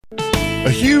A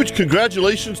huge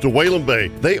congratulations to Whalen Bay.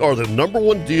 They are the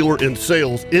 #1 dealer in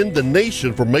sales in the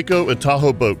nation for Mako and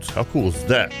Tahoe boats. How cool is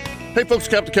that? Hey folks,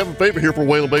 Captain Kevin Favor here for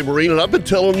Whalen Bay Marine, and I've been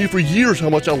telling you for years how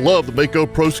much I love the Mako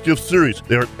Pro Skiff series.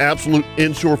 They're an absolute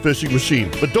inshore fishing machine.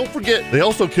 But don't forget, they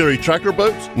also carry tracker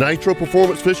boats, Nitro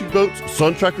Performance fishing boats,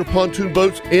 Sun Tracker pontoon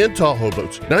boats, and Tahoe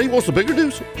boats. Now you want some bigger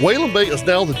news? Whalen Bay is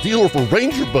now the dealer for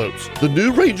Ranger boats. The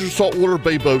new Ranger saltwater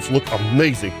bay boats look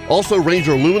amazing. Also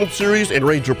Ranger aluminum series and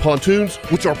Ranger pontoons,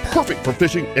 which are perfect for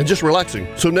fishing and just relaxing.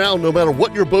 So now, no matter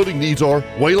what your boating needs are,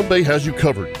 Whalen Bay has you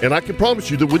covered. And I can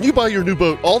promise you that when you buy your new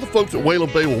boat, all the folks at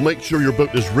Whalen Bay will make sure your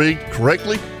boat is rigged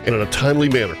correctly and in a timely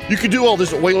manner. You can do all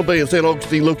this at Whalen Bay in St.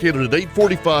 Augustine, located at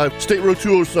 845 State Road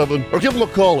 207, or give them a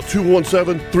call at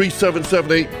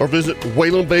 217-3778, or visit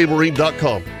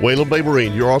WhalenBayMarine.com. Whalen Bay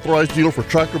Marine, your authorized dealer for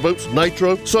tracker boats,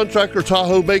 Nitro, Sun Tracker,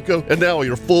 Tahoe, Mako, and now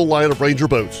your full line of Ranger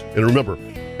boats. And remember,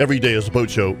 every day is a boat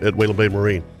show at Whalen Bay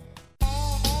Marine.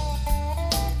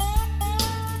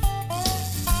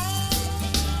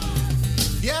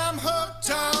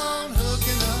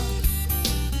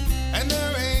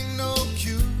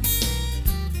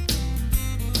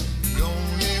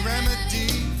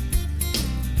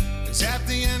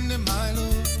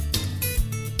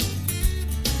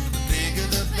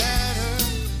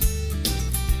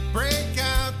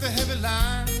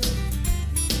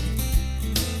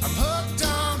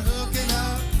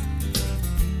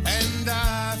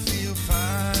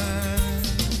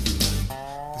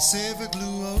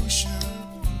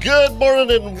 Good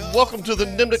morning and welcome to the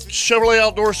Nimnik Chevrolet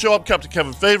Outdoor Show. I'm Captain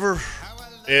Kevin Favor,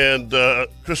 and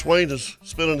Chris Wayne is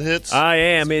spinning hits. I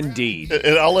am indeed.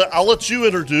 And I'll let you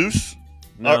introduce.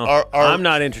 No, I'm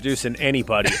not introducing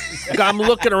anybody. I'm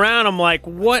looking around. I'm like,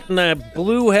 what in the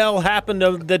blue hell happened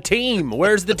to the team?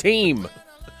 Where's the team?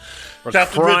 We're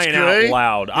Captain crying Rich Gray. out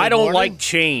loud. I don't like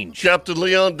change. Captain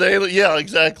Leon Daly. Yeah,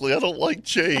 exactly. I don't like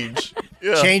change.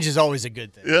 Yeah. Change is always a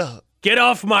good thing. Yeah. Get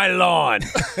off my lawn.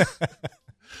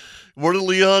 Morning,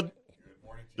 Leon.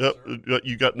 Yep,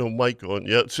 you got no mic on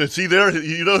yet. So, see there,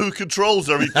 you know who controls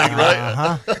everything, right?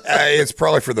 Uh-huh. It's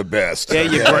probably for the best. Yeah,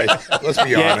 let's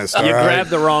be honest. You all right? grabbed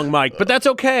the wrong mic, but that's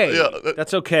okay. Yeah,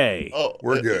 that's okay. Oh,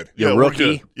 We're good. You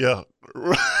rookie. Yeah.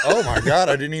 Oh my God,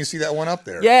 I didn't even see that one up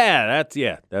there. Yeah,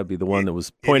 that'd be the one that was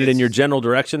pointed in your general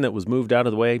direction that was moved out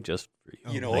of the way just for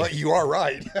you. You know what? You are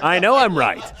right. I know I'm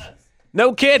right.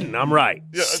 No kidding, I'm right.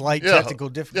 Yeah, Slight technical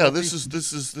difficulty. Yeah, this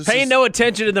is. Pay no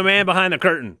attention to the man behind the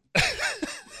curtain.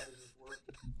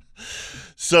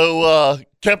 So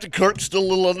Captain Kirk's still a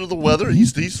little under the weather.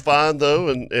 He's fine though,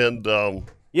 and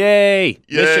Yay,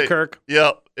 miss you, Kirk.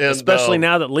 Yeah, and especially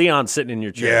now that Leon's sitting in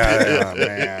your chair.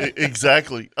 Man.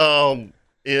 Exactly. And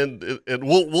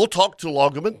we'll talk to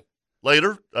Loggeman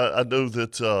later. I know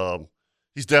that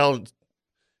he's down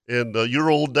in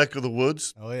your old neck of the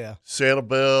woods. Oh yeah,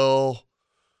 Sanibel,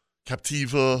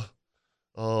 Captiva.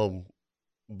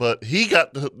 But he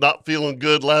got not feeling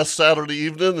good last Saturday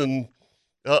evening, and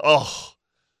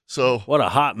so what a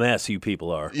hot mess you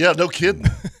people are. Yeah, no kidding.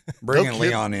 Bringing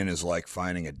Leon in is like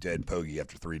finding a dead pogie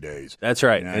after 3 days. That's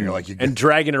right. You know, and, you're like, and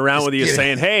dragging around with you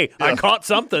saying, hey, I caught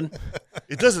something.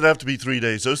 It doesn't have to be 3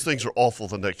 days. Those things are awful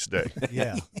the next day.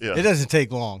 Yeah. It doesn't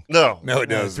take long. No, it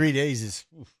doesn't. 3 days is.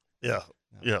 Yeah.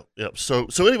 So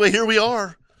anyway, here we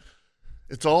are.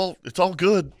 It's all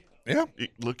good. Yeah.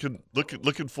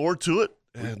 Looking forward to it.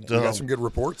 And you got some good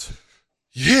reports.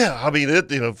 Yeah, I mean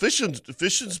fishing's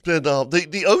been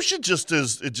the ocean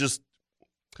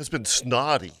has been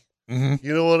snotty. Mm-hmm.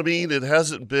 You know what I mean? It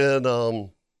hasn't been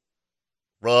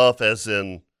rough as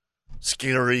in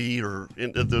scary or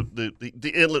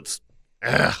the inlet's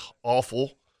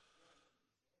awful.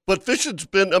 But fishing's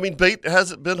been bait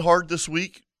hasn't been hard this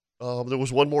week. There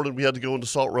was one morning we had to go into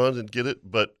Salt Run and get it,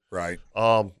 but right.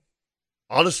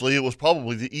 Honestly, it was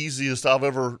probably the easiest I've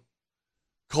ever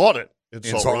caught it in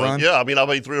Salt Run. Yeah, I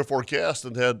made 3 or 4 casts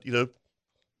and had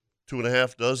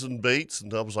 2.5 dozen baits,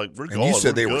 and I was like, "We're going." And you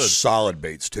said they good. were solid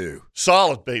baits too.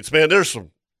 Solid baits, man. There's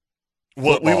some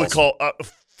what we would call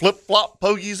flip flop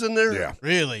pogies in there. Yeah,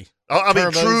 really. I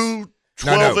mean, true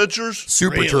 12-inchers,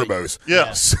 super turbos.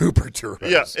 Yeah, super turbos.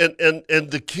 Yeah,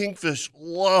 and the kingfish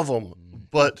love them,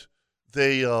 but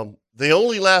they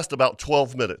only last about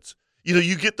 12 minutes.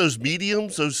 You get those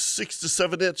mediums, those 6 to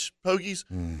 7 inch pogies.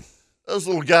 Those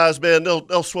little guys, man,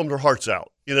 they'll swim their hearts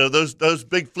out. Those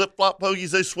big flip flop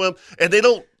pogies, they swim, and they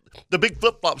don't. The big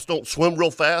flip flops don't swim real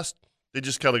fast. They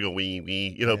just kind of go wee,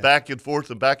 back and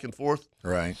forth and back and forth.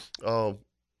 Right.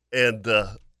 And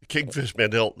kingfish,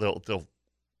 man, they'll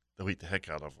eat the heck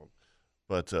out of them.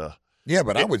 But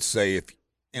I would say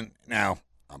now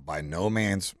I'm by no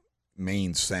means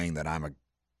saying that I'm a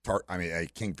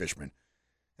kingfishman.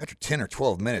 After 10 or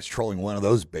 12 minutes trolling one of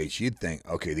those baits, you'd think,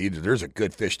 okay, there's a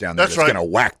good fish down there That's that's right. going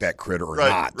to whack that critter or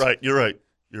not. Right. You're right.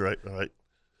 All right.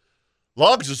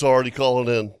 Logs is already calling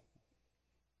in.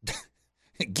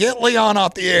 Get Leon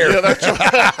off the air. Yeah, that's right.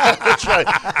 That's right.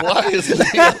 Why is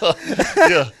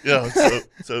Leon? Yeah.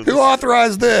 So Who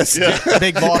authorized this? Yeah. The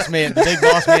big boss man. The big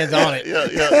boss man's on it.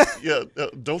 Yeah.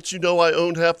 Don't you know I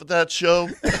own half of that show?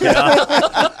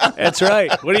 Yeah. That's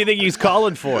right. What do you think he's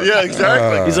calling for? Yeah,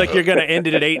 exactly. He's like, you're going to end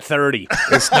it at 8:30.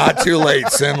 It's not too late.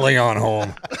 Send Leon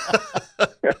home.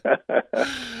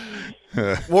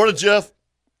 Morning, Jeff.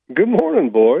 Good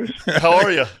morning, boys. How are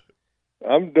you?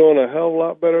 I'm doing a hell of a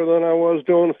lot better than I was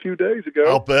doing a few days ago.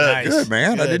 I'll bet. Nice. Good,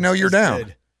 man. I didn't know you were That's down.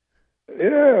 good.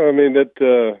 Yeah, I mean, that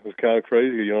was kind of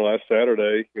crazy. Last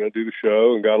Saturday, do the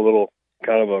show and got a little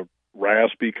kind of a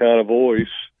raspy kind of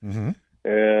voice. Mm-hmm.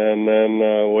 And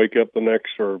then wake up the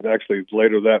next, or actually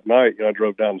later that night, I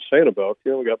drove down to Sanibel.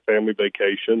 We got family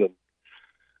vacation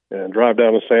and drive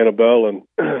down to Sanibel and,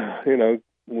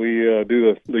 we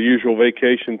do the usual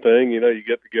vacation thing. You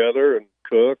get together and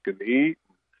cook and eat.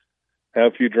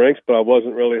 Have a few drinks, but I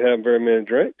wasn't really having very many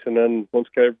drinks. And then once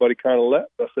everybody kind of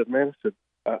left, I said, man,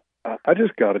 I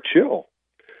just got to chill.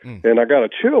 And I got to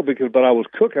chill but I was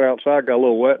cooking outside, got a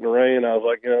little wet in the rain. I was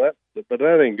like, but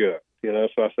that ain't good.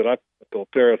 So I said, I told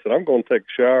Tara, I said, I'm going to take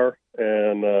a shower.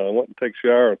 And I went and take a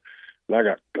shower. And I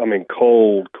got,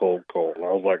 cold. And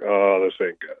I was like, oh, this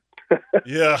ain't good.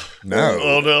 Yeah. No.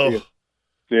 Oh, no.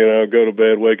 Go to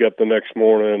bed, wake up the next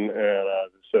morning, and I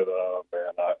just said, oh,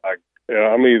 man,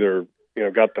 I'm either,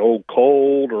 got the old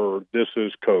cold or this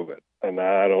is COVID, and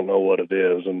I don't know what it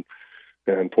is.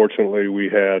 And fortunately, we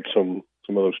had some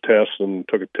of those tests and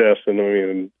took a test,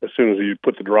 and as soon as you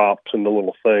put the drops in the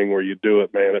little thing where you do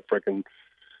it, man,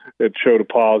 it showed a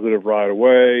positive right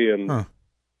away, and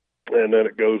then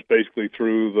it goes basically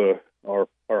through our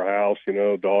house.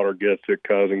 Daughter gets it,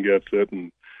 cousin gets it,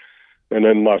 and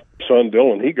then my son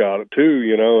Dylan, he got it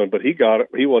too, but he got it.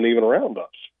 He wasn't even around us,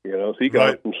 so he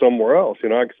got it from somewhere else,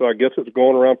 So I guess it's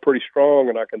going around pretty strong,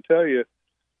 and I can tell you,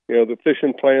 the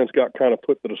fishing plans got kind of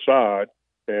put to the side,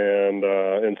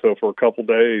 and so for a couple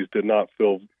days did not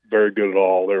feel very good at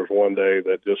all. There was one day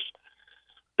that just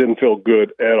didn't feel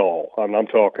good at all. I'm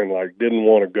talking like didn't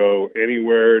want to go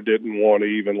anywhere, didn't want to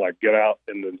even like get out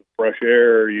in the fresh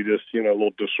air. You just, a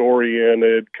little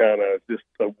disoriented, kind of just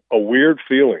a weird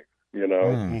feeling.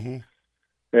 Mm-hmm.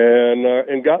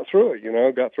 And got through it,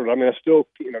 I mean, I still,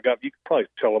 you could probably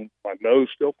tell my nose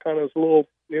still kind of is a little,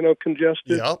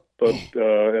 congested, Yep.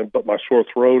 but my sore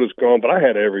throat is gone. But I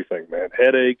had everything, man,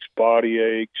 headaches, body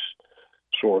aches,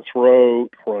 sore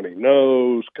throat, runny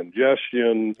nose,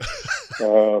 congestion.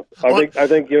 I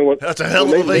think, what? That's a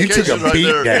hell of a vacation. You took a beat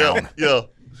right there. down. Yeah.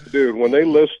 Dude, when they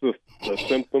list the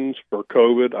symptoms for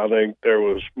COVID, I think there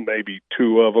was maybe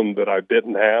 2 of them that I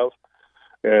didn't have.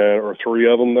 Or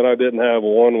 3 of them that I didn't have.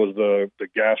 One was the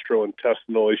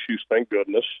gastrointestinal issues, thank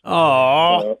goodness.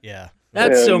 Oh, Yeah.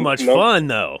 that's so much fun,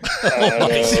 though. Oh,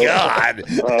 my God.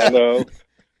 I know.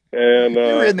 And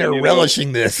You're in there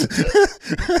relishing this.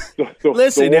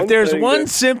 Listen, if there's one that,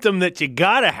 symptom that you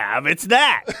gotta have, it's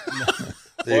that.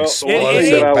 The Well,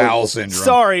 explosive it- bowel syndrome.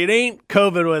 Sorry, it ain't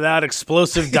COVID without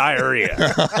explosive diarrhea.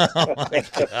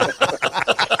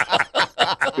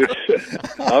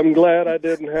 I'm glad I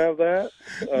didn't have that.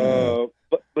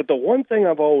 But the one thing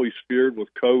I've always feared with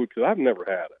COVID, because I've never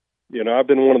had it. I've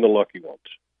been one of the lucky ones.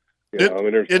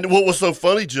 And what was so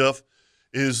funny, Jeff,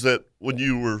 is that when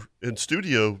you were in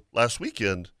studio last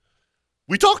weekend,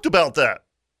 we talked about that.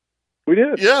 We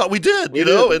did. Yeah, we did. We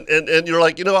did. did. And you're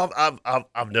like,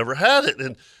 I've never had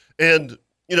it, and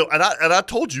I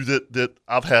told you that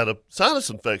I've had a sinus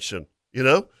infection,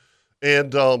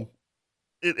 and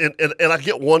I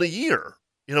get one a year,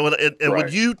 and Right.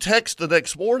 when you text the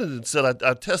next morning and said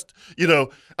I test,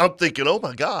 I'm thinking, oh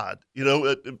my God,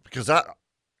 because I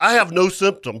have no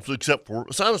symptoms except for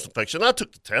a sinus infection. I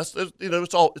took the test,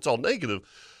 it's all negative,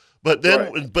 but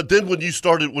then when you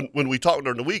started when we talked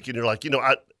during the week and you're like,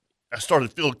 I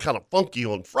started feeling kind of funky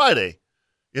on Friday,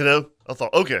 I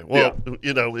thought, okay, well,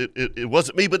 it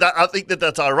wasn't me, but I think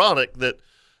that's ironic that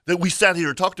we sat here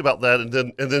and talked about that, and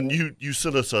then you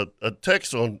sent us a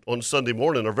text on Sunday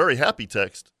morning, a very happy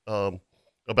text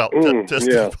about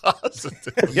testing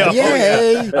positive.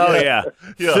 Yay! Oh yeah,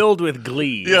 Yeah. filled with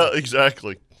glee. Yeah,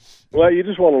 exactly. Well, you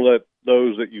just want to let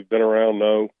those that you've been around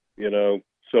know,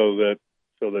 so that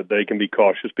they can be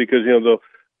cautious, because the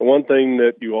one thing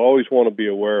that you always want to be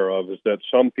aware of is that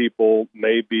some people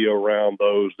may be around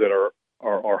those that are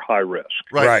high risk.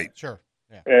 Right. Sure.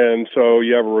 Yeah. And so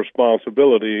you have a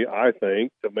responsibility, I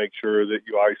think, to make sure that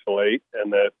you isolate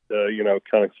and that,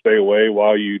 kind of stay away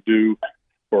while you do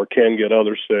or can get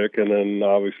others sick. And then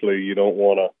obviously you don't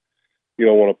want to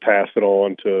pass it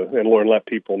on and let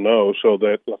people know, so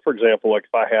that, for example, like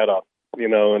if I had an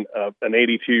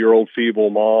 82-year-old feeble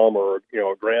mom or,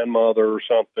 a grandmother or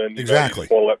something, exactly, you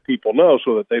just want to let people know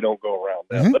so that they don't go around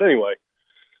that. Mm-hmm. But anyway,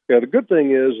 the good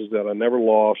thing is that I never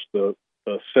lost the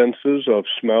senses of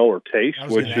smell or taste,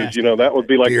 which is, that would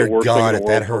be like the worst thing in the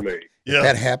world for me. Yeah. If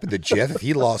that happened to Jeff, if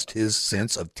he lost his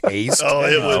sense of taste,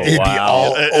 it'd be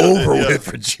all over with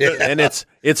for Jeff. And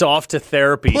it's off to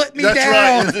therapy. Put me That's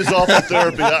down. Right. It's off to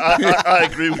therapy. I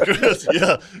agree with Chris.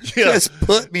 Yeah. Just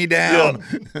put me down.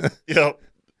 Yeah.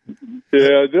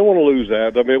 Yeah, I didn't want to lose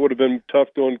that. I mean, it would have been tough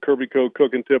doing Kirby Co.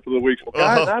 cooking tip of the week. Well,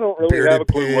 guys, I don't really have a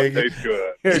clue what tastes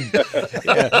good.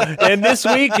 Yeah. And this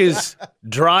week is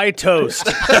dry toast.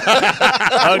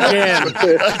 Again.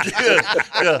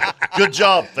 Yeah. Good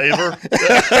job, Favor.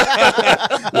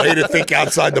 Way to think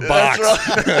outside the box.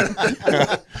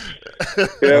 Right.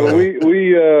 Yeah, we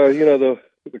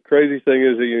the crazy thing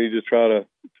is that you just try to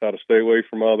stay away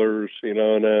from others,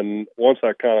 and then once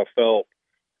I kind of felt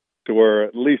to where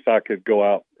at least I could go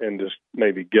out and just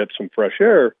maybe get some fresh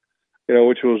air,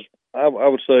 which was, I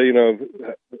would say,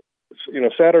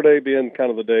 Saturday being kind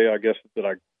of the day, I guess, that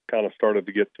I kind of started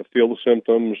to get to feel the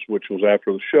symptoms, which was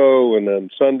after the show, and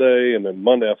then Sunday, and then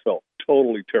Monday I felt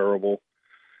totally terrible.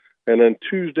 And then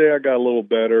Tuesday I got a little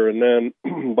better, and then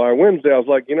by Wednesday I was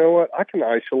like, you know what, I can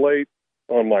isolate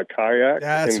on my kayak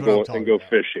and go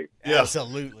fishing. Yeah.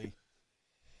 Absolutely.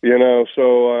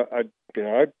 So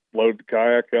I loaded the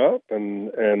kayak up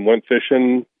and went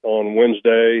fishing on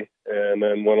Wednesday, and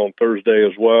then went on Thursday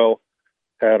as well.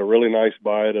 Had a really nice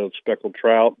bite of speckled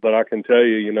trout, but I can tell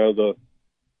you,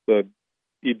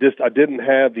 I didn't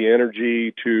have the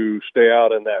energy to stay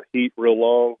out in that heat real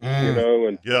long, and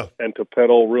to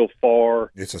pedal real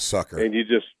far. It's a sucker. And you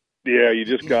just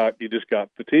got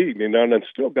fatigued, and then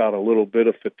still got a little bit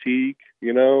of fatigue,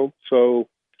 So,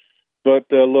 but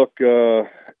look,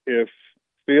 if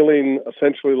feeling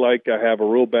essentially like I have a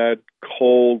real bad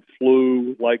cold,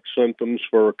 flu-like symptoms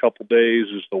for a couple days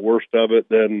is the worst of it,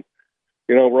 then,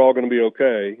 we're all going to be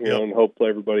okay, and hopefully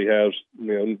everybody has,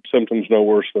 symptoms no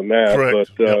worse than that.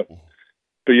 Correct.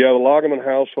 But yeah, the Loggeman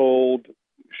household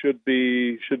should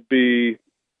be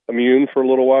immune for a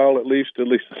little while, at least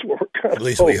that's what we're kind of At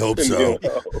least we hope so.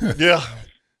 Yeah.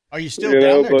 Are you still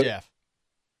down there, Jeff?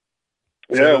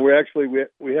 Yeah,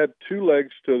 we had two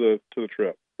legs to the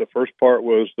trip. The first part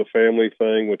was the family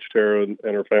thing, which Tara and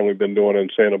her family have been doing in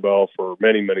Sanibel for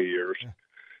many, many years.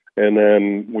 And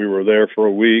then we were there for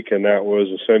a week, and that was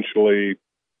essentially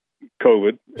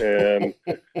COVID. And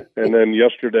and then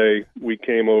yesterday we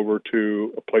came over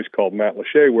to a place called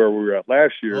Matlacha, where we were at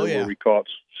last year, where we caught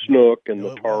snook and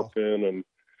the tarpon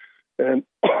and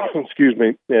excuse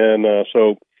me. And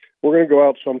so we're going to go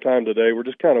out sometime today. We're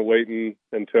just kind of waiting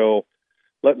until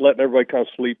letting everybody kind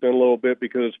of sleep in a little bit,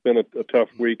 because it's been a tough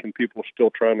week and people are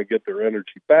still trying to get their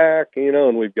energy back,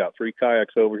 and we've got 3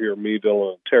 kayaks over here, me,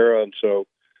 Dylan, and Tara. And so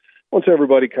once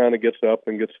everybody kind of gets up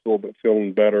and gets a little bit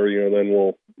feeling better, then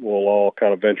we'll all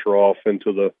kind of venture off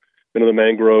into the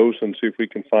mangroves and see if we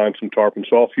can find some tarpon.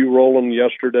 Saw a few rolling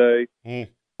yesterday.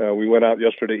 We went out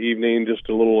yesterday evening, just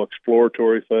a little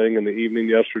exploratory thing in the evening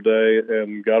yesterday,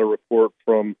 and got a report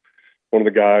from one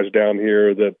of the guys down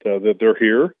here that they're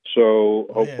here. So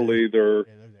hopefully they're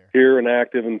here and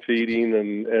active and feeding,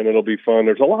 and it'll be fun.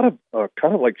 There's a lot of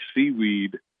kind of like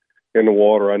seaweed in the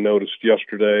water I noticed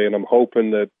yesterday, and I'm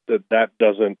hoping that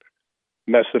doesn't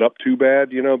mess it up too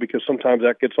bad, because sometimes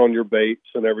that gets on your baits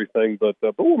and everything, but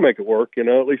we'll make it work,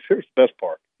 at least here's the best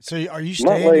part. So are you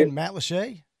staying in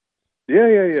Matlacha?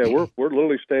 Yeah. We're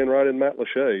literally staying right in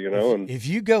Matlacha, and if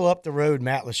you go up the road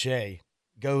Matlacha,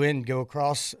 go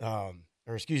across,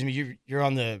 you're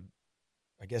on the,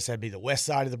 I guess that'd be the west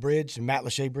side of the bridge, the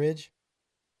Matlacha Bridge.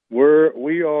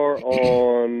 We are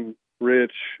on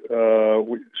Rich.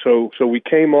 So we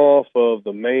came off of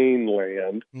the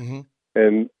mainland,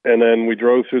 and then we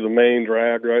drove through the main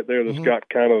drag right there. That's got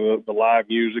kind of the live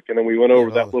music, and then we went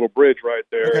over that little bridge right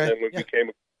there, and then we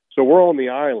became. So we're on the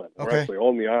island. We're actually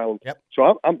on the island. Yep.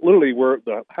 So I'm literally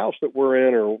the house that we're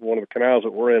in, or one of the canals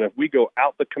that we're in. If we go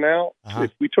out the canal,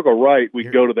 if we took a right,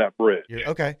 we'd go to that bridge.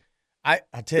 Okay. I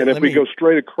tell you, and if we go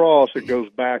straight across, it goes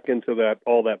back into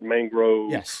all that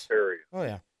mangrove area. Oh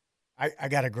yeah. I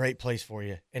got a great place for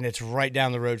you, and it's right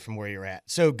down the road from where you're at.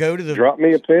 So go to the. Drop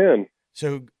me a pin.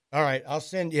 So all right, I'll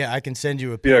send. Yeah, I can send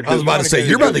you a pin. Yeah, I was about to say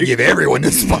you're about to give everyone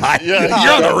this spot. Yeah,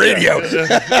 you're on the radio.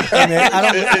 Hey, man,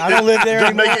 I don't live there anymore.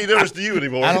 Doesn't make any difference to you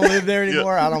anymore. I don't live there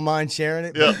anymore. I don't mind sharing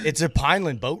it. Yeah. It's a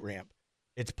Pineland boat ramp.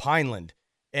 It's Pineland,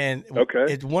 and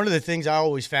it's one of the things I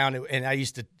always found. And I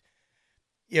used to,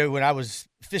 when I was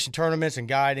fishing tournaments and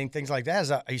guiding, things like that,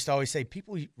 as I used to always say,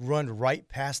 people run right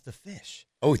past the fish.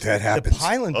 Oh, that happens.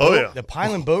 The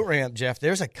Pineland boat ramp, Jeff,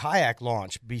 there's a kayak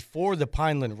launch before the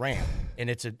Pineland ramp, and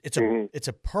it's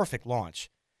a perfect launch.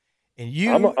 And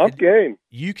I'm game.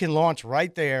 You can launch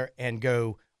right there and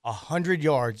go 100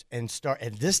 yards and start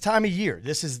at this time of year.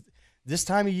 This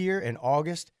time of year in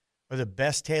August are the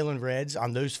best tailing reds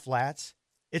on those flats.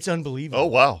 It's unbelievable. Oh,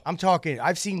 wow. I'm talking,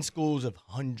 I've seen schools of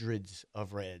hundreds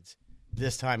of reds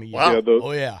this time of year.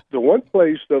 Wow. Yeah, the one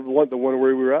place, the one where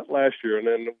we were at last year, and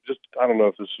then just, I don't know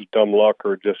if this is dumb luck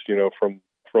or just,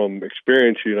 from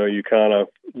experience, you kind of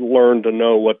learn to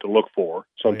know what to look for.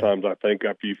 Sometimes I think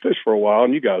after you fish for a while,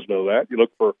 and you guys know that, you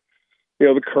look for,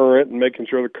 the current and making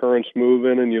sure the current's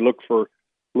moving, and you look for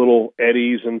little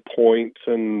eddies and points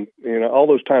and, all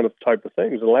those type of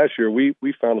things. And last year we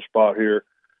found a spot here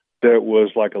that was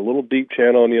like a little deep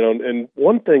channel. And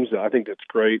one thing that I think that's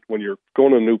great when you're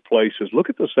going to new places, look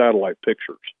at the satellite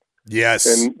pictures. Yes.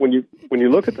 And when you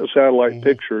look at the satellite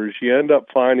pictures, you end up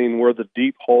finding where the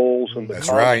deep holes and the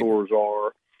contours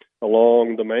are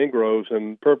along the mangroves.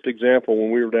 And perfect example,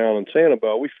 when we were down in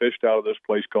Sanibel, we fished out of this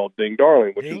place called Ding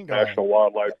Darling, which is National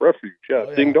Wildlife Refuge. Yeah,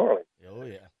 Ding Darling. Oh,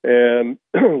 yeah. And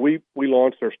we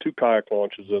launched, there's 2 kayak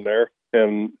launches in there.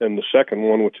 And the second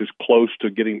one, which is close to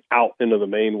getting out into the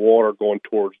main water, going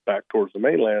back towards the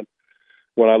mainland.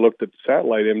 When I looked at the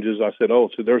satellite images, I said, so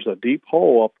there's a deep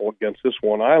hole up against this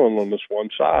one island on this one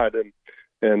side.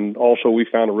 And also we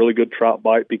found a really good trout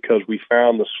bite because we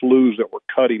found the sloughs that were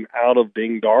cutting out of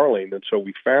Ding Darling. And so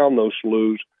we found those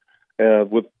sloughs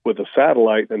with a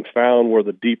satellite and found where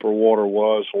the deeper water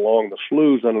was along the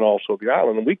sloughs and then also the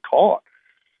island. And we caught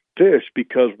fish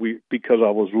because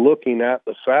I was looking at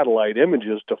the satellite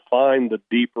images to find the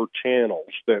deeper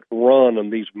channels that run in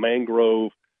these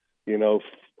mangrove,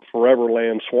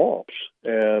 foreverland swamps.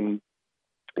 And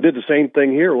I did the same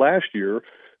thing here last year,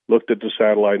 looked at the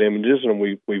satellite images, and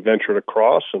we ventured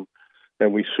across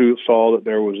and we saw that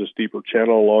there was this deeper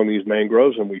channel along these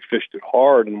mangroves, and we fished it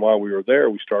hard. And while we were there,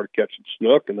 we started catching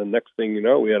snook, and the next thing you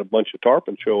know, we had a bunch of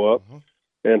tarpon show up.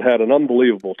 And had an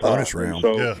unbelievable time. Bonus round.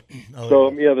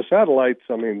 The satellites,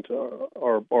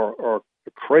 are a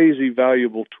crazy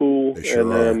valuable tool. They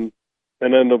sure and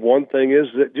then the one thing is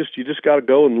that you just got to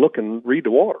go and look and read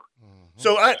the water.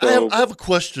 So I have a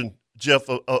question, Jeff,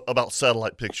 about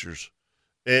satellite pictures,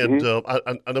 and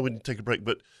I know we need to take a break,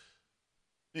 but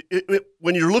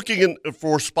when you're looking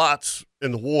for spots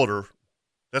in the water,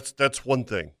 that's one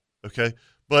thing, okay?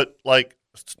 But like,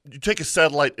 you take a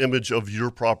satellite image of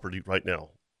your property right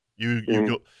now. You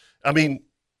go. I mean,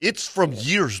 it's from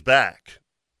years back.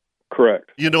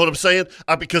 Correct. You know what I'm saying?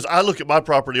 Because I look at my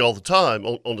property all the time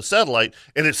on the satellite,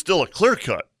 and it's still a clear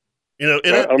cut.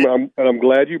 I'm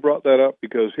glad you brought that up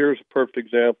because here's a perfect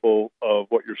example of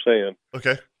what you're saying.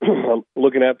 Okay. I'm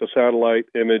looking at the satellite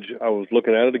image. I was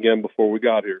looking at it again before we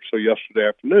got here. So yesterday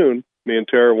afternoon, me and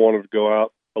Tara wanted to go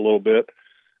out a little bit.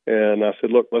 And I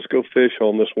said, look, let's go fish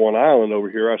on this one island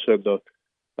over here. I said,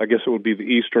 I guess it would be the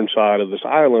eastern side of this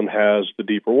island has the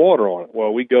deeper water on it.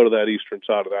 Well, we go to that eastern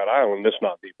side of that island. It's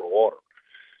not deeper water.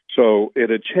 So it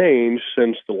had changed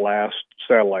since the last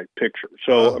satellite picture.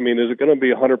 So, is it going to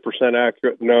be 100%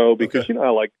 accurate? No, because,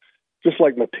 just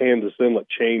like Matanzas Inlet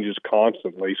changes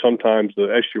constantly, sometimes the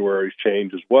estuaries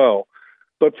change as well.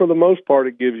 But for the most part,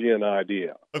 it gives you an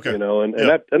idea. Okay.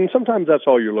 And sometimes that's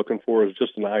all you're looking for is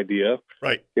just an idea,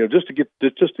 right? Just to get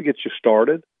you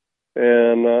started.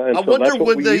 And I so wonder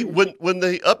that's when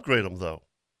they upgrade them though.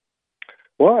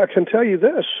 Well, I can tell you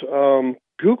this: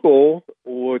 Google,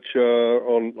 which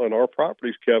on our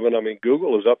properties, Kevin,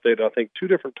 Google has updated I think 2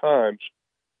 different times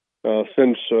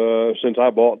since I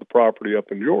bought the property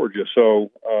up in Georgia. So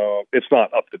it's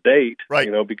not up to date, right?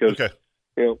 Because. Okay.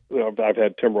 I've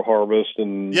had timber harvest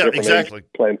and different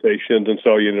plantations, and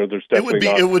so there's definitely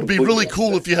it would be really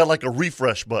cool if you had like a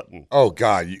refresh button. Oh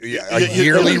God, a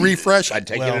yearly refresh? I'd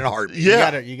take it in a heartbeat.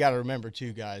 Yeah, you got to remember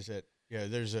too, guys, that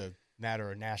there's a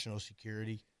matter of national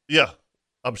security. Yeah,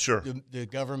 I'm sure the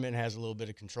government has a little bit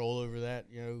of control over that,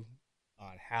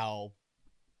 on how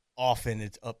often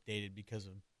it's updated because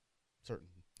of certain.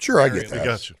 Sure, I get that. I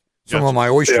got you. Some of my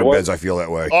oyster beds, I feel that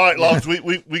way. All right, Logs,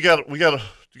 we got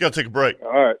to take a break. All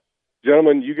right,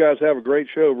 gentlemen, you guys have a great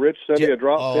show. Rich, send me a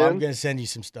drop pin. I'm going to send you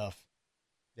some stuff.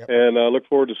 Yep. And I look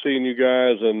forward to seeing you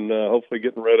guys and hopefully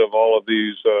getting rid of all of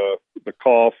these the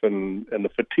cough and the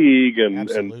fatigue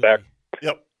and back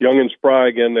young and spry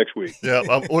again next week. Yeah,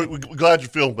 we're glad you're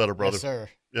feeling better, brother. Yes, sir.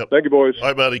 Yep. Thank you, boys. All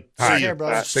right, buddy. See you,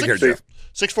 brother. Take care, Jeff.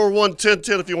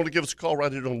 641-1010 if you want to give us a call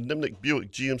right here on Nimnick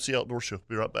Buick GMC Outdoor Show.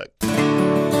 Be right back.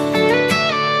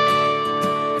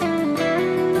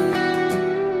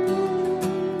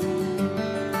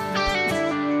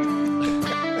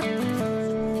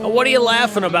 what are you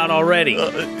laughing about already?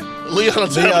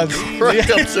 Leon's having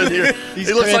cramps in here.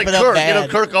 He looks like Kirk. You know,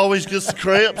 Kirk always gets the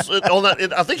cramps on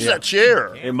that. I think it's that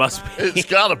chair. It must be. It's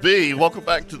got to be. Welcome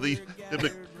back to the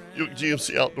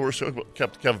GMC Outdoor Show.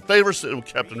 Captain Kevin Favors and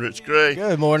Captain Rich Gray.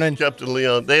 Good morning. Captain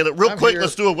Leon Dana. Real quick, here.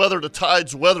 let's do a Weather to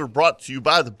Tides weather brought to you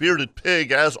by the Bearded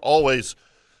Pig, as always.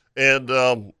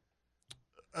 And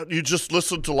you just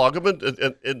listened to Loggeman,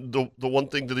 and the one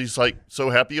thing that he's like so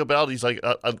happy about, he's like,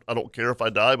 I don't care if I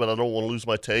die, but I don't want to lose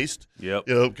my taste. Yep.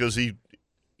 You know, because he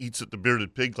eats at the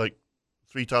Bearded Pig like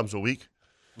 3 times a week.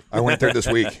 I went there this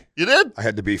week. You did? I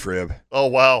had the beef rib. Oh,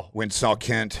 wow. Went and saw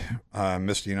Kent.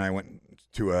 Misty and I went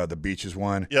to the beaches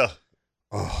one. Yeah.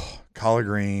 Oh, collard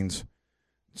greens,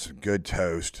 some good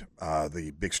toast,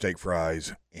 the big steak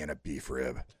fries, and a beef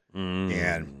rib.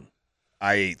 And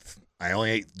I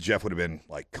only ate, Jeff would have been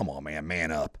like, come on,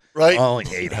 man up. Right. I only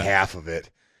ate half of it.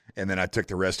 And then I took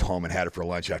the rest home and had it for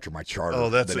lunch after my charter. Oh,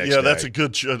 that's the a, next yeah, day. that's a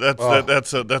good.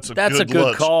 That's a That's good a good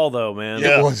lunch. call, though, man.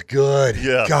 Yeah. It was good.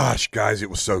 Yeah. Gosh, guys, it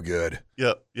was so good.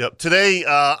 Yep. Today,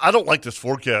 I don't like this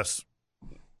forecast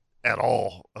at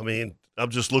all. I mean, I'm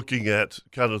just looking at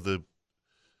kind of the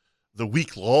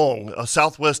week long.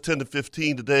 Southwest 10 to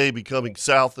 15 today, becoming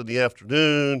south in the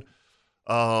afternoon.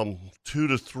 2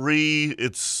 to 3.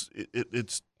 It's.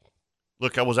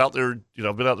 Look, I was out there. You know,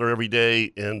 I've been out there every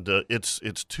day, and it's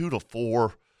 2 to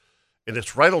 4, and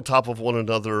it's right on top of one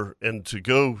another. And to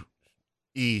go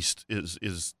east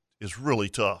is really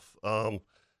tough.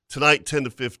 Tonight 10 to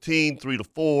 15, 3 to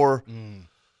 4.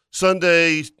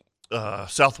 Sunday,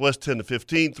 Southwest 10 to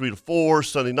 15, 3 to 4.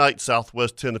 Sunday night,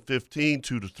 Southwest 10 to 15,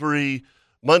 2 to 3.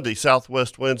 Monday,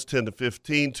 Southwest winds 10 to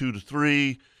 15, 2 to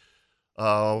 3.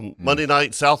 Monday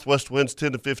night, Southwest winds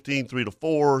 10 to 15, 3 to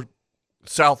 4.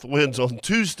 South winds on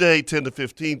Tuesday, 10 to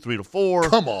 15, 3 to 4.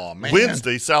 Come on, man.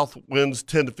 Wednesday, south winds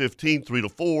 10 to 15, 3 to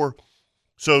 4.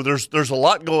 So there's a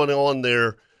lot going on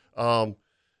there.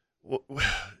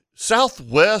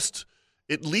 Southwest,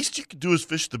 at least you can do is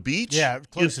fish the beach. Yeah,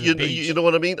 close to the beach. You know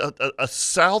what I mean? A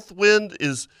south wind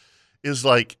is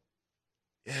like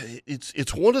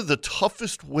it's one of the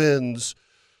toughest winds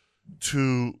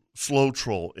to slow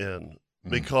troll in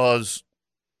because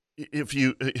if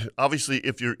you're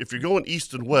going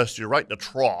east and west, you're right in a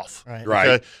trough. Right.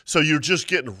 Okay? So you're just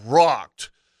getting rocked.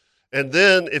 And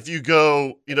then if you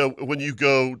go, when you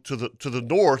go to the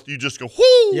north, you just go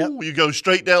whoo. Yep. You go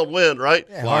straight downwind, right?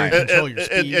 Yeah, hard to control your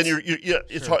speeds. And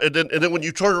it's hard. And then when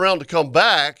you turn around to come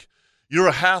back, you're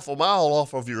a half a mile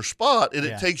off of your spot, and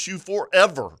it takes you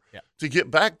forever to get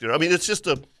back there. I mean, it's just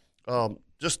a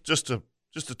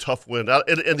tough wind.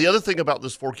 And the other thing about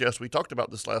this forecast, we talked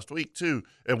about this last week too,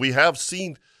 and we have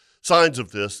seen signs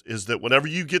of this, is that whenever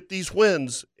you get these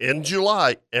winds in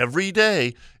July, every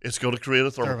day, it's going to create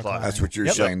a thermocline. That's what you're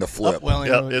saying, the flip.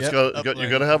 Upwelling. Yeah, you're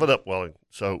going to have an upwelling.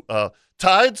 So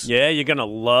tides? Yeah, you're going to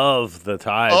love the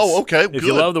tides. Oh, okay, If good.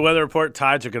 you love the weather report,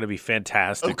 tides are going to be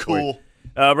fantastic. Oh, cool.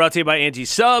 Brought to you by Angie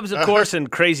Subs, of course,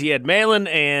 and Crazy Ed Malin,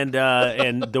 and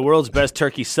the world's best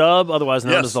turkey sub, otherwise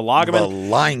known as the The Loggeman.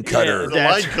 line cutter. The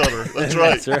line cutter. That's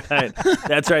right. That's right.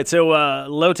 That's right. So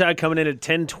low tide coming in at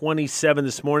 10:27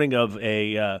 this morning of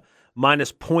a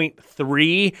minus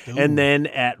 0.3, and then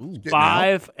at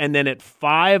 5, and then at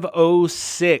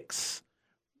 5:06,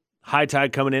 high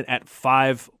tide coming in at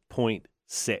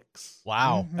 5.6.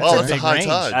 Wow. Wow, that's a big high range.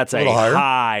 tide. That's a little higher.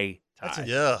 high That's tide.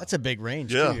 That's a big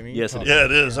range, Yeah. too. I mean, Yes, you it talk- Yeah,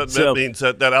 it is. That So- means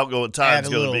that outgoing tide's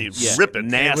Add a going to be little- ripping.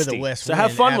 nasty. With a west So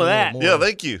have wind, fun add with a little that. more. Yeah,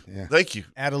 thank you. Yeah. Thank you.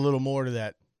 Add a little more to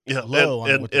that. Yeah, Low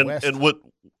on with the west. and what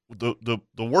the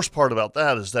worst part about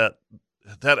that is that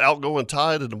outgoing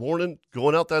tide in the morning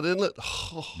going out that inlet.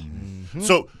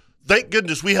 So thank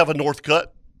goodness we have a north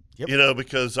cut. Yep.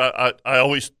 Because I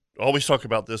always talk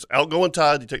about this. Outgoing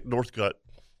tide, you take the north cut.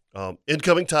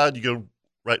 Incoming tide, you go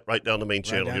right down the main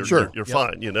channel. down. You're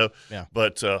fine. Yeah.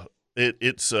 But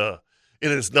it just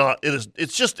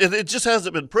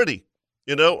hasn't been pretty.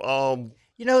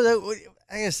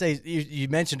 I gotta say, you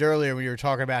mentioned earlier when you were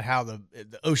talking about how the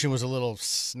ocean was a little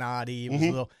snotty. It was a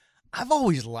little. I've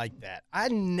always liked that. I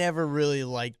never really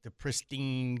liked the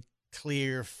pristine,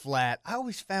 clear, flat. I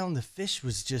always found the fish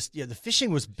was just the fishing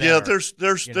was better. Yeah,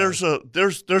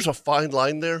 there's a fine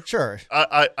line there. Sure.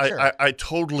 I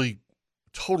totally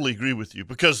agree with you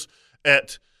because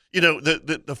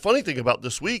the funny thing about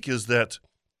this week is that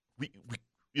we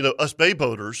us bay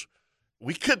boaters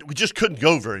we just couldn't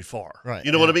go very far. Right.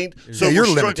 You know what I mean? So you're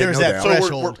we're limited. There's no that doubt. So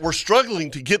threshold. we're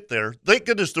struggling to get there. Thank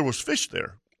goodness there was fish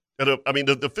there. And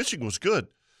the fishing was good,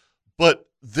 but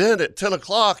then at 10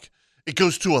 o'clock it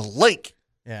goes to a lake.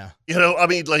 Yeah.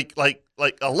 Like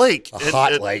like a lake, a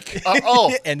hot lake.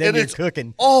 And then you're it's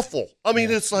cooking. awful. I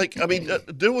mean, it's like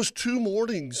there was 2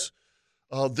 mornings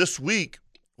this week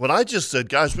when I just said,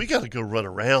 guys, we got to go run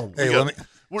around. Hey,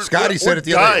 Scotty said it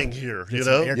the other day. Dying here, Get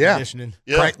some air conditioning.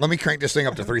 Yeah. Let me crank this thing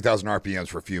up to 3,000 RPMs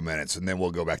for a few minutes, and then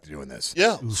we'll go back to doing this.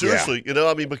 Yeah, seriously. You know,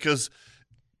 I mean, because,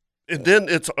 and then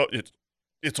it's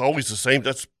always the same.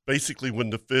 That's basically when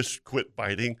the fish quit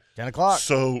biting. 10 o'clock.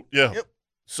 So yeah,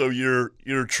 so you're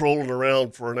trolling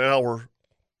around for an hour,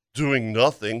 doing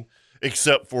nothing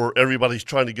except for everybody's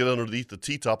trying to get underneath the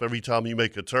T-top. Every time you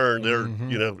make a turn, they're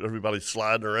everybody's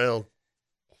sliding around.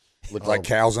 Look like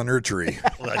cows under a tree.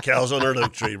 Like cows under an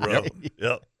oak tree, bro.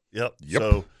 Yep.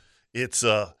 So it's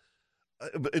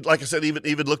like I said,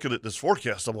 even looking at this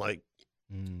forecast, I'm like,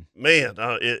 man,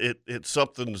 it's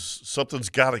something's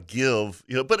got to give,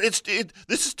 But this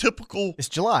is typical. It's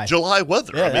July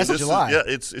weather. Yeah, I mean, that's July.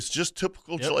 It's just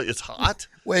typical July. It's hot.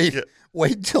 Wait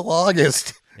till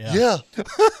August. Yeah,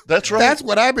 that's right. That's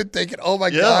what I've been thinking. Oh my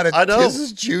God! I know. This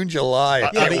is June, July. I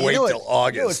can't wait till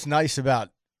August. You know what's nice about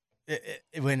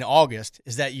when August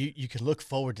is that you can look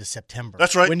forward to September.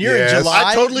 That's right. When you're in July,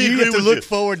 I totally you agree get to with look you.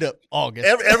 forward to August.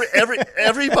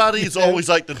 Everybody's always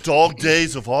like the dog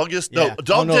days of August. No,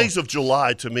 Yeah. days of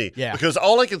July to me. Yeah. Because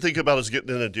all I can think about is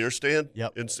getting in a deer stand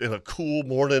Yep. in a cool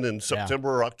morning in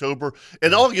September or October.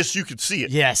 In August, you could see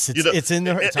it. Yes, it's You know, it's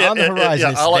on the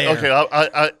horizon.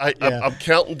 I'm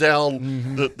counting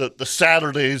down the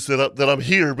Saturdays that I'm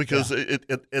here because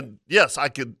and yes, I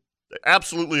could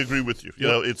absolutely agree with you. You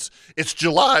know, it's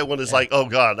July when it's like, oh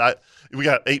God, we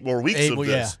got 8 more weeks of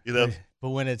this. You know, but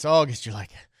when it's August, you're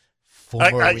like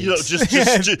 4 more weeks. You know,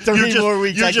 just 3 more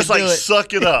weeks. You're just like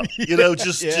suck it up. You know,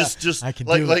 just I can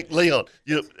like do like Leon.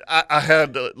 You know, I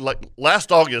had like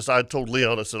last August, I told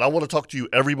Leon, I said, I want to talk to you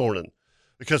every morning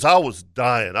because I was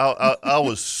dying. I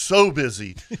was so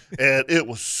busy and it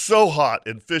was so hot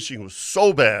and fishing was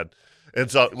so bad. And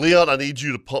so, Leon, I need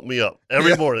you to pump me up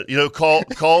every morning. You know, call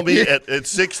me at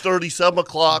 6:30, 7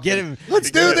 o'clock. Get him. Let's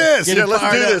do this. Yeah, let's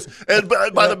do this. And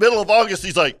by the middle of August,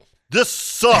 he's like, this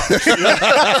sucks.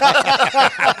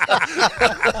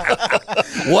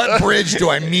 What bridge do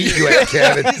I meet you at,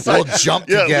 Kevin? We'll jump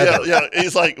together. Yeah.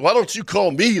 He's like, why don't you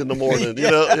call me in the morning? You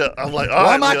know, I'm like, all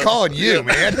Why right, am I calling you,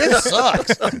 man? This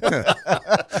sucks.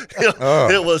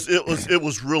 It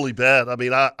was really bad. I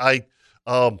mean, I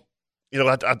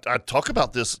talk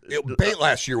about this. Bait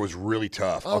last year was really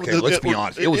tough. Okay, let's be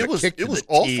honest. It was a kick to the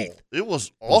awful. teeth. It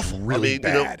was awful. Really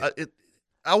bad.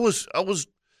 I was.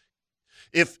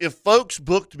 If folks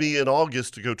booked me in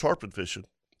August to go tarpon fishing,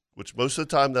 which most of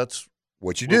the time that's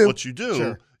what you do.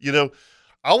 Sure. You know,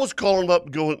 I was calling them up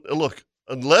and going, look,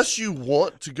 unless you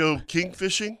want to go king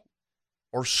fishing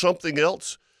or something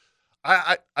else,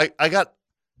 I got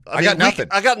nothing.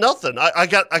 I got nothing. I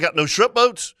got no shrimp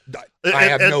boats. I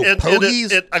have no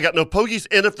pogies. I got no pogies.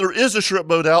 And if there is a shrimp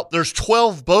boat out, there's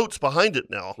 12 boats behind it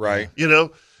now. Right. You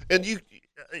know, and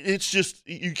it's just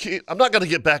you can't. I'm not going to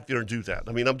get back there and do that.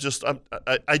 I mean,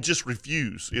 I just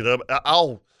refuse. You know,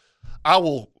 I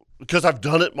will because I've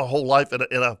done it my whole life, and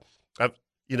I've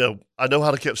I know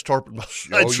how to catch tarpon.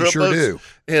 You sure do.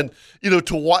 And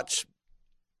to watch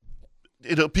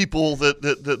people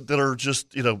that are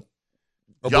just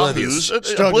oblivious.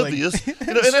 Oblivious,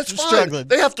 and that's fine. Struggling.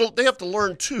 They have to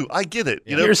learn too. I get it.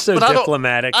 You're so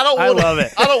diplomatic. I love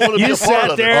it. I don't want to be You a part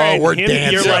sat of there it. and we're him,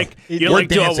 dancing. you're like, do I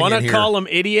dancing want in to here. call them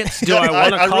idiots? Do I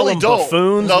want to I call really them don't.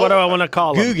 buffoons? No. What do I want to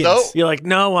call them? Googans. No. You're like,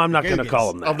 no, I'm not going to Googans.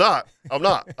 call them that. I'm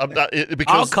not. Because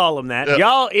I'll call them that. Yeah.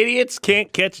 Y'all idiots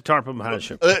can't catch a tarpon behind a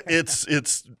ship.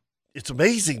 It's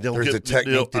amazing. They'll There's get a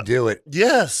technique to do it.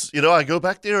 Yes, I go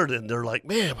back there and they're like,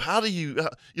 "Man, how do you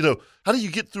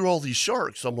get through all these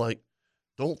sharks?" I'm like,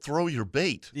 "Don't throw your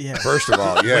bait." Yeah. First of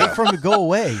all, Wait yeah. for them to go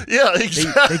away. Yeah,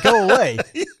 exactly. They go away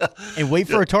Yeah. and wait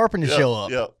for a tarpon to show up.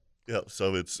 Yeah.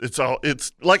 So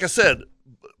it's like I said.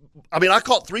 I mean, I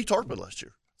caught 3 tarpon last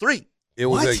year. 3. It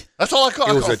was What? That's all I caught.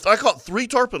 It I caught 3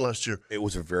 tarpon last year. a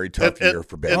very tough And- year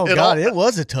for bait. Oh and God, all- it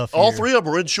was a tough year. All 3 of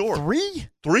them were inshore. 3?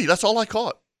 3. That's all I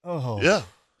caught. Oh. Yeah.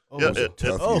 Oh. Yeah. It was a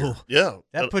tough year. Yeah.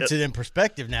 That puts it in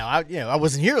perspective now. I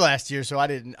wasn't here last year, so I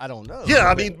don't know. Yeah,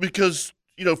 I mean, because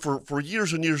for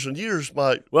years and years and years,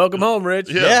 Welcome home, Rich.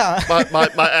 Yeah.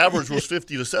 my average was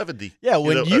 50 to 70. Yeah,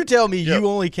 when you tell me yeah. you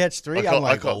only catch 3, I'm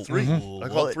like, I caught 3. I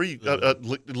caught 3.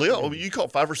 Leo, you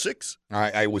caught 5 or 6.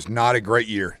 I was not a great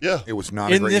year. Yeah. It was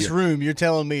not a in great this year. room, you're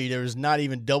telling me there was not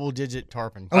even double-digit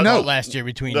tarpon. Oh, no. Last year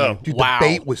between No. you. Dude, wow. the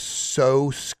bait was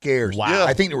so scarce. Wow. Yeah.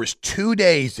 I think there was 2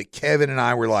 days that Kevin and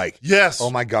I were like, Yes.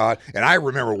 oh my God. And I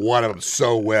remember one of them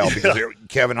so well because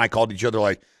Kevin and I called each other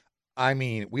like, I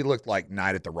mean, we looked like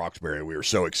Night at the Roxbury. We were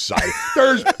so excited.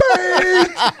 There's bait!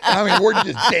 I mean, we're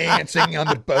just dancing on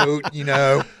the boat, you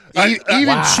know.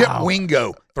 Even Chip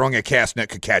Wingo throwing a cast net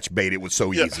could catch bait. It was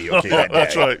so easy. Okay,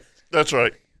 that's right. That's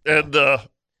right. And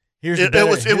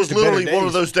it was literally one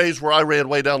of those days where I ran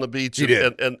way down the beach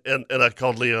and I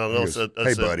called Leon and I said,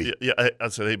 buddy. I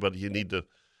said, hey, buddy, you need to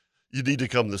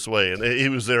come this way. And he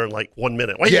was there in like 1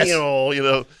 minute. Yes. You know,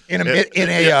 in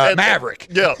a Maverick.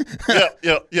 Yeah.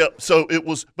 So it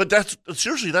was, but that's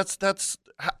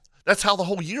how the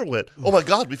whole year went. Oh my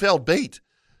God, we found bait.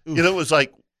 Oof. You know, it was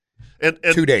like, and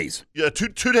 2 days. Yeah, 2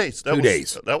 days.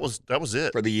 That was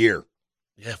it for the year.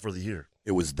 Yeah, for the year.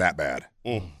 It was that bad.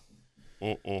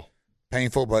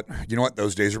 Painful, but you know what?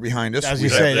 Those days are behind us. As you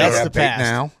say, that's the past.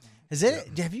 Now.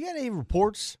 Have you got any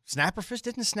reports? Snapperfish,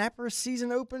 didn't Snapper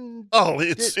season open? Oh,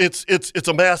 it's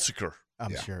a massacre.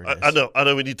 I'm sure it is. I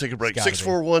know we need to take a break.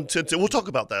 641-1010. We'll talk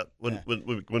about that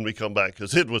when we come back,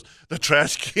 because it was the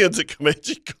trash cans at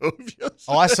Comanche Cove yesterday.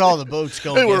 Oh, I saw the boats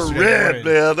going. They were red,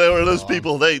 man. They were those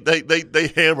people. They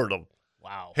hammered them.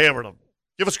 Wow. Hammered them.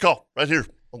 Give us a call right here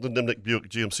on the Nimnick Buick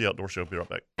GMC Outdoor Show. Be right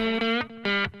back.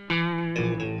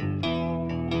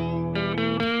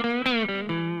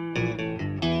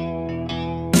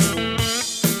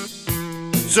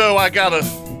 So I got a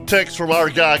text from our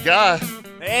guy.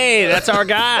 Hey, that's our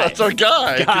guy. That's our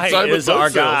guy. Guy is our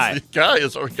guy. Guy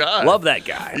is our guy. Love that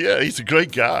guy. Yeah, he's a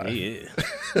great guy. Yeah.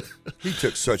 He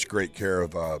took such great care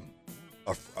of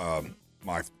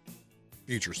my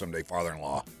future someday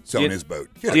father-in-law selling his boat.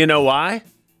 Do you know why?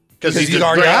 Because he's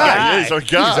our guy. He's our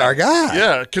guy. He's our guy.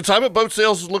 Yeah. Consignment Boat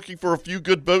Sales is looking for a few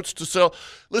good boats to sell.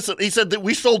 Listen, he said that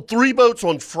we sold 3 boats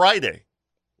on Friday.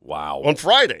 Wow. On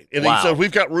Friday. And he said,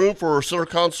 we've got room for center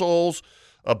consoles,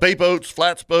 bay boats,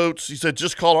 flats boats. He said,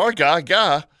 just call our guy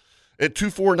at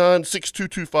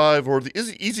 249-6225, or the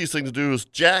easiest thing to do is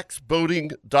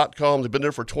jacksboating.com. They've been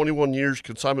there for 21 years.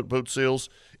 Consignment Boat Sales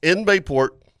in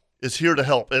Bayport is here to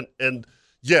help. And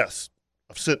yes,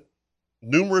 I've sent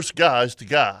numerous guys to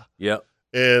Guy. Yep.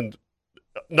 And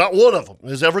not one of them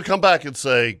has ever come back and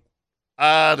say,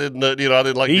 I didn't like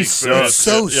the experience. It's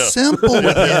so simple with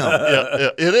him. Yeah,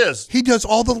 it is. He does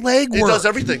all the legwork. He does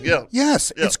everything, yeah.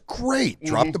 Yes, it's great.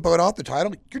 Drop the boat off the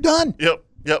title, you're done.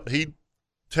 Yep. He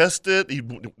tests it. He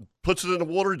puts it in the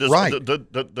water. Does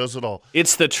it all.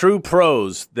 It's the true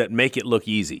pros that make it look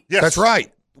easy. Yes. That's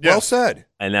right. Yes. Well said.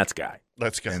 And that's Guy.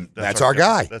 That's our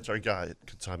guy. That's our guy at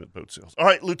Consignment Boat Sales. All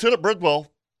right, Lieutenant Bridwell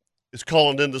is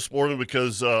calling in this morning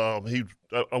because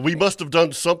we must have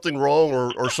done something wrong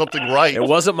or something right. It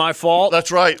wasn't my fault.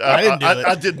 That's right.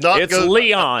 I did not. It's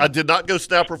Leon. I did not go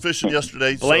snapper fishing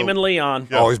yesterday. Blaming Leon.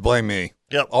 Yeah. Always blame me.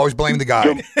 Yep. Always blame the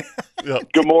guy.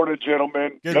 Good morning,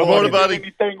 gentlemen. Good morning, buddy.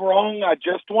 Anything wrong? I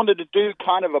just wanted to do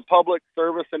kind of a public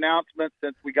service announcement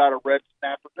since we got a red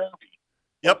snapper derby.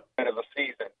 Yep. End of the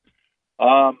season.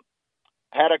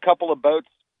 Had a couple of boats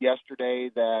yesterday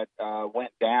that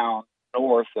went down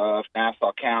north of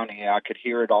Nassau County. I could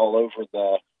hear it all over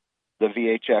the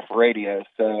VHF radio.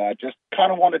 So I just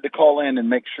kind of wanted to call in and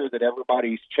make sure that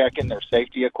everybody's checking their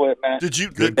safety equipment.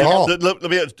 Good call.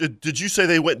 Did you say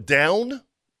they went down?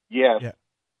 Yes. Yeah.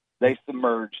 They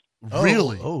submerged.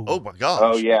 Really? Oh my gosh.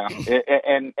 Oh yeah.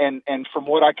 And from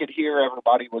what I could hear,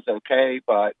 everybody was okay,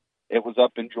 but it was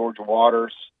up in Georgia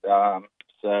waters.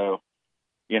 So,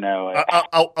 you know,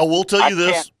 I will tell you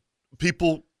this: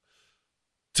 people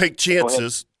take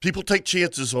chances. People take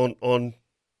chances on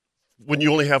when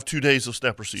you only have 2 days of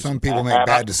snapper season. Some people make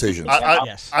bad decisions.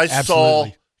 I saw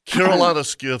Carolina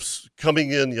skiffs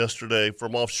coming in yesterday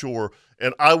from offshore,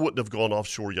 and I wouldn't have gone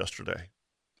offshore yesterday.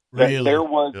 Really? There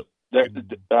was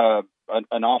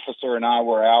an officer and I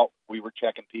were out. We were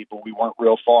checking people. We weren't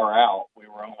real far out. We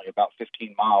were only about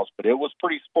 15 miles, but it was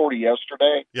pretty sporty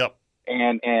yesterday. Yep.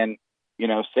 And you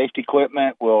know, safety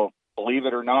equipment will, believe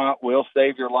it or not, will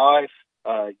save your life.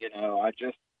 You know,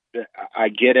 I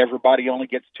get everybody only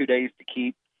gets 2 days to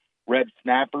keep red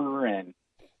snapper, and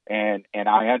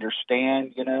I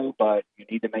understand, you know, but you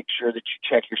need to make sure that you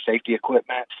check your safety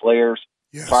equipment, flares,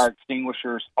 fire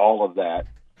extinguishers, all of that.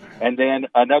 And then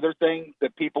another thing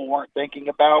that people weren't thinking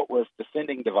about was the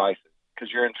sending devices.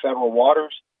 Because you're in federal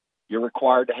waters, you're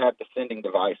required to have the sending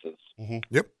devices. Mm-hmm.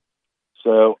 Yep.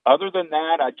 So other than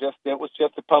that, it was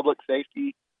just a public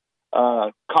safety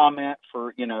comment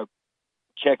for, you know,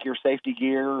 check your safety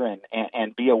gear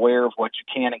and be aware of what you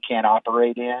can and can't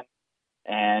operate in.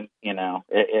 And, you know,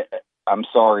 I'm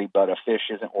sorry, but a fish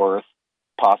isn't worth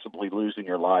possibly losing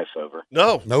your life over.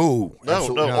 No.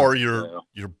 Or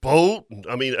your boat.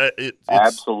 I mean, it's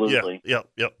absolutely. Yeah.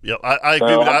 I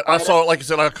agree with that. I saw, like I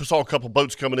said, I saw a couple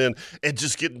boats coming in and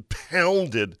just getting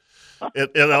pounded.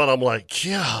 and I'm like,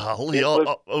 golly. It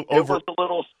was a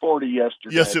little sporty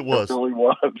yesterday. Yes, it was. It really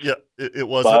was. Yeah, it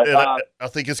was. But, and I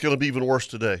think it's going to be even worse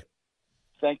today.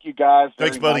 Thank you guys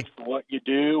Thanks, very buddy. much for what you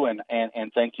do, and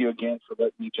thank you again for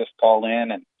letting me just call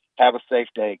in, and have a safe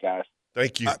day, guys.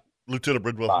 Thank you, Lieutenant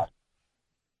Bridwell. Bye.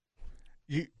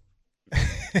 He's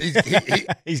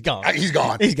He's gone. He's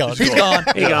gone. He's gone. He's gone.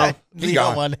 He gone. You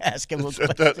don't want to ask him.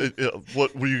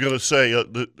 What were you going to say?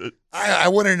 I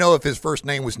wanted to know if his first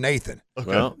name was Nathan. Okay.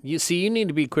 Well, you need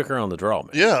to be quicker on the draw,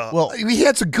 man. Yeah. Well, he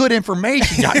had some good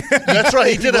information. That's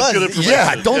right. He did have good information.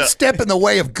 Yeah, don't step in the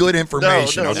way of good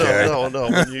information. No.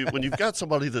 When you've got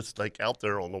somebody that's like out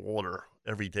there on the water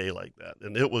every day like that,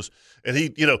 and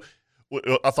he,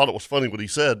 I thought it was funny what he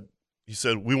said. He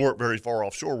said we weren't very far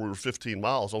offshore. We were 15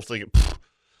 miles. I was thinking,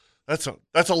 that's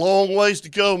a long ways to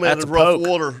go, man. That's in a rough poke.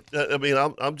 water. I mean,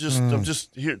 I'm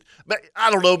just here.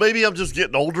 I don't know. Maybe I'm just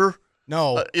getting older.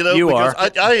 No, You because are.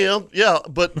 I am. Yeah,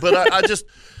 but I just,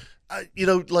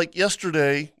 like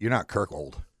yesterday. You're not Kirk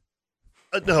old.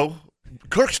 No,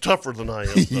 Kirk's tougher than I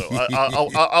am. Though.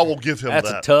 I will give him That's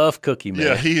that. a tough cookie, man.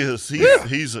 Yeah, he is.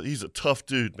 He's a tough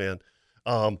dude, man.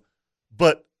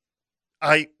 But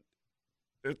I've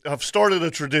started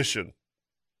a tradition.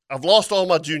 I've lost all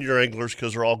my junior anglers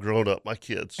because they're all grown up. My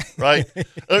kids, right?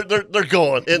 they're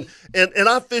gone, and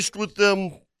I fished with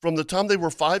them from the time they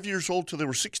were 5 years old till they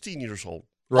were 16 years old.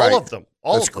 Right. All of them.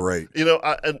 That's of them. great.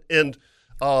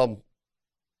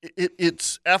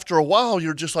 It's after a while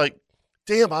you're just like,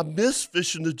 damn, I miss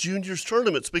fishing the juniors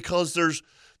tournaments because there's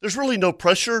really no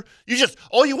pressure.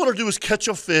 All you want to do is catch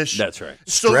a fish. That's right.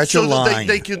 Stretch a line.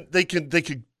 They can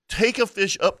take a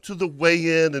fish up to the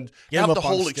weigh-in and Get 'em have the up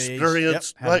on whole stage.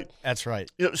 experience, Yep, right? That's right.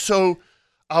 So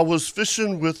I was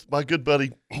fishing with my good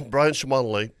buddy Brian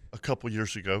Shamanale a couple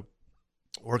years ago.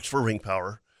 Works for Ring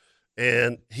Power,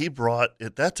 and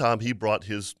at that time he brought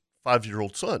his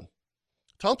 5-year-old son,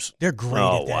 Thompson. They're great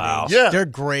Oh, at that wow. age. Yeah. They're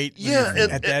great. Yeah,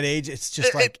 at that age, it's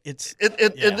just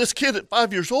And this kid at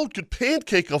 5 years old could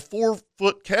pancake a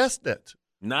 4-foot cast net.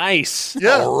 Nice.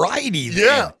 Yeah, All righty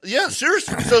then. yeah,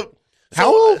 seriously. So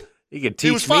How old? You could he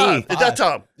teach was 5 me. at that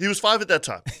time. He was 5 at that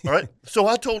time. All right. So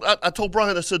I told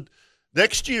Brian, I said,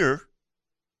 next year,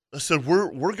 I said we're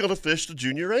going to fish the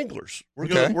junior anglers. We're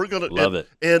going to Love it.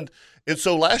 And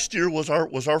so last year was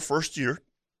our first year,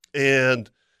 and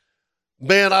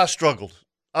man, I struggled.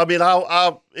 I mean,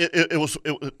 it was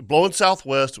blowing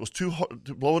southwest. It was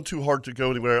blowing too hard to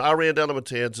go anywhere. I ran down to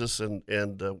Matanzas,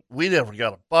 and we never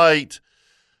got a bite.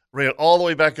 Ran all the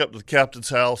way back up to the captain's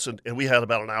house, and we had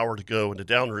about an hour to go, and the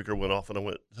downrigger went off, and I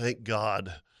went, thank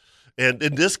God. And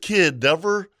this kid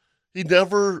never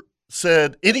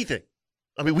said anything.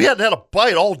 I mean, we hadn't had a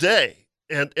bite all day.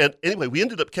 And anyway, we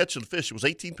ended up catching the fish. It was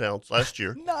 18 pounds last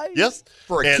year. Nice. Yes.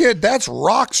 For a kid, that's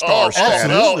rock star status.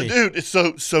 absolutely.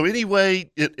 Dude. So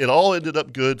anyway, it all ended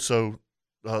up good. So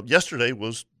yesterday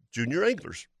was junior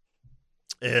anglers.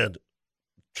 And,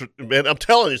 man, I'm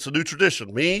telling you, it's a new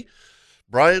tradition. Me,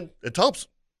 Brian, and Thompson.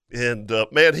 And,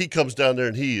 man, he comes down there,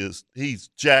 and he's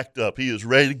jacked up. He is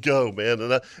ready to go, man.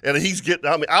 And he's getting –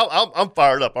 I mean, I'm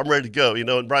fired up. I'm ready to go,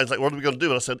 And Brian's like, what are we going to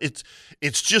do? And I said,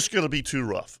 it's just going to be too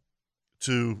rough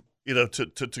to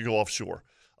go offshore.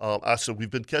 I said, we've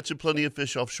been catching plenty of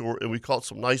fish offshore, and we caught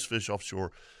some nice fish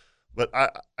offshore. But I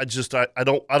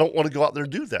don't want to go out there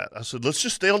and do that. I said, let's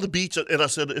just stay on the beach. And I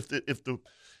said, if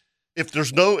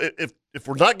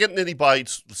we're not getting any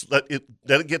bites, let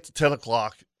it get to 10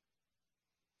 o'clock.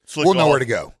 We'll know where to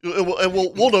go. And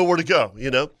we'll know where to go,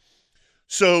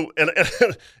 So,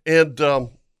 and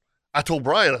I told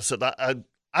Brian, I said, I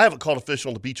haven't caught a fish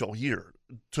on the beach all year.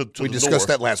 We discussed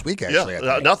that last week, actually.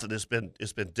 Yeah, nothing. It's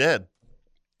been dead.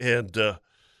 And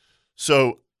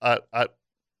so I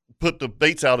put the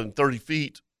baits out in 30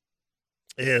 feet.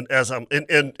 And as I'm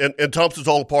and Thompson's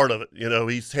all a part of it.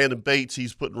 He's handing baits,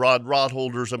 he's putting rod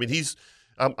holders. I mean,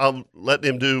 I'm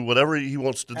letting him do whatever he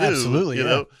wants to do. Absolutely, you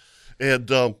know.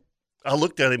 And I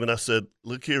looked at him and I said,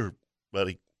 "Look here,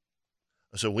 buddy."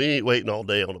 I said, "We ain't waiting all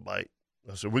day on a bite."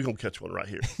 I said, "We're gonna catch one right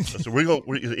here." I said,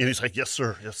 and he's like, "Yes,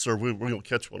 sir. We're gonna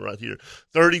catch one right here."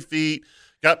 30 feet,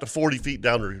 got to 40 feet,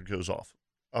 downrigger goes off.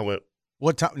 I went.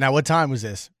 What time? Now, what time was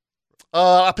this?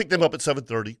 I picked them up at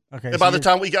 7:30. Okay. And by the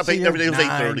time we got bait and everything, it was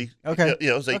 8:30. Okay.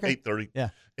 Yeah, it was 8:30. Yeah.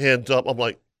 And I'm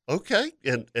like, okay.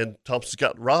 And Thompson's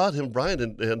got Rod, him and Brian,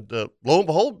 and lo and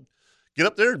behold, get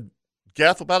up there and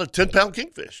gaff about a 10-pound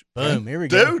kingfish. Boom, here we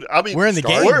go. Dude, I mean, we're in the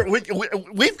game.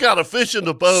 We've got a fish in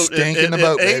the boat. Stink in the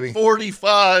boat, baby.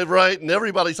 8:45, right? And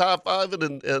everybody's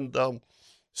high-fiving. And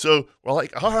so we're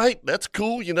like, all right, that's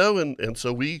cool, And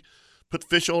so we put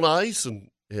fish on ice and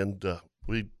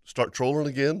we start trolling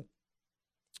again.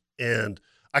 And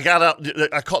I got out.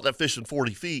 I caught that fish in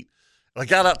 40 feet. And I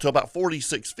got out to about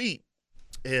 46 feet,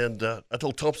 and I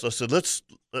told Thompson, I said, let's,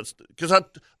 because I'm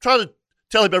trying to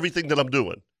tell him everything that I'm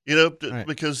doing,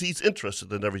 because he's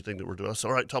interested in everything that we're doing. I said,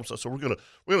 all right, Thompson, I said, we're gonna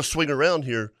swing around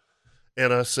here,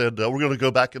 and I said, we're gonna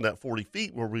go back in that 40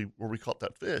 feet where we caught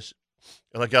that fish,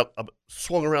 and I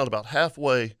swung around about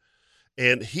halfway,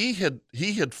 and he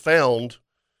had found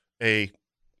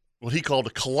what he called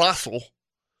a colossal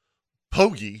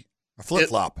pogey. A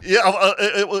flip-flop.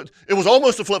 It was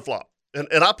almost a flip-flop.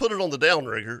 And I put it on the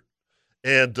downrigger,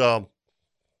 and that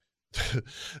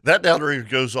downrigger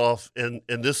goes off, and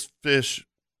this fish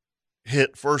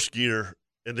hit first gear,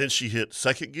 and then she hit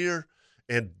second gear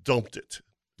and dumped it.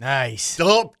 Nice.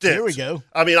 Dumped it. Here we go.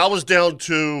 I mean, I was down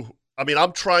to –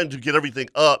 I'm trying to get everything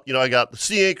up. I got the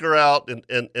sea anchor out,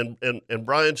 and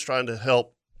Brian's trying to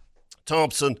help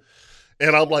Thompson.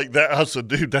 And I'm like that. I said,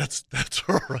 dude, that's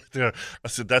her right there. I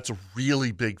said, that's a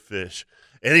really big fish.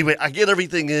 Anyway, I get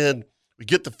everything in. We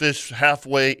get the fish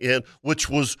halfway in, which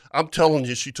was, I'm telling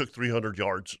you, she took 300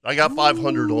 yards. I got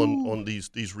 500 on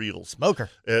these reels. Smoker.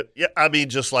 She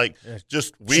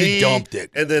dumped it.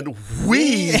 And then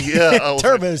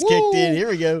Turbos kicked in. Here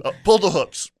we go. Pulled the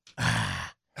hooks.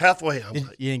 Halfway.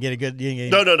 You didn't get a good.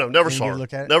 No. Never saw her.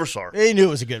 Look at it? Never saw her. You knew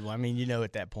it was a good one. I mean,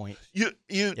 at that point.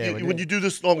 When you do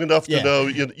this long enough to know,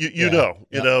 you know.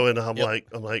 And I'm like,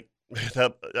 I'm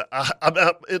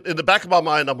in the back of my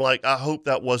mind, I'm like, I hope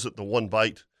that wasn't the one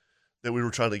bite that we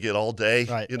were trying to get all day.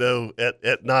 Right.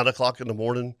 At 9 o'clock in the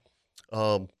morning.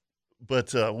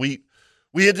 But we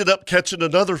ended up catching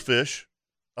another fish,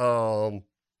 that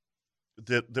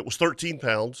was 13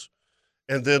 pounds,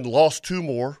 and then lost 2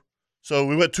 more. So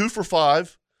we went 2 for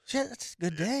 5. Shit, that's a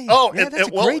good day. Oh, yeah, that's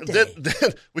a great day.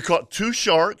 Then we caught 2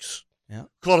 sharks. Yeah.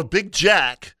 Caught a big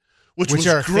jack, which was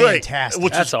are great.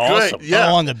 Fantastic. That's awesome. Great.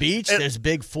 Yeah. On the beach, there's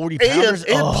big 40-pounders.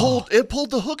 And pulled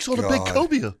the hooks on a big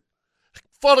cobia.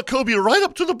 Fought a cobia right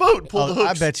up to the boat and pulled the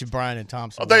hooks. I bet you Brian and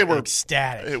Thompson were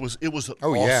ecstatic. It was an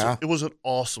yeah. It was an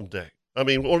awesome day. I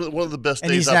mean, one of the best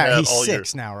and days I've had all year. He's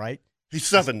 6 now, right? He's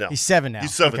 7 now. He's 7 now.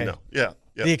 He's 7 okay. now. Yeah.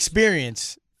 The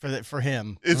experience for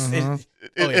him. And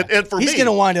for me, he's going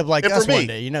to wind up like us one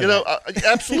day.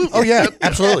 Absolutely. Oh yeah,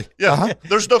 absolutely. Yeah. Uh-huh.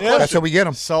 There's no question. That's how we get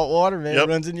them. Salt water, man, Yep.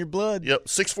 runs in your blood. Yep.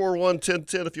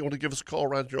 641-1010 if you want to give us a call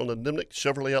right here on the Nimnik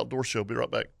Chevrolet Outdoor Show. Be right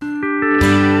back.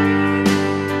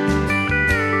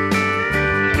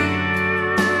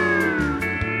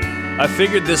 I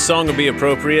figured this song would be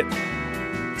appropriate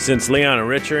since Leon and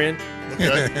Rich are in.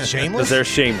 Okay. Because Shameless? they're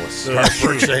shameless.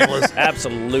 Shameless.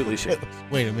 Absolutely shameless.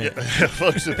 Wait a minute.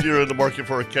 Folks, if you're in the market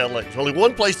for a Cadillac, there's only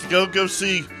one place to go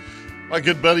see my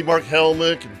good buddy Mark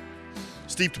Helmick and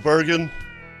Steve DeBergen.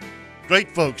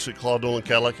 Great folks at Claude Nolan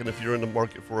Cadillac, and if you're in the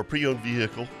market for a pre-owned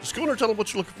vehicle, just go in there and tell them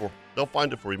what you're looking for. They'll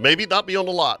find it for you. Maybe not be on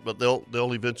the lot, but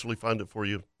they'll eventually find it for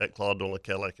you at Claude Nolan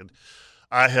Cadillac. And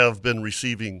I have been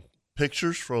receiving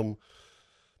pictures from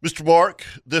Mr. Mark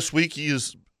this week. He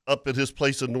is up at his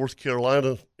place in North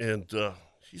Carolina, and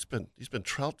he's been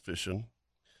trout fishing.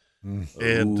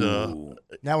 And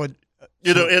Now,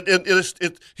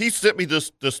 he sent me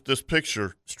this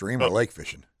picture. Stream or lake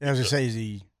fishing. I was going to say, is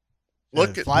he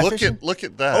Look at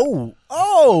that.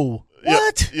 Oh,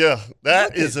 what? Yeah,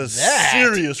 that Look is at a that.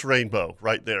 serious rainbow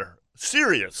right there.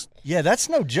 Serious. Yeah, that's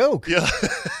no joke. Yeah.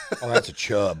 Oh, that's a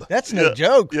chub. That's no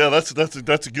joke. Yeah, that's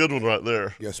a good one right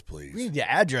there. Yes, please. We need the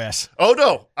address. Oh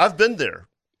no, I've been there.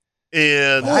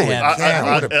 And I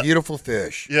have. What a beautiful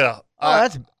fish. yeah.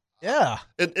 Yeah.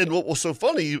 And what was so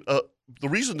funny, the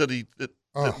reason that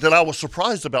I was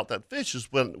surprised about that fish is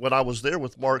when I was there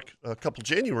with Mark a couple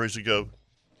Januaries ago,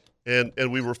 and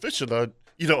we were fishing. I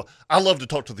love to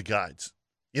talk to the guides.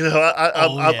 I'm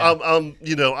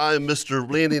Mr.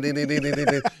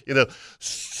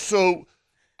 So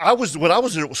when I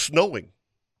was there, it was snowing.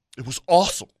 It was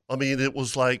awesome. I mean, it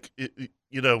was like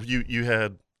you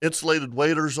had insulated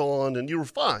waders on, and you were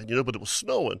fine, but it was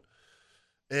snowing,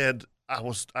 and I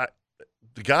was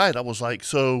like,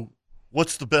 so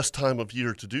what's the best time of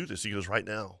year to do this? He goes, right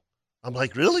now. I'm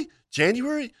like, really?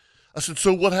 January? I said,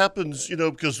 so what happens,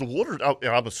 because the water,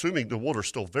 I'm assuming the water's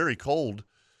still very cold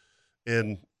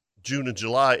in June and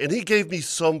July. And he gave me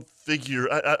some figure.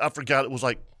 I forgot. It was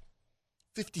like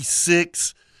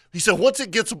 56. He said, once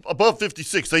it gets above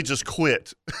 56, they just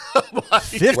quit. Like,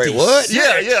 56? Wait, what?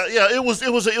 Yeah. It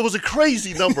was a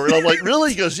crazy number. And I'm like,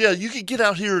 really? He goes, yeah, you can get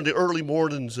out here in the early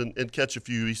mornings and catch a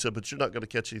few. He said, but you're not going to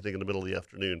catch anything in the middle of the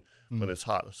afternoon when it's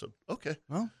hot. I said, okay.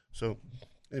 Well. So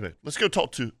anyway, let's go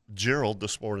talk to Gerald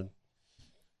this morning.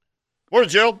 Morning,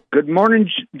 Gerald. Good morning,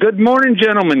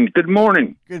 gentlemen. Good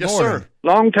morning. Good Yes, morning. sir.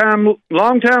 Long time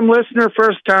listener,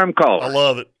 first time caller. I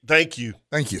love it. Thank you.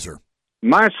 Thank you, sir.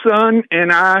 My son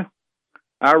and I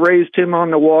raised him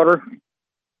on the water,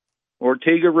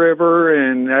 Ortega River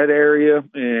and that area,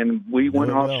 and we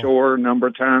went offshore a number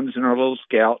of times in our little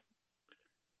Scout.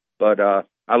 But I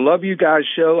love you guys'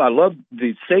 show. I love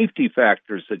the safety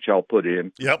factors that y'all put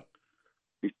in. Yep.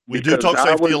 We do talk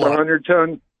safety a lot.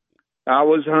 I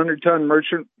was a 100-ton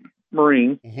merchant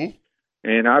marine,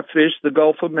 and I fished the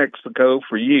Gulf of Mexico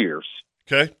for years.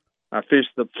 Okay. I fished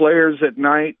the flares at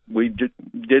night. We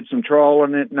did some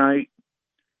trawling at night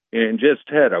and just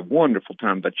had a wonderful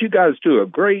time. But you guys do a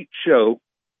great show,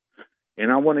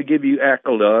 and I want to give you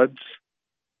accolades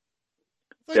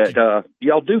that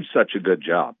y'all do such a good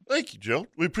job. Thank you, Joe.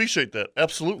 We appreciate that.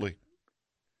 Absolutely.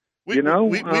 We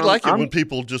like it when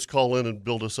people just call in and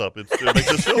build us up. It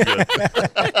makes us feel good.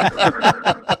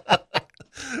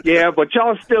 Yeah, but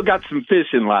y'all still got some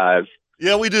fishing lives.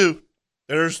 Yeah, we do.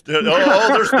 There's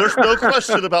no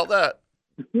question about that.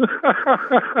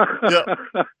 Yeah.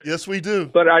 Yes, we do.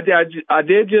 But I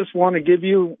did just want to give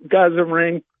you guys a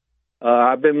ring.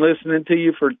 I've been listening to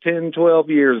you for 10, 12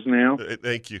 years now.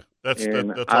 Thank you. That's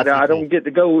I don't get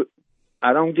to go.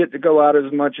 I don't get to go out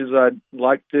as much as I'd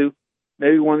like to.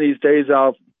 Maybe one of these days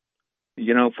I'll,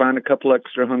 find a couple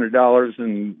extra $100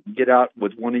 and get out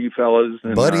with one of you fellas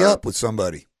and buddy up with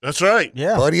somebody. That's right.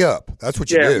 Yeah, buddy up. That's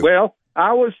what you do. Yeah. Well,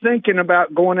 I was thinking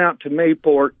about going out to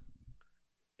Mayport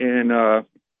and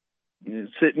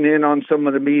sitting in on some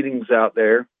of the meetings out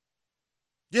there.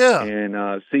 Yeah.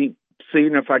 And seeing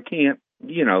if I can't,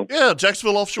 Yeah,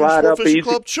 Jacksonville Offshore Sport Fishing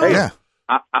Club. Sure. Yeah.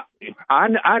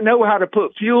 I know how to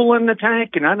put fuel in the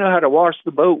tank, and I know how to wash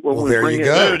the boat when we there bring you it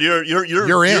go. in. Dude,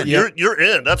 you're in. You're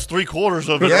in. That's 3/4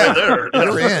 of it right there.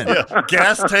 You're in. Yeah.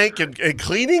 Gas tank and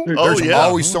cleaning. There's yeah.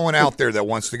 always someone out there that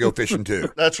wants to go fishing too.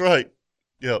 That's right.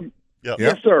 Yeah. Yeah.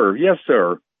 Yes, sir. Yes,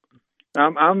 sir.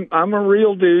 I'm a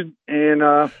real dude, and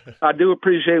I do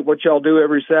appreciate what y'all do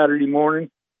every Saturday morning,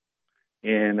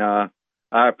 and I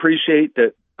appreciate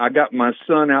that I got my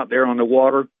son out there on the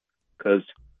water, because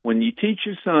when you teach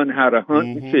your son how to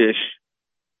hunt and fish,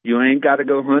 you ain't got to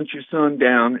go hunt your son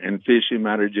down and fish him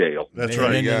out of jail. That's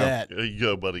Amen right. to that. There you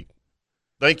go, buddy.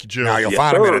 Thank you, Joe. Now you'll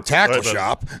find him at a tackle Right,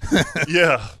 shop.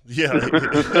 Yeah.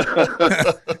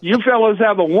 You fellas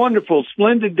have a wonderful,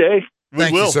 splendid day,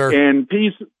 Thank you, sir. and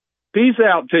peace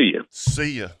out to you.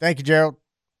 See ya. Thank you, Gerald.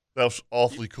 That was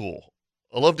awfully cool.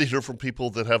 I love to hear from people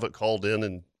that haven't called in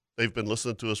and they've been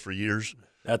listening to us for years.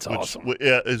 That's awesome.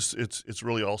 Yeah, it's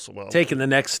really awesome. Taking the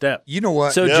next step. You know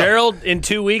what? So, Gerald, in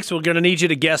 2 weeks, we're going to need you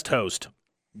to guest host.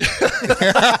 Or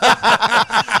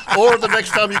the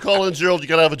next time you call in, Gerald, you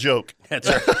got to have a joke. That's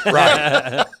right.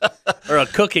 Right. Or a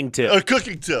cooking tip. A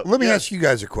cooking tip. Let me Yes. ask you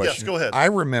guys a question. Yes, go ahead. I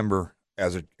remember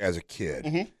as a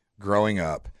kid growing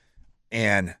up,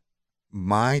 and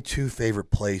my two favorite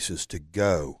places to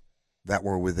go that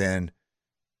were within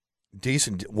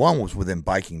one was within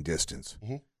biking distance,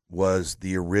 was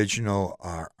the original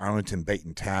Arlington Bait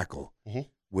and Tackle,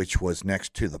 which was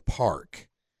next to the park,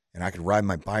 and I could ride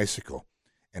my bicycle,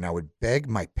 and I would beg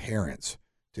my parents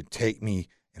to take me,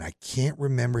 and I can't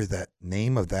remember that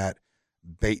name of that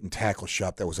bait and tackle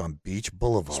shop that was on Beach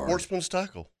Boulevard. Sportsman's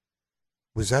Tackle.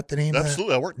 Was that the name?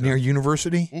 Absolutely, I worked there. Near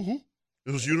University.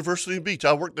 It was University and Beach.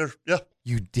 I worked there. Yeah.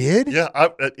 You did? Yeah.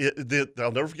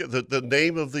 I'll never forget the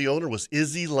name of the owner was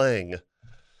Izzy Lang.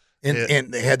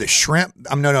 And they had the shrimp.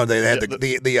 No. They had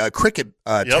the cricket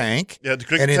tank. Yeah, the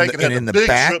cricket and tank. And in the big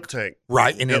back, shrimp tank.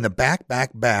 right? And in the back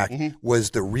was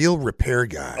the real repair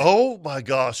guy. Oh my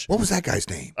gosh! What was that guy's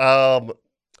name?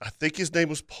 I think his name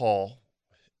was Paul.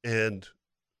 And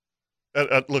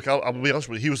look, I'm gonna be honest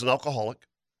with you. He was an alcoholic.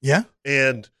 Yeah.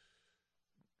 And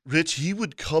Rich, he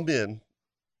would come in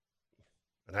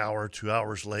an hour, 2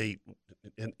 hours late,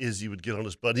 and Izzy would get on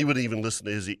his butt. He wouldn't even listen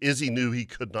to Izzy. Izzy knew he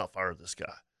could not fire this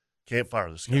guy. Can't fire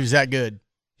this guy. He was that good.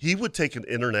 He would take an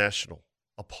International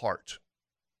apart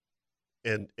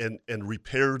and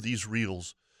repair these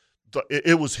reels.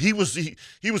 He was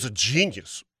a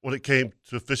genius when it came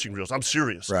to fishing reels. I'm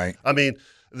serious. Right. I mean,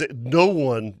 no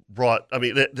one brought. I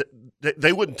mean,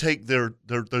 they wouldn't take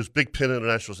those big pin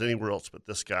Internationals anywhere else but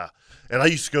this guy. And I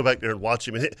used to go back there and watch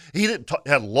him. And he didn't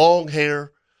had long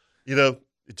hair,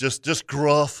 just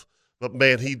gruff. But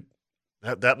man,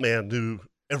 that man knew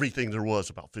everything there was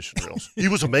about fishing reels. He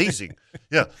was amazing.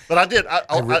 Yeah, but I did.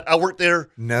 I worked there.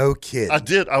 No kidding. I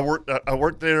did. I worked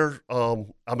there.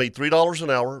 I made $3 an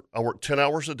hour. I worked 10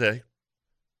 hours a day.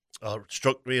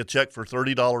 Struck me a check for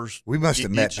 $30. We must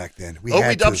have met back then.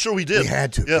 I'm sure we did. We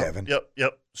had to, Kevin.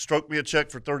 Yep. Struck me a check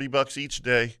for $30 each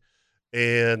day,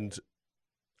 and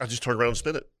I just turned around and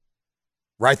spent it.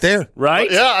 Right there. right?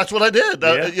 Yeah, that's what I did.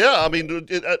 Yeah. I mean,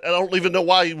 I don't even know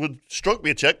why he would stroke me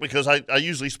a check because I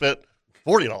usually spent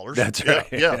 $40. That's Yeah, right.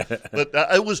 Yeah, but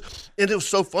it was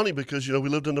so funny because we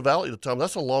lived in the valley at the time.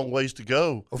 That's a long ways to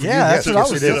go. Oh, for Yeah, you, that's yes, what I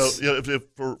yes, was it thinking.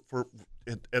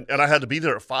 is. And I had to be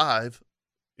there at 5.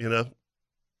 Or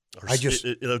I just-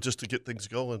 just to get things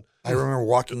going. I remember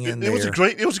walking in It there. was a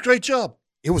great job.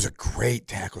 It was a great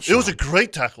tackle shop. It was a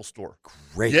great tackle store.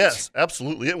 great. Yes,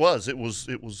 absolutely. It was.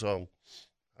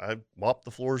 I mopped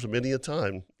the floors many a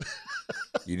time.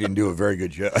 You didn't do a very good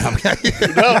job. No,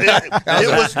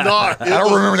 it was not. I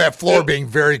don't remember that floor being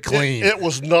very clean. It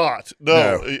was not. No,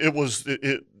 No. it was.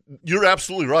 You're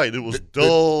absolutely right. It was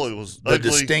dull. It was the ugly.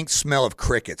 distinct smell of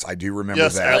crickets. I do remember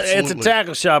Yes, that. It's a absolutely.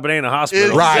 tackle shop. It ain't a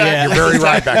hospital. Right. Exactly. You're very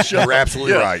right back there. You're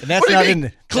absolutely Yeah. right. And that's What do you not mean, in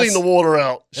the, clean that's- the water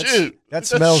out. Shoot, that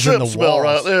smells in shrimp the smell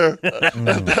walls. right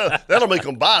there. That'll make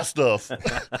them buy stuff.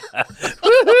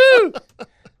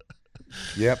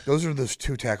 Yep. Those are those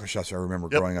 2 tackle shops I remember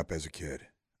Yep. growing up as a kid.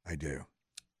 I do.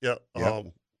 Yeah. Yep.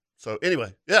 So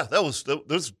anyway, yeah, those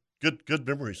good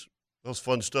memories. That was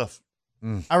fun stuff.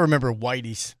 I remember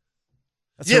Whitey's.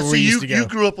 That's Yeah. where we See, used to go. you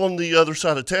grew up on the other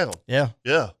side of town. Yeah.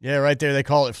 Yeah. Yeah, right there. They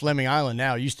call it Fleming Island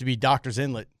now. It used to be Doctor's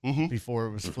Inlet Mm-hmm. before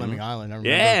it was Fleming Island. I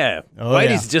remember. Yeah. Oh,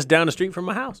 Whitey's yeah. just down the street from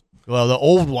my house. Well, the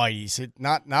old Whitey's.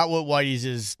 Not what Whitey's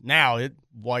is now.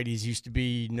 Whitey's used to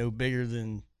be no bigger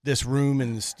than this room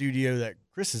in the studio that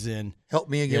Chris is in. Help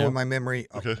me again Yeah. with my memory.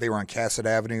 Okay. They were on Cassett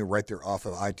Avenue, right there off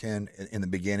of I-10 in the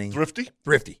beginning. Thrifty.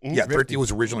 Thrifty. Mhm. Yeah, Thrifty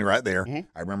was originally right there. Mhm.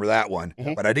 I remember that one,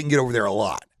 Mhm. but I didn't get over there a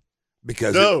lot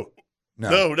because No.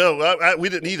 no, We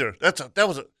didn't either. That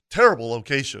was a terrible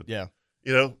location. Yeah.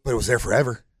 but it was there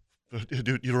forever.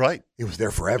 Dude, you're right. It was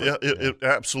there forever. Yeah, it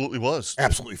absolutely was.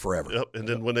 Absolutely forever. Yep. And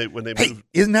then when they Hey, moved,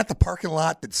 isn't that the parking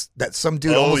lot that some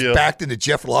dude Oh, almost yeah. backed into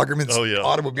Jeff Lagerman's Oh, yeah.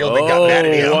 automobile? They got mad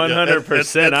at him. Oh,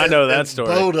 100%. I know that and story.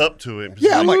 Bowed up to him.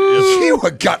 Yeah, I'm like, Yes. you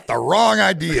got the wrong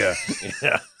idea.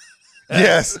 Yeah.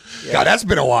 Yes. God, that's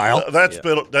been a while. That's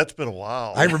been a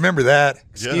while. I remember that.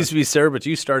 Excuse me, sir, but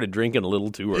you started drinking a little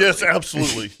too early. Yes,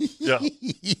 absolutely. Yeah.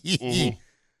 Mhm.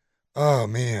 Oh,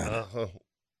 man. Uh-huh.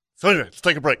 So anyway, let's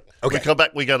take a break. Okay. We come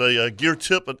back. We got a gear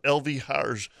tip, an LV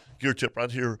Hires gear tip right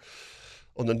here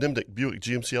on the Nimnik Buick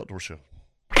GMC Outdoor Show.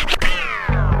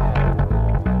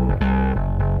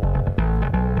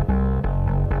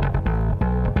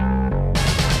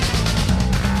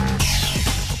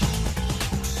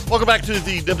 Welcome back to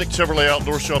the Nimnik Chevrolet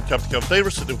Outdoor Show. I'm Captain Kevin Favor,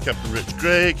 sitting with Captain Rich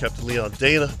Gray, Captain Leon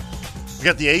Dana. We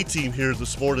got the A-team here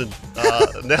this morning. Now,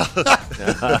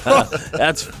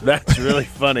 That's really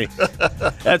funny.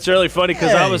 That's really funny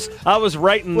because I was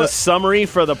writing the summary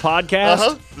for the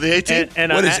podcast. the A-team.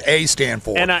 And What I, does A stand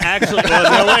for? And I actually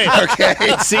no wait.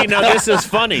 Okay. See, now this is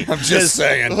funny. I'm just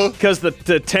saying. Because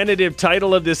the tentative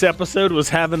title of this episode was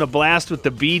 "Having a Blast with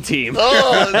the B Team."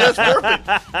 Oh, that's perfect.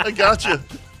 I got you.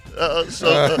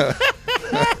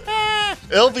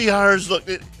 LV Hires, look,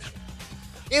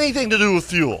 anything to do with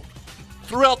fuel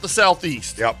throughout the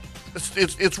Southeast. Yep.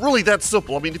 It's really that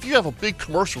simple. I mean, if you have a big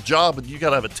commercial job and you got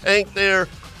to have a tank there,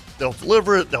 they'll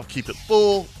deliver it, they'll keep it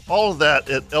full. All of that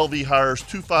at LV Hires,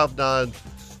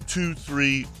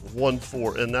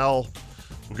 259-2314. And now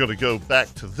we're going to go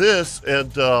back to this.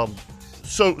 And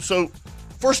so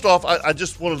first off, I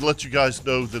just wanted to let you guys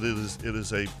know that it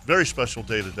is a very special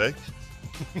day today.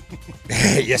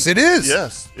 Yes, it is.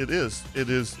 Yes, it is. It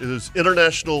is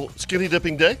International Skinny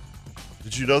Dipping Day.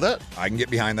 Did you know that? I can get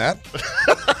behind that.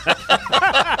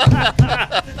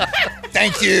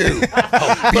 Thank you.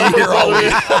 I'll be here all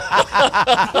week.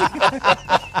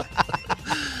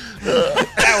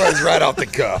 That was right off the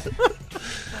cuff.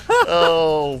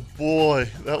 Oh boy,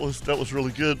 that was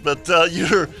really good. But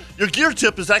your gear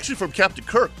tip is actually from Captain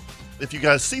Kirk. If you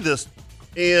guys see this,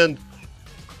 and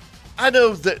I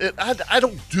know that I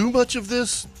don't do much of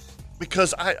this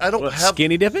because I don't What, have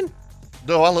skinny dipping?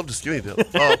 No, I love to skinny dip.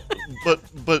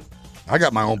 But I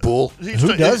got my own pool.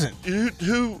 Who doesn't?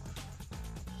 Who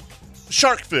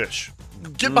shark fish.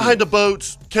 Get behind the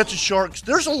boats, catching sharks.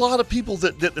 There's a lot of people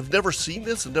that have never seen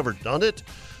this and never done it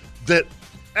that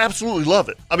absolutely love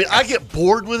it. I mean, I get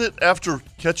bored with it after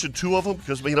catching 2 of them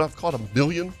because, I've caught 1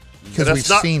 million. Because And we've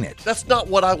that's seen it. That's not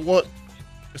what I want.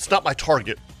 It's not my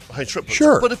target behind shrimp boats.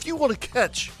 Sure. But if you want to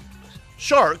catch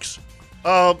sharks,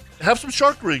 have some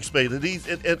shark rigs made.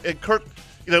 And Kirk,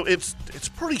 it's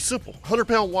pretty simple.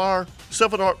 100-pound wire,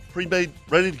 7-aught pre-made,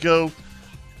 ready to go.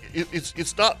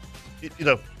 It's not,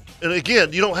 and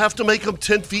again, you don't have to make them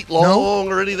 10 feet long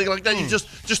or anything like that. You just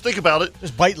think about it.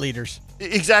 Just bite leaders.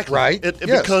 Exactly. Right. And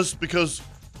Yes. because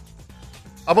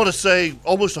I'm going to say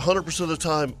almost 100% of the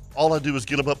time, all I do is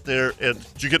get him up there and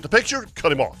did you get the picture?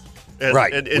 Cut him off. And,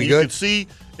 Right. And We you good? can see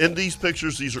in these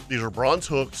pictures, these are bronze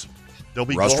hooks. They'll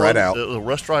be Rust gone. right out. They'll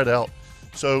rust right out.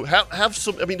 So have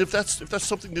some. I mean, if that's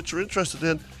something that you're interested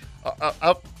in,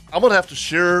 I'm gonna have to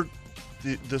share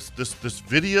this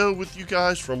video with you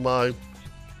guys from my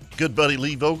good buddy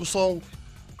Lee Vogelsong.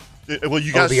 Well,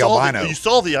 you guys the albino. you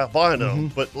saw the albino,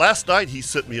 but last night he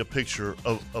sent me a picture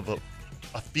of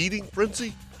a feeding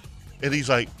frenzy, and he's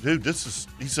like, dude,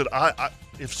 he said, I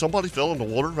if somebody fell in the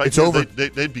water right It's here, over.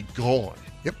 they'd be gone.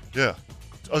 Yep. Yeah.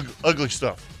 It's ugly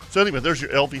stuff. So anyway, there's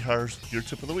your LV Hires, your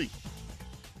tip of the week.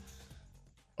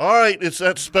 All right, it's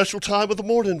that special time of the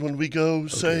morning when we go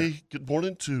say good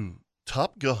morning to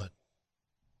Top Gun.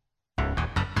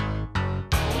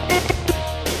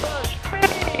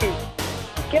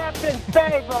 Captain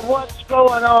Favor, what's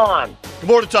going on? Good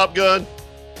morning, Top Gun.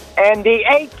 And the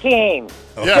A team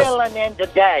Yes. filling in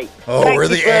today. Oh, Thank we're you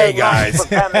the very A much guys.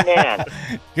 for coming in.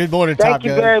 Good morning, Thank Top you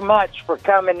Gun. very much for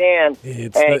coming in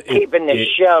It's and keeping the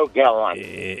show going.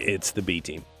 It's the B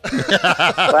team.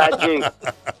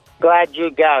 Glad you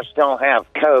guys don't have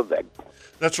COVID.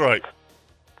 That's right.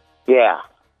 Yeah.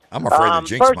 I'm afraid to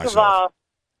jinx myself.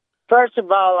 First of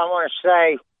all, I want to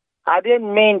say I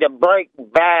didn't mean to break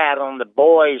bad on the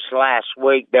boys last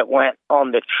week that went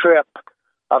on the trip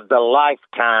of the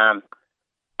lifetime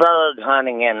bird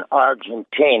hunting in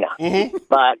Argentina. Mm-hmm.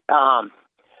 But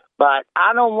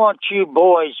I don't want you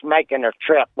boys making a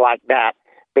trip like that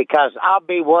because I'll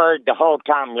be worried the whole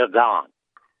time you're gone.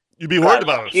 You'd be worried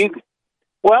about us. You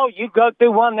go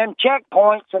through one of them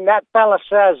checkpoints and that fella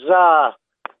says,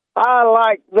 I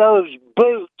like those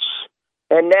boots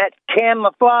and that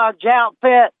camouflage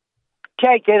outfit.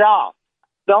 Take it off.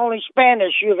 The only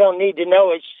Spanish you're going to need to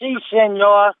know is si,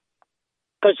 senor,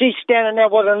 because he's standing there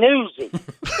with an Uzi.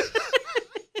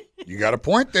 You got a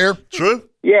point there. True.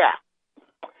 Yeah.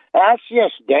 That's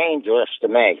just dangerous to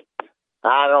me.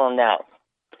 I don't know.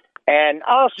 And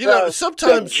also,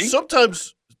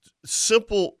 sometimes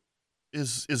simple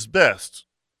is best.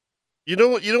 You know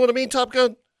what I mean, Top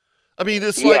Gun? I mean,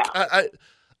 it's like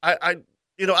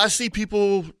I see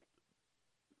people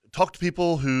talk to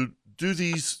people who do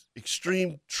these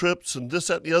extreme trips and this,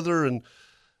 that, and the other, and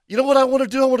you know what I want to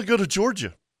do? I want to go to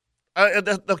Georgia.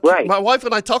 Right. My wife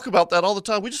and I talk about that all the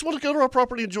time. We just want to go to our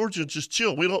property in Georgia and just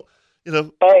chill. We don't,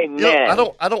 Amen.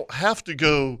 I don't have to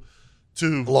go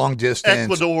to Long distance.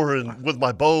 Ecuador and with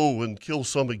my bow and kill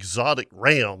some exotic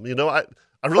ram.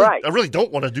 I really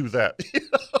don't want to do that.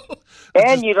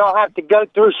 And you don't have to go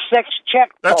through 6 checkpoints.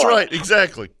 That's right,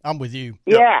 exactly. I'm with you.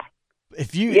 Yeah.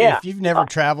 If you've never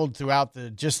traveled throughout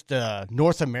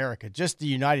North America, just the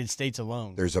United States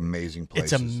alone, There's amazing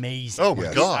places. it's amazing. Oh,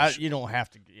 my gosh. You don't have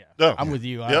to. Yeah, No. I'm with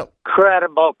you. Yep.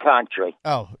 Incredible country.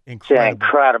 It's It's an incredible.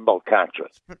 incredible country.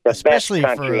 The Especially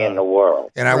best country for, in the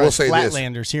world. And I For will us say this.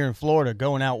 Flatlanders here in Florida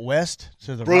going out west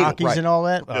to the Brutal. Rockies Right. and all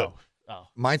that. Yeah.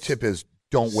 My tip is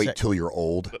don't wait Sick. till you're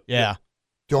old. Yeah.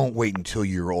 Don't wait until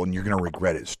you're old and you're going to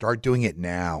regret it. Start doing it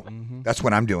now. Mhm. That's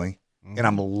what I'm doing, and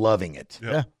I'm loving it.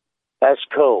 Yeah. That's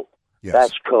cool. Yes.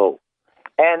 That's cool.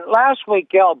 And last week,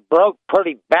 y'all broke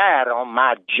pretty bad on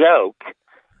my joke.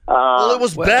 Well, it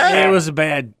was bad. It was a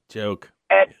bad joke.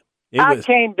 And I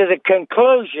came to the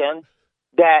conclusion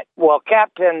that,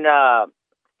 Captain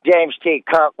James T.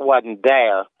 Kirk wasn't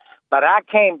there, but I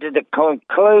came to the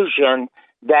conclusion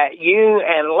that you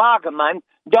and Loggerman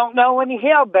don't know any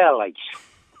hillbillies,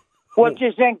 which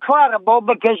is incredible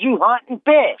because you hunt and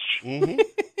fish. Mm-hmm.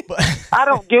 I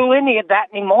don't do any of that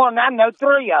anymore, and I know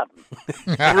 3 of them.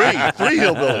 Three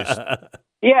hillbillies.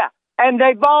 Yeah, and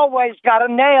they've always got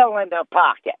a nail in their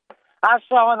pocket. I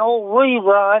saw an old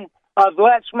rerun of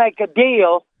Let's Make a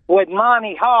Deal with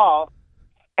Monty Hall,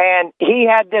 and he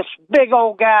had this big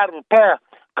old guy with a pair of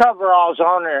coveralls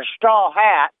on and a straw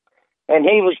hat, and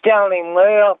he was telling him,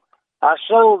 well, I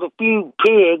sold a few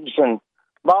pigs and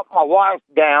brought my wife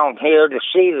down here to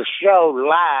see the show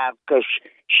live because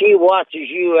she watches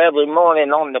you every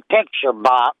morning on the picture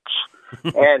box.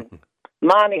 And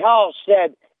Monty Hall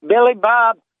said, Billy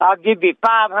Bob, I'll give you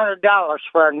 $500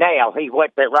 for a nail. He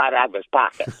whipped it right out of his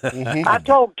pocket. I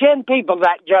told 10 people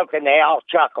that joke, and they all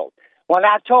chuckled. When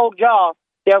I told y'all,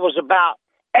 there was about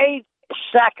 8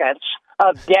 seconds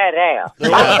of dead air. I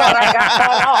thought I got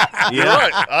cut off. You're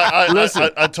right. Listen.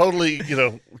 I totally,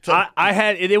 I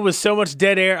had it was so much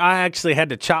dead air. I actually had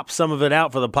to chop some of it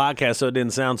out for the podcast so it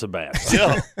didn't sound so bad.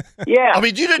 yeah. Yeah. I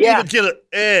mean, you didn't even get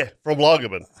an from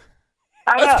Loggerman.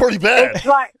 I know. That's pretty bad. It's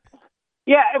like,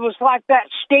 it was like that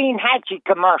Steen Hatchie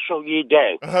commercial you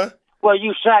do. Uh-huh. Where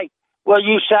you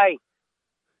say,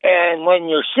 and when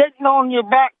you're sitting on your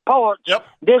back porch,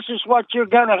 this is what you're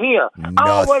going to hear. I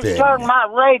always Nothing. turn my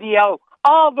radio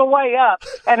all the way up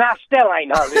and I still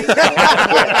ain't heard anything.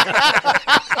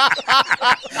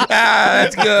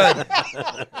 That's good.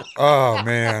 Oh,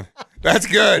 man. That's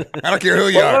good. I don't care who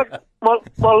you are.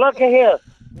 Well, look at here.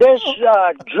 This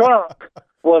drunk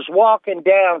was walking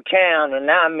downtown, and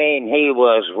I mean, he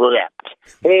was ripped.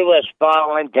 He was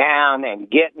falling down and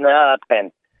getting up,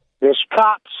 and this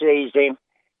cop sees him,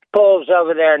 pulls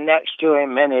over there next to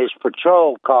him in his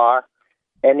patrol car,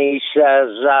 and he says,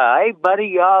 hey, buddy,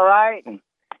 you all right? And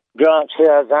drunk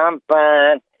says, I'm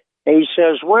fine. He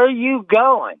says, where are you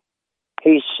going?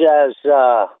 He says,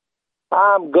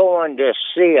 I'm going to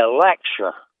see a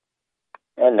lecture.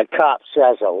 And the cop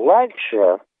says, a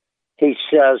lecture? He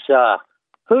says,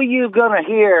 who you going to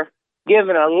hear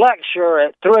giving a lecture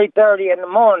at 3:30 in the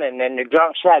morning? And the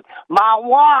drunk said, my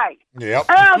wife. Yep.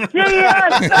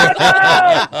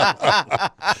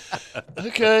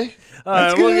 Okay.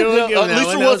 That's good. At least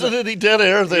there wasn't any dead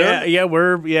air there. Yeah,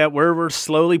 we're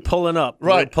slowly pulling up.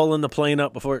 Right. We're pulling the plane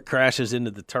up before it crashes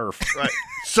into the turf. Right.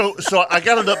 So I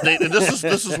got an update, and this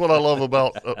is what I love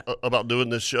about doing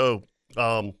this show.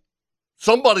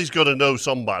 Somebody's going to know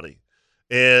somebody,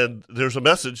 and there's a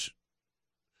message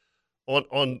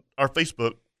on our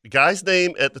Facebook. The guy's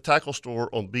name at the tackle store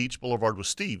on Beach Boulevard was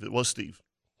Steve. It was Steve.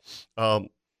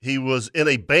 He was in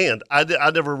a band.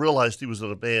 I never realized he was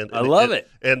in a band. I love it.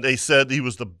 And they said he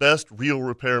was the best reel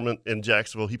repairman in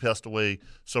Jacksonville. He passed away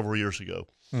several years ago.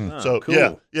 So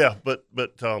cool. yeah. But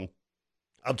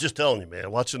I'm just telling you,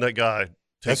 man. Watching that guy.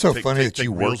 That's so funny that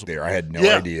you worked there. I had no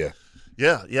idea.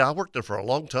 Yeah. I worked there for a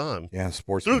long time. Yeah,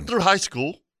 sports through high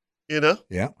school. You know.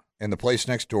 Yeah, and the place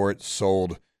next door it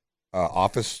sold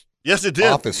office. Yes, it did.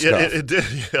 Office stuff. It did.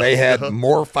 Yeah. They had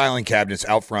more filing cabinets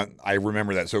out front. I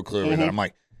remember that so clearly that I'm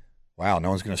like, wow, no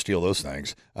one's going to steal those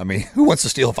things. I mean, who wants to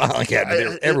steal a filing cabinet?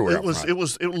 They're everywhere. It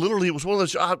was one of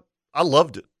those. I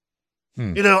loved it.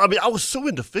 You know, I mean, I was so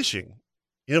into fishing.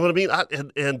 You know what I mean?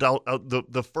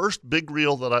 The first big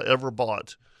reel that I ever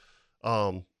bought,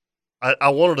 I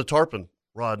wanted a tarpon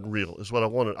rod and reel is what I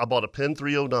wanted. I bought a Penn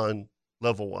 309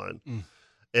 level line,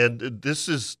 and this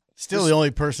is. Still the only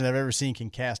person I've ever seen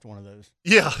can cast one of those.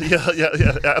 Yeah,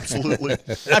 absolutely.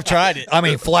 I've tried it. I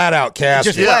mean, flat out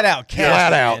caster. Just flat out caster.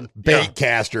 Flat out bait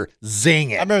caster.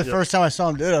 Zing it. I remember the first time I saw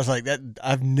him do it, I was like, "That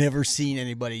I've never seen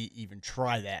anybody even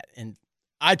try that." And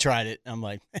I tried it. And I'm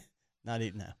like, not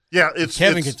even now. Yeah,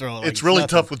 Kevin can throw it. It's really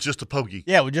tough with just a pokey.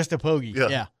 Yeah, with just a pokey.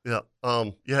 Yeah.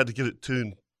 You had to get it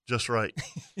tuned just right.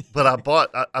 But I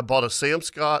bought a Sam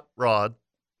Scott rod,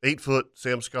 8-foot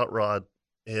Sam Scott rod.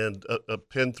 And a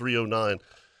Penn 309.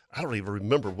 I don't even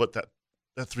remember what that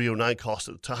 309 cost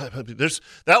at the time. I mean,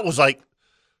 that was like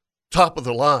top of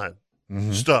the line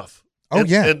stuff. Oh,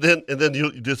 yeah. And then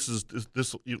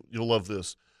you'll love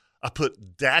this. I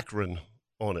put Dacron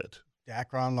on it.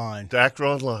 Dacron line.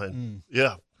 Dacron line.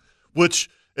 Yeah. Which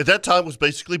at that time was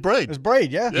basically braid. It was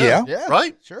braid, yeah. Yeah.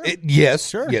 Right? Sure.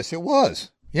 Yes, it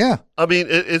was. Yeah. I mean,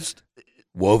 it's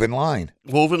woven line.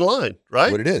 Woven line,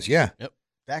 right? What it is, yeah. Yep.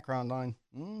 Dacron line.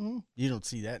 Mm-hmm. You don't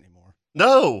see that anymore.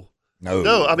 No.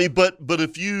 I mean, but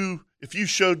if you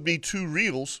showed me two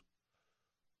reels,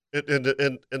 and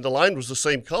the line was the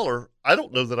same color, I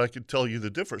don't know that I could tell you the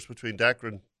difference between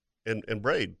Dacron and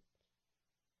braid.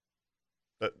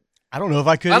 I don't know if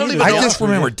I could. I just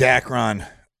remember Dacron.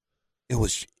 It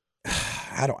was.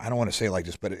 I don't want to say it like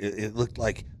this, but it looked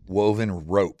like woven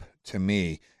rope to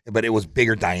me. But it was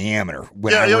bigger diameter.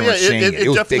 When I remember seeing it. It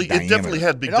was big diameter. It definitely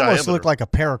had big diameter. It almost looked like a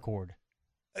paracord.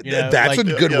 That's a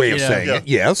good way of saying it.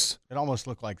 Yes. It almost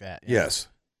looked like that. Yeah. Yes.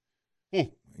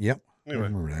 Yep. Anyway, I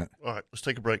remember that. All right, let's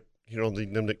take a break here on the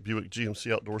Nimnik Buick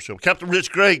GMC Outdoor Show. Captain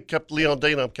Rich Gray, Captain Leon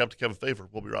Dana, I'm Captain Kevin Favor.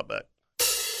 We'll be right back.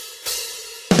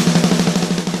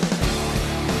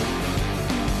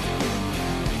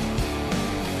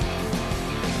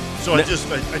 So I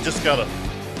just got a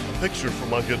picture from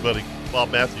my good buddy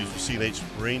Bob Matthews with CNH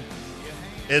Marine,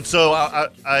 and so I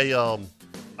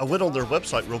went on their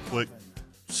website real quick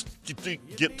to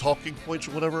get talking points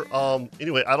or whatever.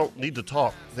 Anyway, I don't need to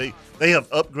talk. They have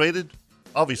upgraded,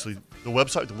 obviously, the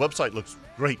website. The website looks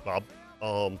great, Bob.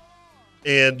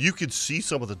 And you can see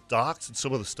some of the docks and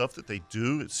some of the stuff that they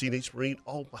do at CNH Marine.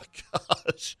 Oh my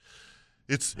gosh,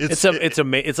 it's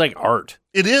like art.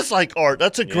 It is like art.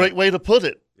 That's a great way to put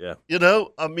it. Yeah. You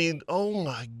know, I mean, oh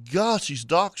my gosh, these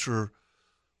docks are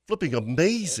flipping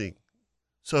amazing.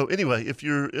 So anyway, if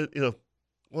you're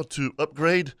want to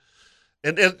upgrade,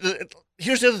 and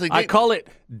here's the other thing. I call it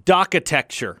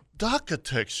dockatexture.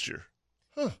 Dockatexture.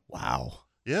 Huh. Wow.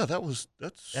 Yeah, that's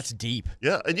deep.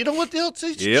 Yeah, and you know what else?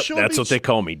 Yep, that's what they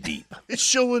call me, deep. It's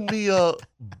showing me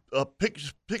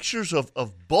pictures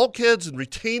of bulkheads and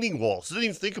retaining walls. I didn't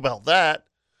even think about that.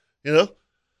 You know,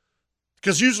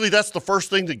 because usually that's the first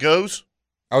thing that goes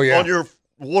Oh yeah. on your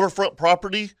waterfront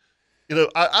property. You know,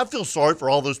 I feel sorry for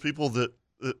all those people that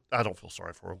I don't feel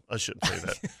sorry for them. I shouldn't say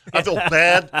that. I feel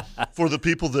bad for the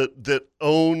people that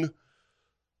own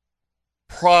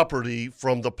property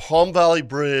from the Palm Valley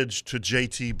Bridge to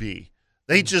JTB.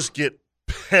 They just get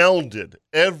pounded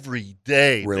every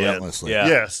day, Relentlessly. Yeah.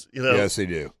 Yes, you know. Yes, they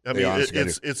do. I They mean, honestly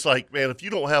do. it's like, man, if you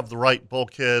don't have the right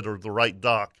bulkhead or the right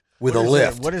dock With What a is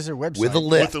lift. What is their website? With a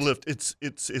lift. with the lift, it's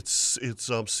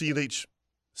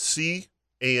CNHC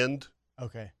and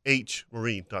Okay.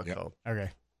 hmarine.com. Okay.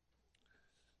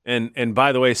 And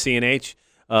by the way, CNH,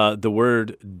 the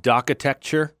word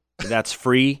dockatecture, that's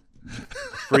free.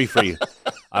 Free.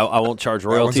 I won't charge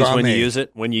royalties on when you me. use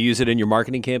it. When you use it in your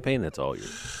marketing campaign, that's all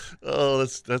yours. Oh,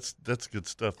 that's good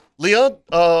stuff. Leon,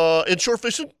 inshore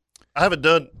fishing? I haven't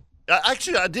done.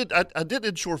 Actually, I did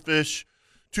inshore fish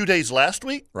 2 days last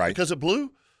week, Right. Because it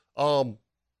blew. And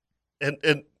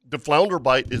the flounder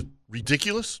bite is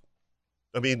ridiculous.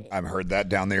 I mean, I've heard that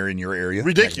down there in your area.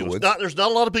 ridiculous. neck of the There's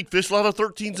not a lot of big fish, a lot of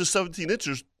 13 to 17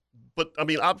 inches. But I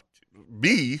mean, I'm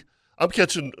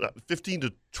catching 15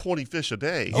 to 20 fish a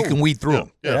day. woods. You can weed through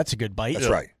them. Yeah, that's a good bite. That's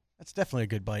right. That's definitely a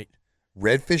good bite.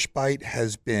 Redfish bite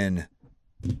has been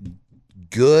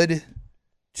good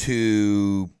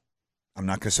to, I'm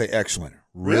not going to say excellent,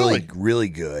 really, really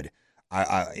good.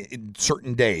 In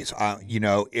certain days,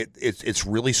 it's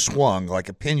really swung like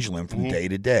a pendulum from day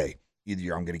to day.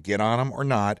 Either I'm going to get on them or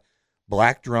not.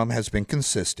 Black drum has been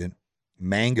consistent.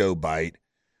 Mango bite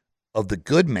of the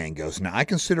good mangoes. Now, I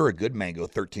consider a good mango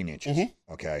 13 inches.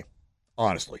 Okay,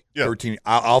 honestly, Yeah. 13.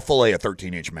 I'll fillet a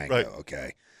 13-inch mango. Right.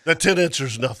 Okay. That 10 inch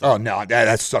is nothing. Oh no,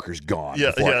 that sucker's gone.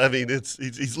 yeah. before I- I mean, he's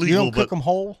You legal, don't cook but them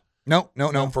whole? No,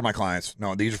 for my clients.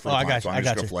 No, these are for Oh, the I clients. got So you, I'm I just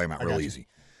got going to you, fillet them out I real got you. easy.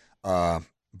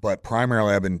 But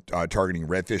primarily, I've been targeting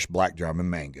redfish, black drum,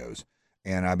 and mangoes,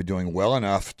 and I've been doing well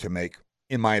enough to make,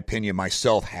 in my opinion,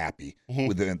 myself happy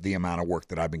with the amount of work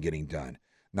that I've been getting done.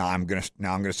 Now I'm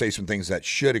gonna say some things that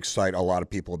should excite a lot of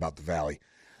people about the valley.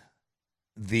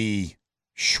 The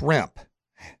shrimp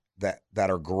that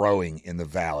are growing in the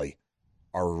valley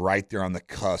are right there on the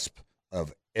cusp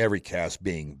of every cast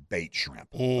being bait shrimp.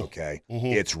 Okay,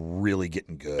 it's really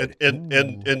getting good.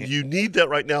 And you need that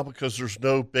right now because there's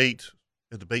no bait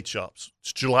at the bait shops.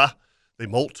 It's July; they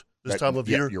molt this time of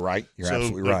year. You're right. You're So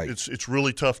absolutely right. It's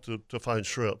really tough to find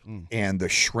shrimp. And the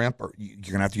shrimp, you're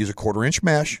going to have to use a 1/4-inch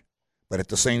mesh, but at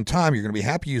the same time, you're going to be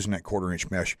happy using that 1/4-inch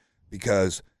mesh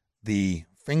because the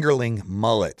fingerling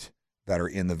mullet that are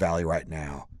in the valley right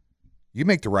now, you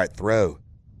make the right throw,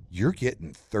 you're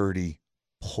getting 30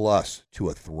 plus to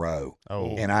a throw.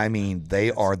 Oh. And I mean,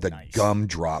 they are the nice.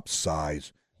 gumdrop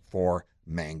size for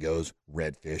mangoes,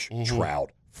 redfish,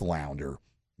 trout, flounder,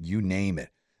 you name it.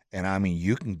 And I mean,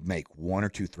 you can make 1 or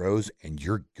 2 throws and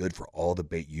you're good for all the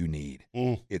bait you need.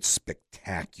 It's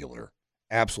spectacular.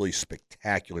 Absolutely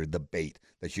spectacular, the bait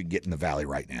that you can get in the valley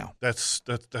right now. That's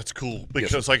cool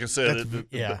because, like I said,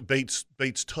 yeah. bait's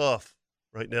tough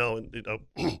right now, and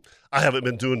I haven't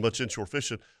been doing much inshore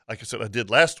fishing. Like I said, I did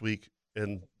last week,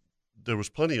 and there was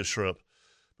plenty of shrimp,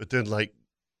 but then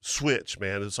switch,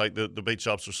 man. It's like the bait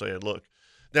shops are saying, look,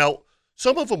 now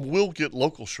some of them will get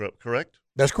local shrimp, correct?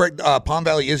 That's correct. Palm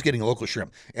Valley is getting local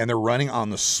shrimp, and they're running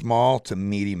on the small to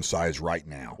medium size right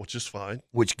now. Which is fine.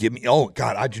 Which give me, oh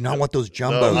God, I do not want those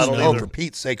jumbos. No, I don't No, either. for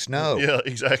Pete's sakes, no. Yeah,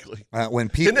 exactly. When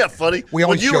people, Isn't that funny? We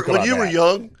always joke when about you were that.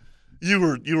 young, you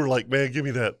were like, man, give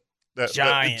me that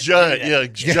Giant.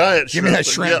 giant, Give giant. Give me that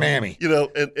shrimp yeah, mammy. You know,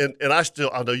 and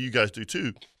I know you guys do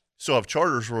too. So I have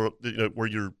charters where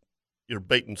you're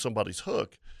baiting somebody's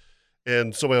hook,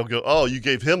 and somebody will go, "Oh, you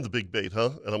gave him the big bait, huh?"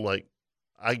 And I'm like,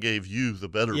 "I gave you the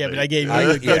better Yeah, bait." but I gave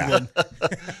you the good yeah. one.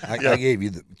 I gave you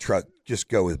the trust. Just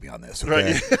go with me on this,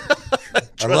 okay? Right.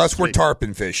 Unless we're me.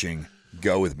 tarpon fishing,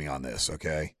 go with me on this,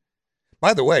 okay?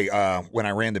 By the way, when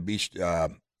I ran the beach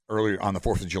earlier on the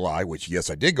 4th of July, which, yes,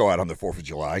 I did go out on the 4th of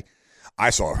July, I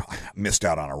missed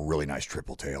out on a really nice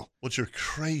triple tail. Well, you're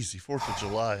crazy. 4th of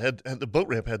July had the boat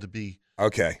ramp had to be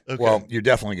Okay. Okay. Well, you're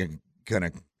definitely going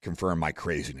to confirm my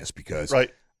craziness because right.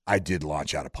 I did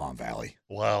launch out of Palm Valley.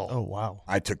 Wow. Oh, wow.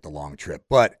 I took the long trip,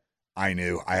 but I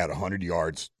knew I had 100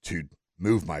 yards to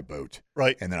move my boat,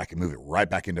 Right. and then I could move it right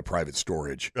back into private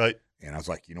storage. Right. And I was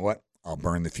like, you know what? I'll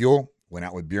burn the fuel. Went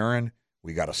out with Buren.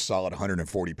 We got a solid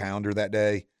 140-pounder that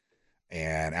day.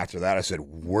 And after that, I said,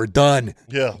 we're done.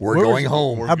 Yeah. We're Where going was it?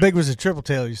 home. How big was the triple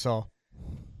tail you saw?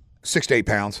 6 to 8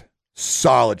 pounds.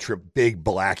 Solid trip. Big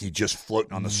blackie just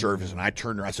floating on the surface. And I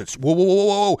turned around. I said, whoa, whoa, whoa,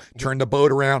 whoa, whoa. Turn the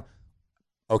boat around.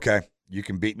 Okay, you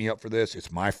can beat me up for this.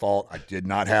 It's my fault. I did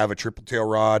not have a triple tail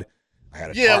rod. I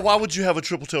had why would you have a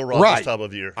triple tail rod this time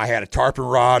of year? I had a tarpon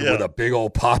rod with a big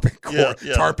old popping cork,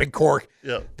 tarpon cork.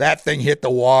 Yeah. That thing hit the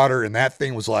water, and that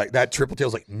thing was like, that triple tail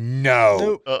was like,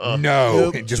 no.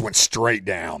 It just went straight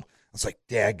down. I was like,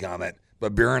 dadgummit.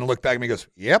 But Buren looked back at me and goes,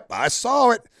 yep, I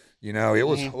saw it. You know, it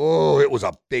was, it was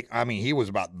a big, I mean, he was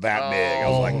about that big. I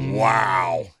was like,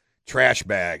 wow. Trash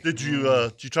bag. Did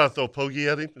you try to throw a pogey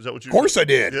at him? Is that what you? Of course I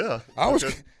did. Yeah. I was.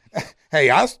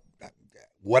 Hey,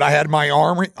 what I had in my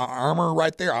armor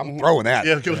right there. I'm throwing that.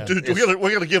 Yeah, dude,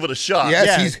 we're gonna give it a shot.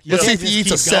 Yes, let's see if he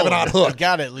eats a 7/0 hook. You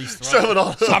got to at least 7/0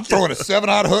 hook. So I'm throwing a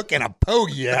 7/0 hook and a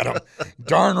pogey at him.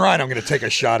 Darn right, I'm going to take a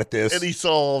shot at this. And he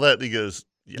saw all that, and he goes,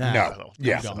 no.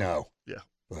 Yeah.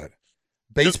 But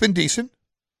bait's been decent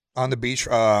on the beach.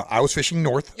 I was fishing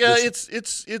north. Yeah,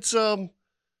 it's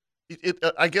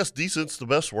I guess decent's the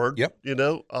best word. Yep. You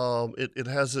know, it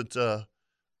hasn't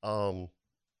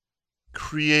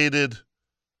created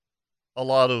a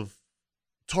lot of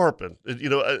tarpon. You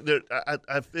know,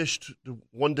 I fished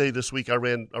one day this week. I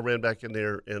ran back in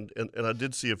there and I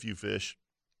did see a few fish,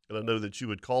 and I know that you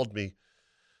had called me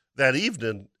that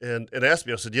evening and asked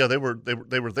me. I said, yeah, they were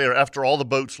there after all the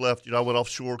boats left. You know, I went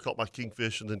offshore, caught my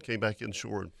kingfish, and then came back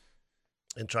inshore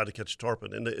and tried to catch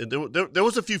tarpon. And there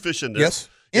was a few fish in there. Yes.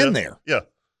 In there. Yeah.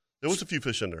 There was a few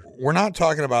fish in there. We're not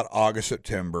talking about August,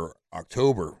 September,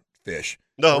 October fish.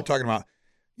 No. We're talking about,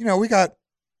 we got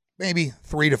maybe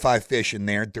 3 to 5 fish in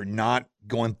there. They're not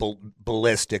going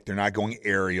ballistic. They're not going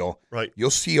aerial. Right. You'll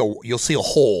see a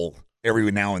hole every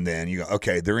now and then. You go,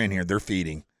 okay, they're in here. They're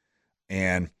feeding.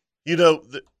 And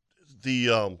the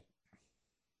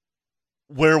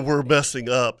where we're messing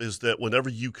up is that whenever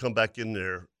you come back in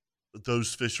there,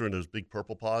 those fish are in those big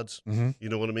purple pods. Mm-hmm. You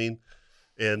know what I mean?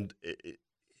 And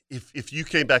if you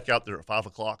came back out there at 5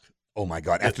 o'clock, oh my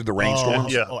God! After the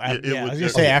rainstorms, I was going to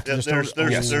say after the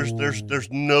storm. There's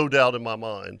no doubt in my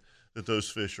mind that those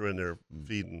fish are in there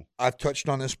feeding. I've touched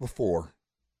on this before,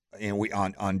 and we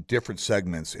on different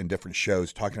segments in different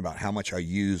shows talking about how much I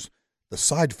use the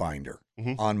side finder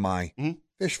on my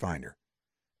fish finder,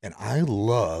 and I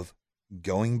love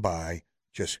going by,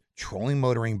 just trolling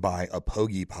motoring by a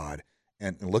pogey pod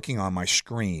and looking on my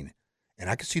screen, and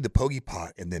I can see the pogey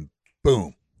pod, and then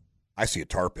boom, I see a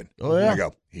tarpon. Oh, yeah. And I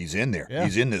go, he's in there. Yeah.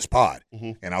 He's in this pod,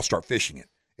 and I'll start fishing it.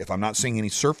 If I'm not seeing any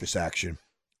surface action,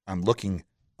 I'm looking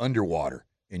underwater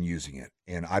and using it.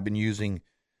 And I've been using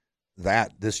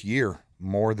that this year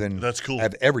more than That's cool.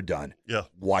 I've ever done. Yeah.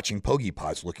 Watching pogey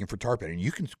pods, looking for tarpon. And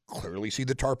you can clearly see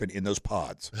the tarpon in those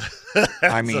pods.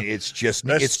 I mean, it's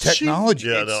technology.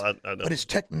 Yeah, I know. But it's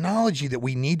technology that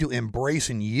we need to embrace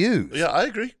and use. Yeah, I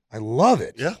agree. I love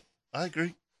it. Yeah, I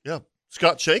agree. Yeah.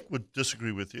 Scott Shank would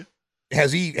disagree with you.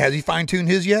 Has he fine-tuned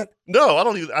his yet? No, I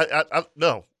don't even.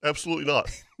 No, absolutely not.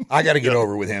 I got to get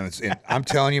over with him. I'm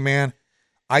telling you, man.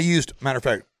 Matter of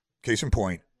fact, case in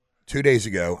point, 2 days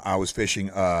ago, I was fishing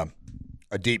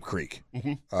a deep creek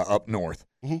up north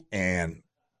and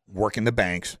working the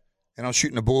banks, and I was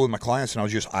shooting a bull with my clients, and I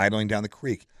was just idling down the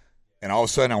creek, and all of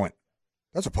a sudden I went,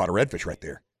 "That's a pot of redfish right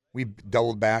there." We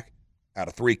doubled back. Out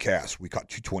of 3 casts, we caught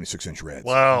 2 26-inch reds.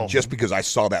 Wow! Just because I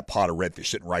saw that pot of redfish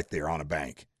sitting right there on a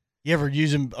bank. You ever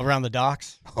use them around the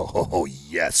docks? Oh,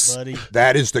 yes. Buddy.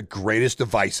 That is the greatest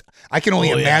device. I can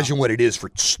only imagine what it is for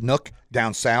snook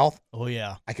down south. Oh,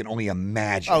 yeah. I can only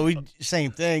imagine. Oh, same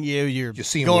thing. You're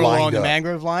just seeing going along up. the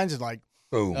mangrove lines and like,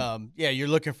 boom. You're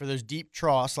looking for those deep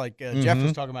troughs like Jeff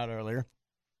was talking about earlier.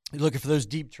 You're looking for those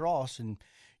deep troughs, and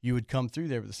you would come through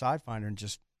there with the side finder and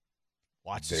just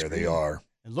watch the There screen they are.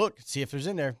 and look, see if there's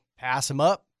in there. Pass them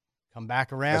up, come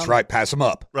back around. That's right. Pass them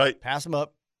up. Right. Pass them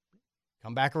up,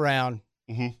 come back around.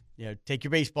 Take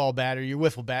your baseball bat or your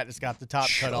wiffle bat that's got the top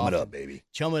cut off. Chum it up, baby.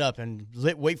 Chum it up and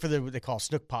wait for what they call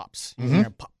snook pops.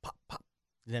 Pop, pop, pop.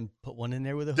 Then put one in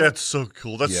there with a hook. That's so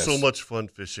cool. That's so much fun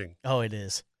fishing. Oh, it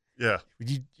is. Yeah.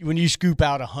 When you scoop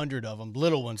out 100 of them,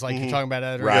 little ones like you're talking about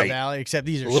at Right. Valley, except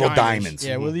these are little shiners. diamonds.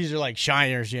 Yeah, well, these are like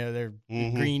shiners. They're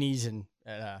greenies and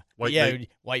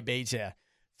white baits. Yeah,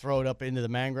 throw it up into the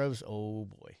mangroves. Oh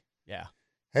boy, yeah.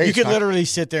 Hey, you could literally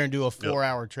sit there and do a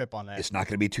 4-hour trip on that. It's not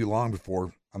going to be too long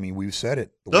before. I mean, we've said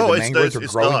it. The No, way the it's mangroves not. are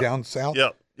growing down south. Yeah,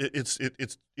 it's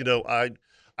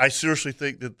I seriously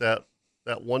think that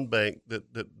one bank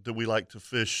that we like to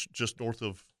fish just north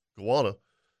of Gowanna,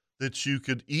 that you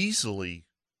could easily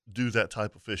do that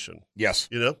type of fishing. Yes,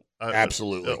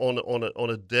 absolutely. On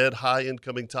a dead high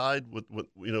incoming tide with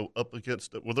up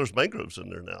against it. Well, there's mangroves in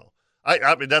there now.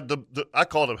 I mean I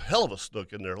caught a hell of a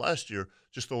snook in there last year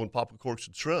just throwing popper corks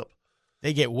and shrimp.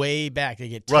 They get way back. They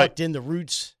get tucked in the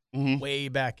roots way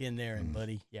back in there. And,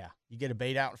 buddy, yeah, you get a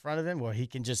bait out in front of him where he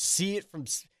can just see it from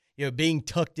being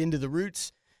tucked into the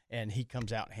roots, and he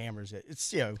comes out and hammers it.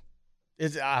 It's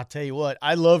I'll tell you what,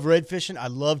 I love red fishing. I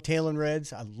love tailing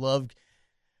reds.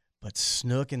 But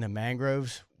snook in the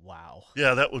mangroves, wow.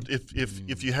 Yeah, that would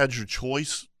if you had your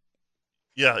choice.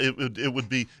 Yeah, it'd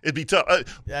be tough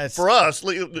for us.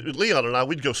 Leon and I,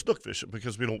 we'd go snook fishing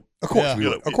because we don't. Of course, we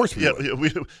would. Of course, we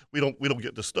would. We don't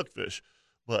get to snook fish,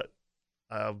 but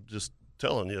I'm just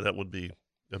telling you that'd be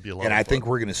a lot. And of I fun. think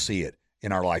we're going to see it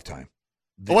in our lifetime.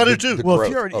 I do too. Well, if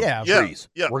you already, trees.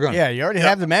 We're going. Yeah, you already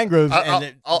have the mangroves.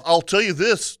 I'll tell you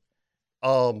this: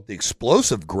 the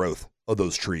explosive growth of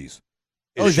those trees.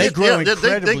 They grow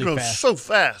incredibly they grow fast. so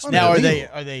fast. Now, are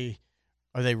they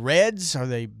reds? Are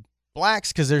they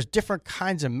blacks? Because there's different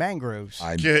kinds of mangroves.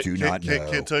 I do not know.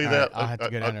 Can't tell you All that. right, I'll have to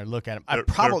go down there and look at them.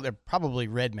 They're probably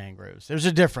red mangroves. There's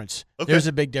a difference. Okay. There's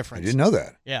a big difference. I didn't know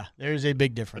that. Yeah, there's a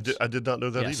big difference. I did not know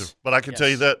that Yes. either. But I can tell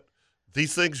you that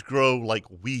these things grow like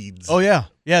weeds. Oh yeah,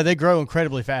 they grow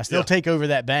incredibly fast. They'll Yeah. take over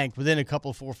that bank within a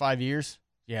couple, 4 or 5 years.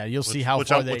 Yeah, you'll see how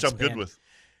far they expand. I'm good with.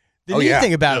 The neat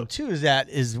thing about them too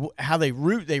is how they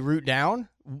root. They root down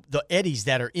the eddies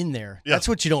that are in there. Yeah. That's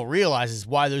what you don't realize is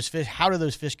why those fish. How do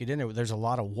those fish get in there? There's a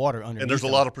lot of water underneath. And there's a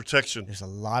them. lot of protection. There's a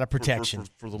lot of protection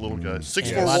for the little guys. and a lot of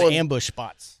 641 ambush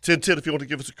spots. 1010 if you want to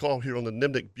give us a call here on the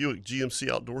Nimnik Buick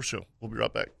GMC Outdoor Show. We'll be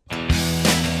right back.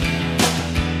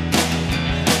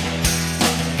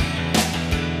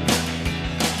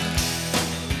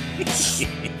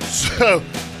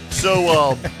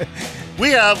 So we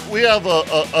have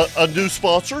a new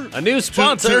sponsor. A new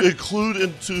sponsor to include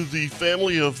into the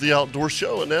family of the Outdoor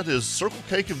Show, and that is Circle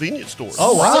K Convenience Stores.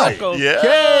 Oh, wow. Circle Yeah. K.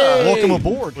 Welcome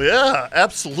aboard. Yeah,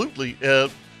 absolutely.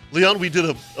 Leon, we did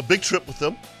a big trip with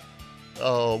them.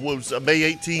 What was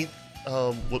May 18th?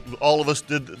 All of us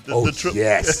did the trip.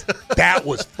 Yes, that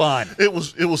was fun. It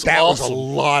was That awesome. was a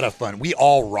lot of fun. We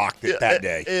all rocked it that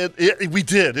day. And we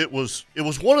did. It was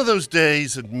one of those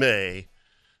days in May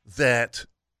that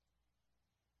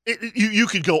you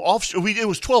could go off. It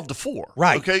was 12 to 4.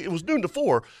 Right. Okay. It was noon to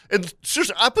 4. And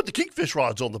seriously, I put the kingfish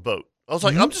rods on the boat. I was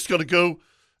like, I'm just going to go.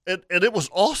 And it was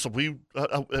awesome.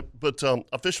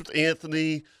 I fished with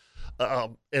Anthony,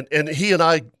 and he and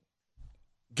I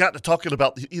got to talking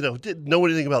about didn't know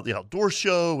anything about the Outdoor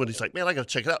Show, and he's like, man, I got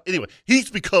to check it out. Anyway, he's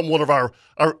become one of our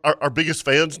biggest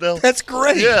fans now. That's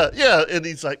great. Yeah, and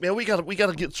he's like, man, we got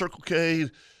to get Circle K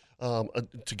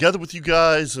together with you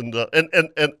guys, and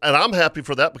I'm happy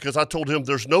for that because I told him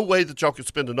there's no way that y'all could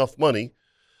spend enough money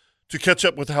to catch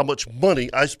up with how much money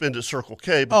I spend at Circle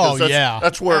K. Because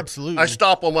that's where absolutely. I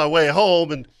stop on my way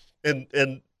home and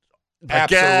my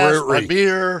gas, my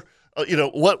beer.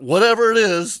 Whatever it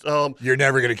is. You're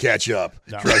never going to catch up.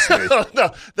 Trust me.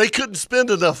 No, they couldn't spend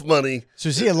enough money. So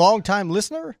is he a long-time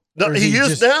listener? No, Or he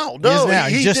is now. No,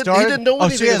 he just started? He didn't know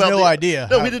anything so he has about no idea.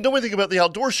 No, he didn't know anything about the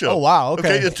Outdoor Show. Oh, wow,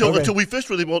 okay. Until we fished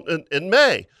with him in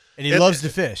May. And he loves to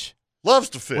fish. Loves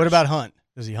to fish. What about hunt?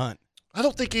 Does he hunt? I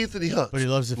don't think Anthony hunts. But he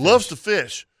loves to fish. Loves to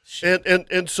fish.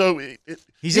 And so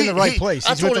he's in the right place.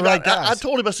 He's with the right guys. I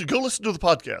told him, I said, go listen to the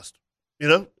podcast.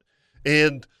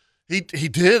 And he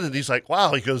did, and he's like,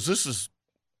 wow. He goes, this is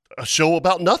a show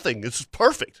about nothing. This is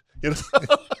perfect. And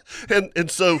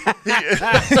so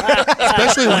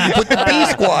especially when you put the B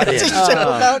squad in. It's a show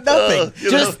about nothing.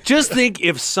 Just think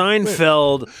if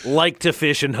Seinfeld liked to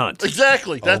fish and hunt.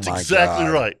 Exactly. That's my exactly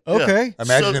God. right. Okay. Yeah.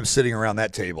 Imagine him sitting around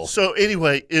that table. So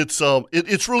anyway, it's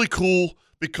really cool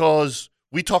because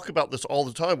we talk about this all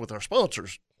the time with our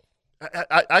sponsors.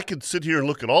 I could sit here and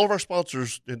look at all of our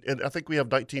sponsors, and I think we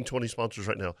have 19, 20 sponsors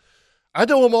right now. I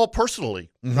know them all personally.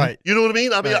 Right. You know what I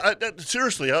mean? I mean, Right.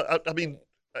 seriously, I mean,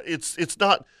 it's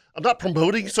not. I'm not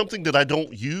promoting something that I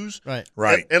don't use. Right.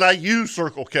 Right. And I use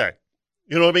Circle K.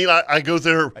 You know what I mean? I go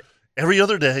there every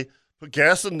other day, put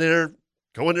gas in there,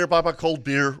 go in there, buy my cold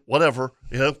beer, whatever.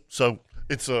 So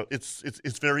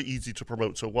it's very easy to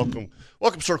promote. So welcome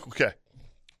Circle K.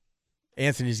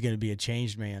 Anthony's going to be a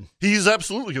changed man. He's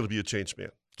absolutely going to be a changed man.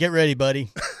 Get ready, buddy.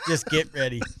 Just get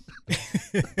ready.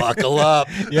 Buckle up.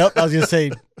 Yep. I was going to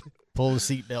say, pull the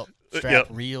seatbelt strap Yep.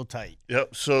 real tight.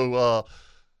 Yep. So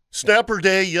Snapper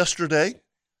Day yesterday,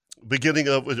 beginning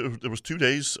of there was 2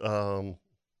 days,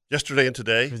 yesterday and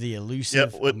today. For the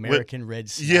elusive American red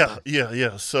snapper.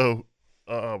 Yeah. So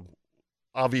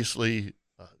obviously,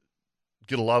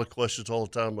 get a lot of questions all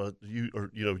the time. You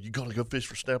going to go fish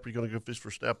for snapper? You going to go fish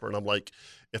for snapper? And I'm like,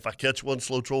 if I catch one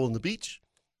slow troll on the beach,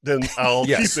 then I'll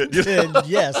Yes. keep it.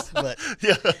 Yes, but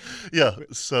Yeah.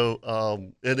 So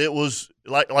and it was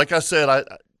like I said,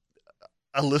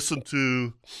 I listened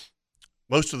to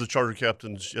most of the charter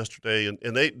captains yesterday,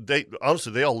 and they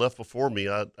honestly they all left before me.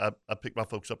 I picked my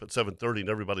folks up at 7:30, and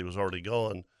everybody was already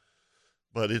gone.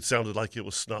 But it sounded like it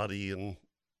was snotty, and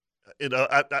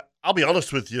I'll be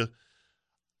honest with you.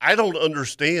 I don't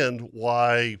understand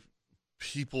why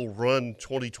people run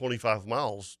 20, 25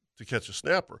 miles to catch a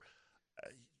snapper.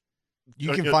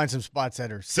 You can find some spots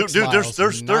that are 6 miles,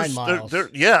 there's 9 miles.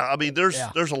 I mean, there's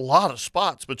a lot of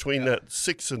spots between that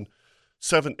 6 and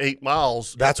 7, 8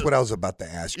 miles. That's what I was about to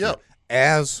ask you.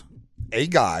 As a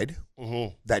guide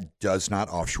that does not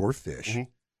offshore fish,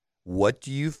 what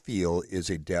do you feel is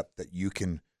a depth that you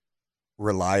can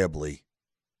reliably?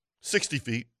 60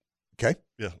 feet. Okay.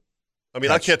 Yeah. I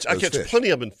mean, I catch plenty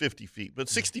of them in 50 feet, but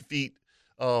 60 feet.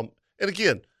 And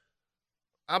again,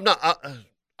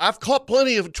 I've caught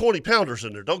plenty of 20-pounders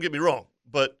in there. Don't get me wrong,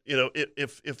 but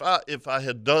if I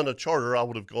had done a charter, I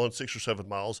would have gone 6 or 7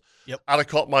 miles. Yep. I'd have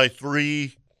caught my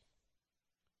 3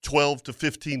 12 to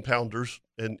 15-pounders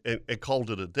and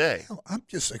called it a day. Hell, I'm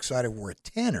just excited we're a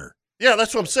 10er. Yeah,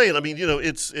 that's what I'm saying. I mean,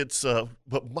 it's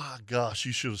but my gosh,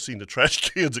 you should have seen the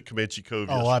trash cans at Comanche Cove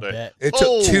yesterday. I bet. It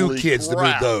took 2 Holy kids crap. to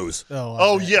move those.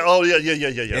 Oh yeah.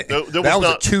 That was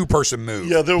a 2-person move.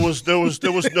 Yeah, there was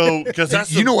no, because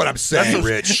that's you know what I'm saying,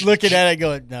 Rich. Looking at it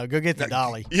going, no, go get the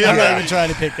dolly. Yeah. I'm not even trying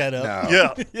to pick that up.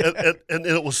 No. Yeah, and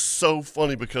it was so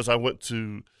funny because I went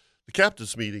to the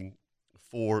captain's meeting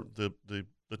for the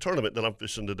tournament that I'm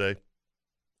fishing today,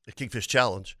 the Kingfish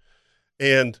Challenge,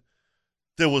 and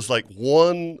there was like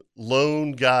one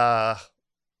lone guy,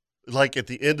 like at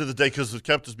the end of the day, because the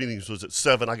captain's meeting was at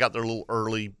 7. I got there a little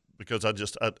early because I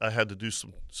had to do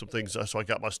some things, so I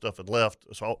got my stuff and left.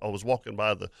 So I was walking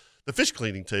by the fish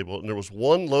cleaning table, and there was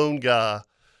one lone guy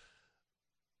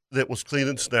that was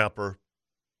cleaning snapper.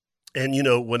 And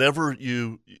whenever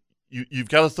you've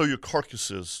got to throw your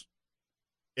carcasses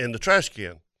in the trash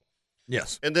can.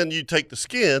 Yes. And then you take the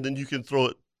skin and you can throw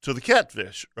it to the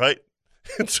catfish, right?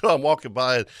 And so I'm walking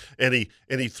by and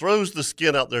he throws the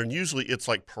skin out there, and usually it's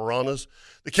like piranhas.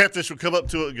 The catfish will come up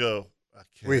to it and go, I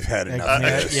can't. We've had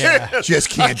enough. Yeah.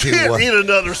 Just can't do I one. can't eat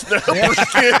another snapper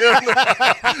skin.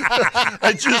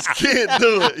 I just can't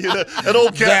do it. An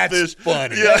old catfish. That's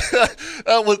funny. Yeah.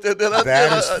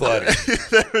 That is funny.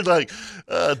 They were like,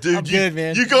 dude, I'm good,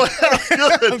 man. You go ahead.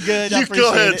 I'm good. I You go appreciate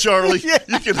ahead, it. Charlie.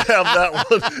 You can have that one.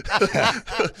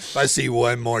 If I see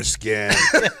one more skin,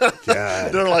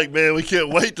 God. They're like, man, we can't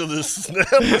wait till this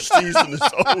snapper season is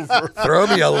over. Throw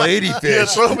me a Yeah,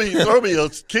 ladyfish. throw me a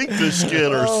kingfish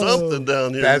skin or something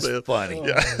down here. That's man. funny.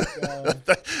 Yeah,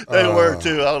 they were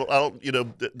too. I don't.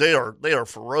 They are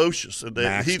ferocious, and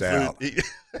he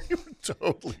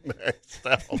totally maxed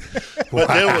out. But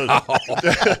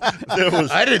there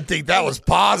was. I didn't think that was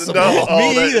possible. No,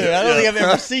 Me either. I don't think I've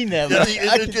ever seen that.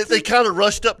 Yeah, they kind of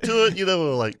rushed up to it,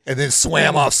 like. And then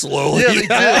swam off slowly. Yeah, they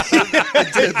did.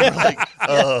 They did. They're like,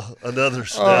 another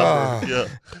snapper. Yeah.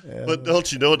 But don't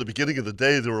you know, at the beginning of the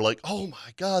day, they were like, oh, my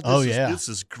God, this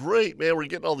is great, man. We're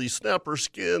getting all these snapper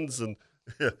skins. And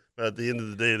at the end of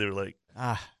the day, they were like,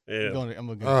 yeah. I'm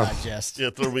going to digest. Yeah,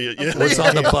 throw me a What's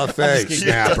on the buffet? just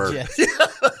Snapper. digest. Yeah,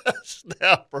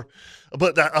 snapper.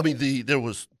 But there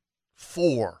was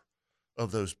 4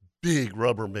 of those big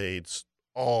Rubbermaids,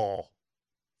 all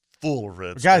full of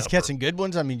red. Guys snapper. catching good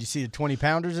ones. I mean, you see the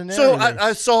 20-pounders in there. So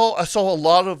I saw a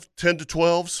lot of 10 to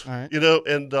 12s, all right.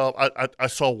 and I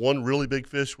saw one really big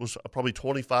fish was probably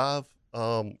 25.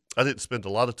 I didn't spend a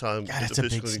lot of time. God, at that's the a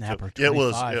fish big cleaning snapper, tip. Yeah, it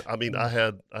was. 25. I mean, I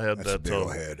had That's a that big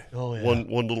old head. Oh, yeah.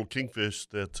 one little kingfish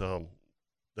that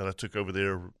I took over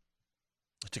there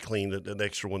to clean, an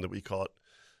extra one that we caught.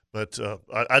 But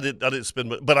I didn't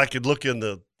spend, but I could look in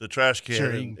the trash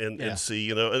can and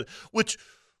see, which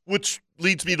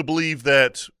leads me to believe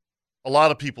that a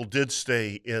lot of people did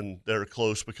stay in there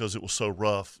close because it was so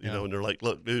rough, and they're like,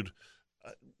 look, dude,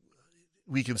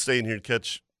 we can stay in here and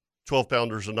catch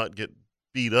 12-pounders and not get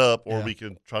beat up, or we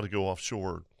can try to go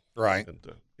offshore. Right. And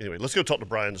anyway, let's go talk to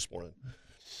Brian this morning.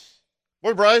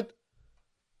 Morning, Brian.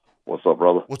 What's up,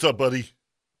 brother? What's up, buddy?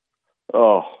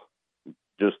 Oh,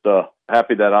 just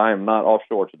happy that I am not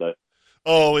offshore today.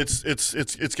 Oh, it's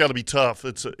got to be tough.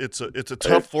 It's a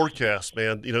tough forecast,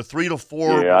 man. 3 to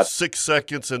 4, 6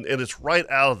 seconds, and it's right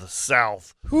out of the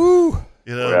south. Whew.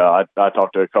 Yeah, I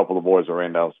talked to a couple of boys that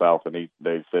ran down south, and they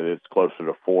said it's closer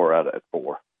to 4 out of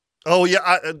 4. Oh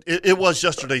yeah, it was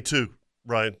yesterday too,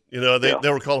 Brian. They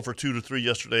were calling for 2 to 3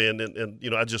 yesterday, and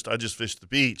I just fished the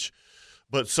beach,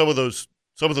 but some of those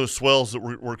swells that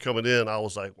were coming in, I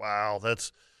was like, wow,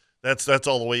 that's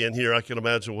all the way in here. I can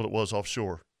imagine what it was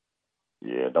offshore.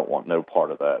 Yeah, don't want no part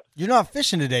of that. You're not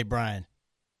fishing today, Brian.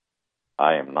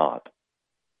 I am not.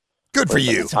 Good for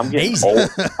you. That's I'm amazing. getting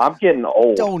old. I'm getting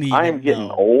old. Don't even I am getting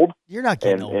know. old. You're not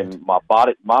getting old. And my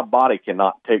body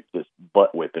cannot take this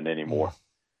butt whipping anymore.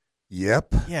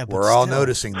 Yep. Yeah, but we're all still.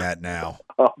 noticing that now.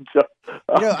 I'm just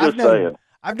saying.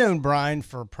 I've known Brian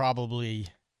for probably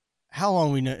how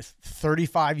long? We know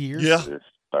 35 years. Yeah.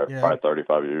 Probably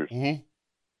 35 years. Mm-hmm.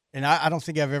 And I don't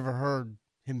think I've ever heard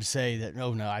him say that.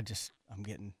 Oh no, I'm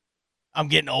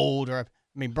getting old. Or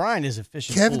I mean, Brian is a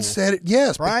fishing. Kevin fool. said it.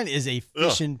 Yes, Brian is a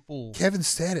fishing fool. Kevin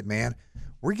said it, man.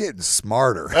 We're getting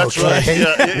smarter. That's okay?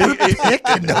 right. Yeah, We're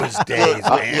picking those days,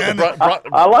 man.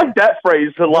 I like that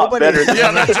phrase a lot better.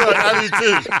 Yeah, that's right. I do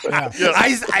too.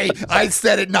 Yeah. I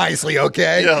said it nicely,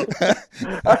 okay? Yeah.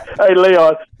 Hey,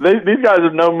 Leon, these guys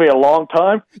have known me a long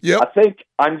time. Yep. I think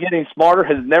I'm getting smarter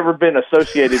has never been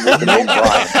associated with the name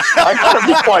Brian. I got to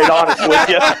be quite honest with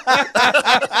you.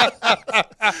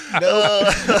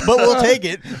 But we'll take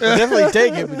it. We'll definitely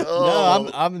take it. No,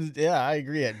 I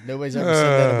agree. Nobody's ever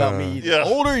said that about me either. Yeah.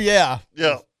 Older, yeah.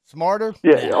 Yeah. Smarter?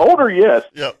 Yeah, older, yes.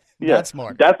 Yeah. Yeah. Not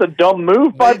smart. That's a dumb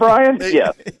move by Brian?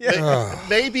 Yes.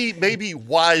 Maybe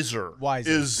wiser. Wiser.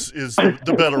 is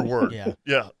the better word. Yeah.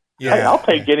 Yeah. Hey, I'll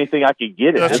take anything I can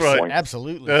get at That's this right. point.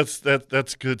 Absolutely.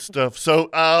 That's good stuff. So,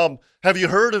 have you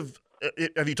heard of?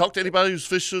 Have you talked to anybody who's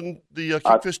fishing the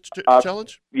Kingfish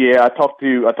Challenge? Yeah, I talked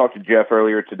to Jeff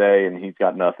earlier today, and he's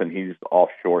got nothing. He's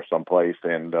offshore someplace,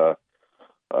 and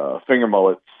finger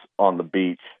mullets on the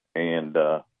beach, and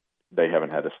they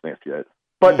haven't had a sniff yet.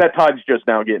 But that tide's just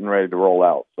now getting ready to roll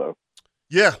out. So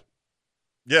yeah.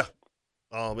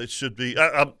 It should be.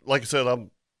 I'm like I said.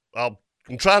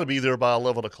 I'm trying to be there by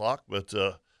 11 o'clock, but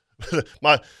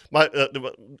my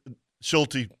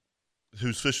Schulte,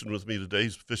 who's fishing with me today,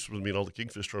 he's fishing with me in all the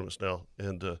Kingfish tournaments now,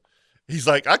 and he's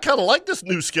like, I kind of like this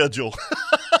new schedule.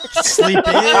 Sleep in,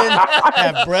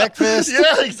 have breakfast.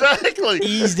 Yeah, exactly.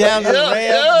 Ease down to the ramp.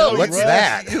 Yeah. What's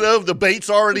that? You know, the bait's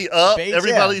already up.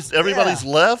 Everybody's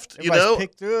left. Everybody's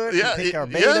picked through it. Yeah, pick our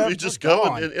bait up. we just go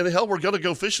and hell, we're going to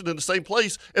go fishing in the same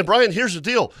place. And Brian, here's the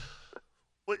deal.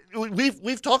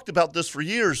 We've talked about this for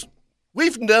years.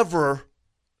 We've never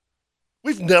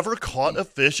caught a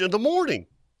fish in the morning.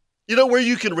 You know, where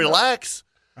you can relax.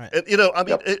 Right. And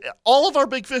all of our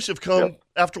big fish have come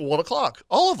after 1 o'clock.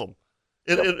 All of them.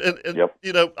 And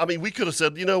you know, I mean, we could have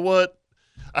said, you know what,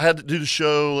 I had to do the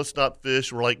show. Let's not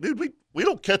fish. We're like, dude, we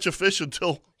don't catch a fish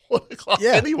until 1 o'clock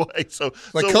anyway. So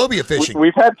cobia fishing.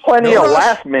 We've had plenty of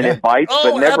last minute bites,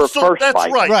 but never first that's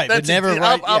bites. Right. But never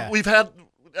right. We've had.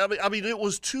 I mean, it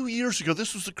was 2 years ago.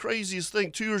 This was the craziest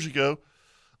thing. 2 years ago,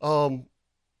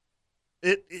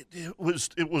 it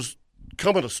was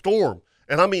coming a storm,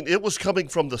 and I mean, it was coming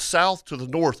from the south to the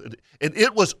north, and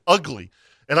it was ugly.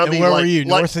 And I mean, where were you?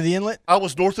 North of the inlet? I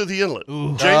was north of the inlet.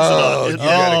 Ooh. James and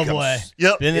I. Boy.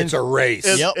 Yep. It's a race.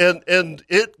 And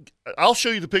it. I'll show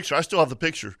you the picture. I still have the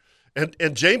picture.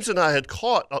 And James and I had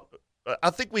caught. I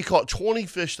think we caught 20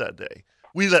 fish that day.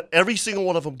 We let every single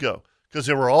one of them go because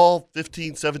they were all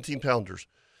 15, 17 pounders.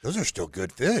 Those are still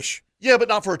good fish. Yeah, but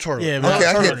not for a tournament. Yeah, okay,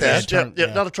 I get that.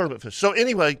 Yeah, not a tournament fish. So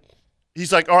anyway,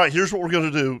 he's like, all right, here's what we're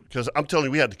going to do, because I'm telling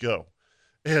you, we had to go.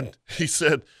 And he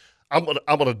said, I'm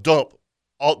gonna dump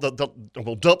I'm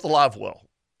gonna dump the live well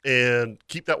and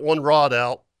keep that one rod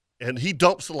out. And he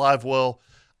dumps the live well.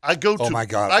 I go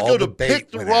to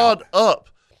pick the rod up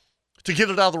to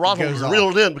get it out of the rod holder and reel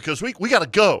it in, because we got to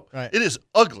go. Right. It is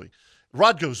ugly.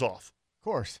 Rod goes off. Of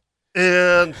course.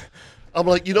 And I'm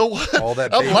like, you know what? All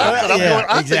that I'm laughing. I'm going,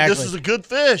 I think exactly. this is a good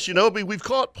fish. You know, I mean, we've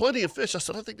caught plenty of fish. I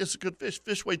said, I think this is a good fish.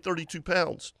 Fish weighed 32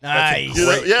 pounds. Nice.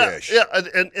 Great fish. Yeah.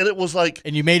 And it was like.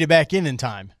 And you made it back in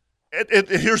time. And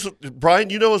here's, Brian,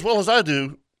 you know as well as I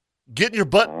do, getting your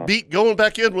butt beat going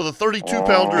back in with a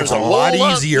 32-pounder is a lot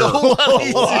easier. A whole lot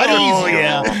easier. Oh,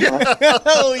 yeah.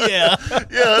 Oh, yeah.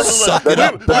 Yeah. Suck it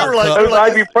up, Those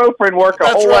ibuprofen work a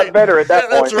whole lot better at that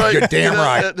point. That's right. You're damn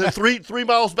right. The 3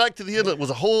 miles back to the inlet was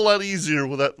a whole lot easier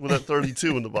with that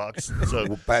 32 in the box. So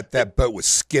that boat was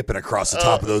skipping across the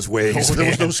top of those waves. there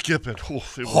was man. no skipping.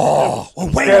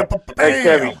 Hey,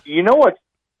 Kevin,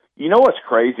 you know what's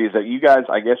crazy is that you guys,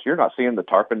 I guess you're not seeing the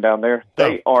tarpon down there. No.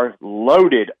 They are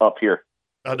loaded up here.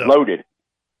 I know. Loaded.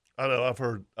 I know. I've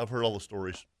heard all the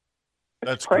stories.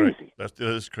 That's crazy. Great. That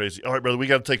is crazy. All right, brother, we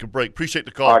got to take a break. Appreciate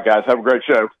the call. All right, guys, have a great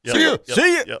show. Yep, See you. Yep,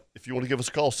 See you. Yep. If you want to give us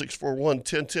a call,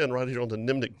 641-1010 right here on the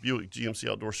Nimnik Buick GMC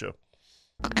Outdoor Show.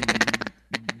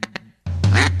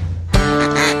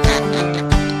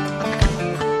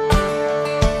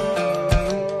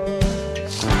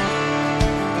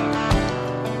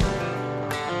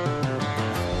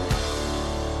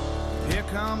 Here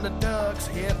come the ducks,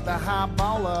 hit the high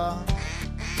baller.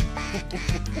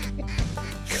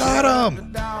 Cut The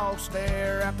him. dogs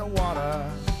stare at the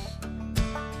water.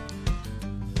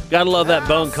 Gotta love that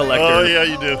Bone Collector. Oh, yeah,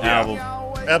 you do. album.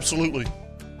 Absolutely.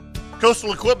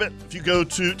 Coastal Equipment, if you go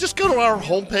to our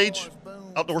homepage,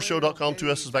 outdoorshow.com, 2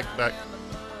 S's back to back.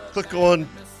 Click on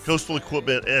Coastal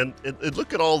Equipment, and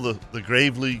look at all the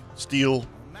Gravely, Steel,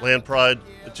 Land Pride.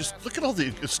 Just look at all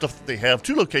the stuff that they have.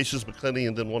 2 locations, McClenny,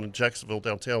 and then one in Jacksonville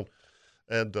downtown.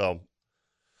 And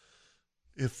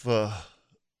if I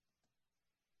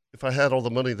had all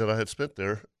the money that I had spent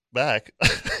there back,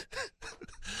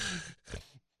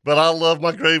 but I love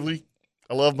my Gravely.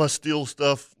 I love my steel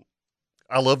stuff.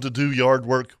 I love to do yard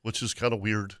work, which is kind of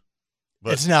weird.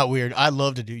 But it's not weird. I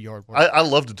love to do yard work. I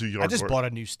love to do yard work. I just bought a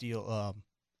new steel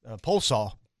pole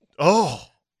saw. Oh,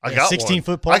 I got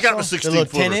 16-foot pole I got saw? a 16 The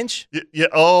footer. little 10-inch? Yeah.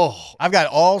 Oh, I've got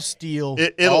all steel,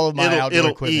 all of my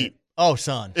outdoor equipment. Eat. Oh,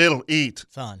 son. It'll eat.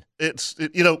 Son.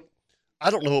 I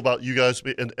don't know about you guys,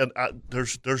 and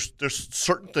there's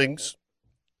certain things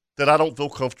that I don't feel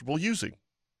comfortable using.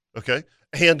 Okay,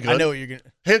 handgun. I know what you're gonna.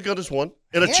 Handgun is one.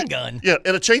 And handgun. And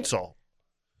a chainsaw.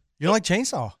 You don't like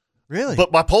chainsaw, really?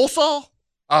 But my pole saw,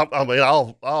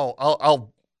 I'll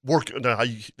work. No,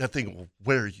 that thing will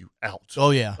wear you out.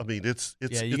 Oh yeah. I mean, it's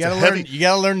you gotta learn. heavy. You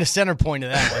gotta learn the center point of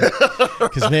that one,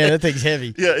 because man, that thing's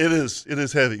heavy. Yeah, it is. It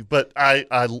is heavy. But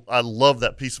I love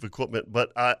that piece of equipment.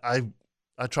 But I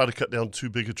try to cut down too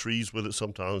big of trees with it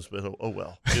sometimes. But oh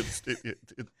well. It's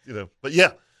But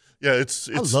yeah. It's.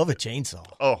 I love a chainsaw.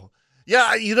 Oh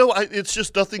yeah. It's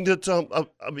just nothing that.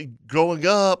 I mean, growing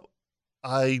up,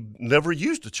 I never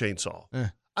used a chainsaw.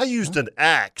 I used an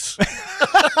axe.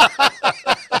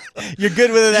 You're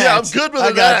good with an axe. Yeah, I'm good with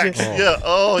an axe. You. Yeah.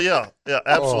 Oh, yeah. Yeah,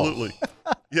 absolutely.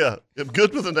 Yeah, I'm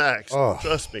good with an axe.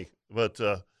 Trust me. But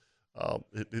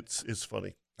it's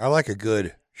funny. I like a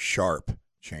good sharp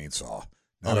chainsaw,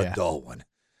 not a dull one.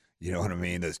 You know what I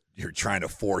mean? That you're trying to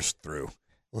force through.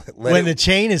 When the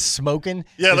chain is smoking,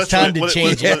 yeah, it's time to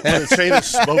change it. When the chain is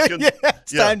smoking,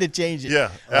 it's time to change it. Yeah,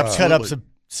 absolutely. Cut up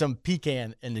some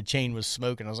pecan and the chain was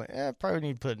smoking. I was like, I probably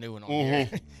need to put a new one on here.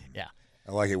 Yeah.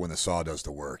 I like it when the saw does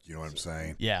the work. You know what I'm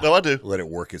saying? Yeah. No, I do. Let it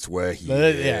work its way.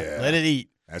 Let it eat.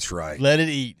 That's right. Let it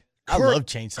eat. I love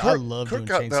chainsaw. I love doing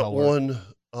chainsaw that work.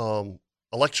 one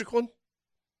electric one.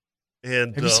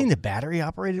 And have you seen the battery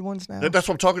operated ones now? That's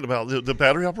what I'm talking about. The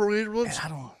battery operated ones. Man, I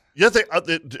don't. Yeah,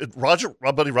 Roger,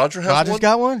 my buddy Roger has one. Roger's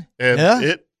got one.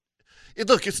 And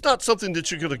look, it's not something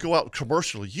that you're going to go out and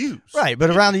commercially use. Right, but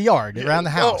around the yard, around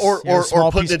the house. Or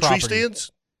putting in tree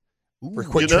stands. For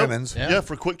quick trimmings. Yeah,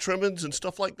 for quick trimmings and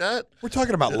stuff like that. We're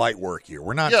talking about light work here.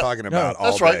 We're not talking about all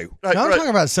that's right. day. Right, I'm talking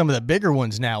about some of the bigger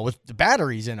ones now with the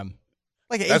batteries in them.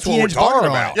 Like that's what we're talking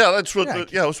about. Yeah, that's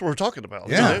what we're talking about.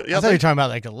 Yeah. I thought you were talking about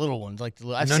like the little ones. Like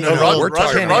I've seen no, we're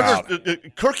talking about.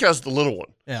 Kirk has the little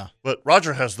one. Yeah. But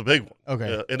Roger has the big one.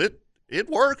 Okay. And it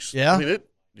works. Yeah. I mean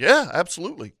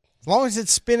absolutely. As long as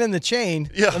it's spinning the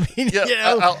chain. Yeah. I mean,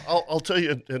 I'll tell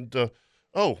you. And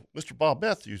Mr. Bob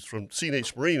Matthews from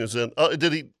C&H Marine is in.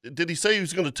 Did he say he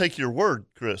was going to take your word,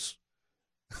 Chris?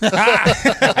 Wah,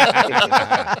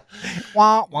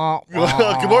 wah,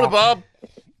 wah. Good morning, Bob.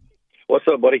 What's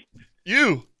up, buddy?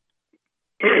 You.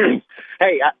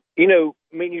 Hey,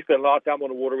 me and you spend a lot of time on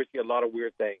the water. We see a lot of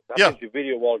weird things. I sent you a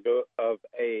video a while ago of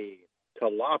a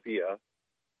tilapia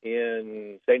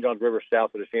in St. John's River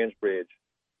south of the Shands Bridge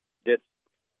that's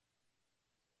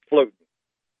floating.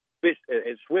 Fish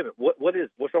and swimming.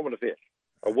 What's wrong with the fish?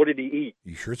 Or what did he eat?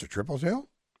 You sure it's a triple tail?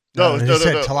 No, he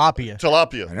said tilapia.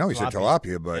 Tilapia. I know he said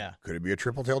tilapia, but could it be a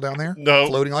triple tail down there? No.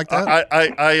 Floating like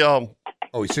that?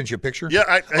 Oh, he sent you a picture? Yeah,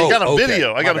 I got a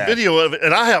video. I got a video of it,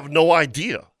 and I have no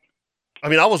idea. I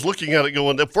mean, I was looking at it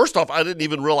going, first off, I didn't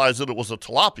even realize that it was a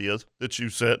tilapia that you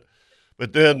sent.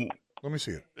 But then. Let me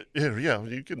see it. Yeah,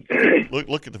 you can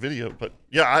look at the video. But,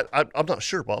 yeah, I'm not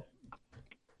sure, Bob.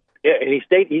 Yeah, and he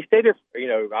stayed there.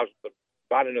 I was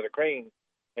buying another crane,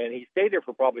 and he stayed there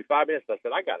for probably 5 minutes. I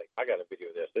said, I got a video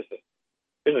of this. This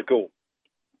is cool.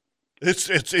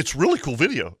 It's really cool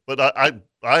video. But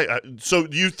I so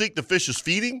do you think the fish is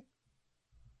feeding?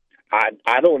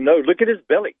 I don't know. Look at his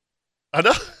belly. I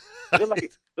know. Look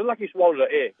like he swallowed an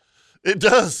egg. It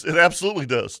does. It absolutely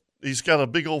does. He's got a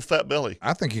big old fat belly.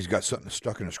 I think he's got something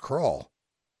stuck in his crawl.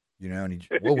 And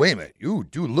well, wait a minute.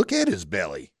 Dude, look at his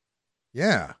belly.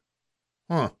 Yeah.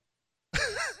 Huh.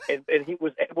 And he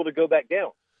was able to go back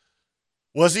down.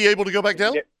 Was he able to go back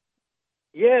down?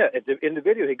 Yeah. In the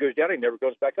video, he goes down and he never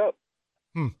goes back up.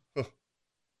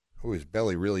 Oh, his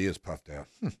belly really is puffed out.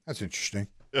 That's interesting.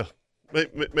 Yeah.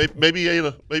 Maybe he ate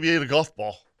a golf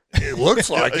ball. It looks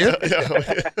like it.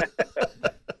 Yeah.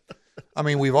 I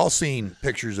mean, we've all seen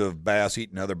pictures of bass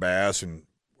eating other bass and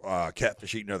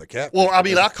catfish eating other catfish. Well, I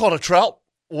mean, I caught a trout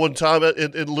one time,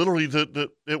 and literally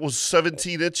it was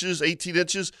 17 inches, 18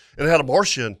 inches, and it had a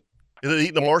marsh hen. It had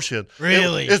eaten a marsh hen.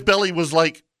 Really? His belly was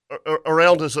like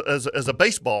around as a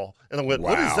baseball. And I went, wow.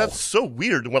 What is that? So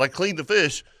weird. And when I cleaned the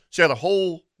fish, she had a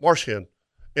whole marsh hen.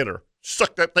 enter.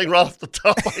 Suck that thing right off the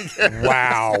top.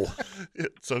 Wow.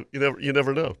 So you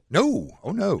never know. No.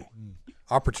 Oh, no.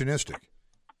 Opportunistic.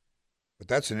 But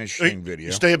that's an interesting video.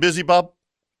 You staying busy, Bob?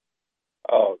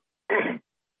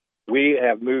 We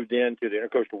have moved into the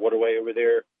Intercoastal Waterway over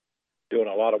there, doing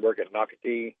a lot of work at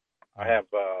Nocatee. I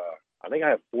think I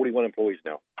have 41 employees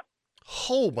now.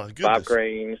 Oh my goodness!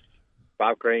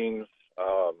 5 cranes,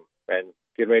 and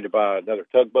getting ready to buy another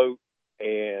tugboat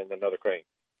and another crane.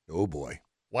 Oh boy!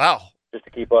 Wow! Just to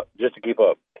keep up.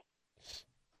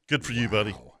 Good for you,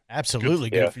 buddy. Absolutely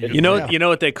good for you. You know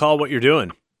what they call what you're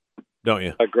doing, don't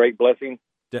you? A great blessing.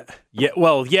 Yeah.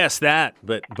 Well, yes, that.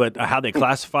 But how they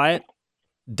classify it?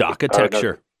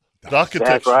 Docatecture. Docatecture.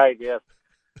 That's right. Yes.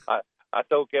 I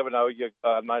told Kevin I owe you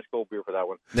a nice cold beer for that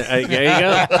one. There you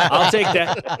go. I'll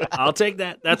take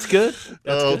that. That's good.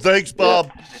 Good. Thanks,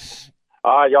 Bob. Yeah.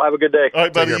 All right, y'all have a good day. All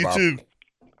right, buddy. You too.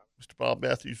 Mr. Bob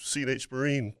Matthews, CNH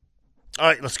Marine. All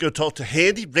right, let's go talk to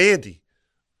Handy Randy.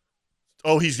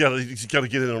 Oh, he's got to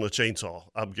get in on a chainsaw.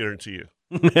 I'm guarantee you.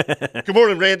 Good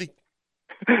morning, Randy.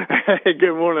 Hey,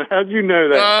 good morning. How'd you know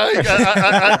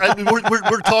that?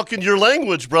 We're talking your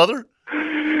language, brother.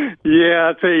 Yeah,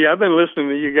 I tell you, I've been listening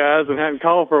to you guys and hadn't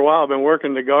called for a while. I've been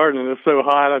working the garden, and it's so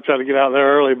hot. I try to get out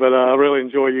there early, but I really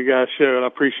enjoy you guys' show, and I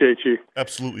appreciate you.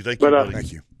 Absolutely. Thank you, buddy.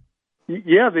 Thank you.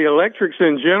 Yeah, the electrics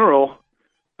in general,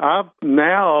 now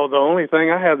the only thing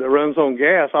I have that runs on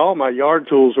gas, all my yard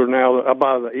tools are now, I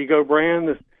buy the Ego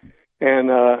brand,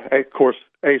 and of course,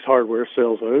 Ace Hardware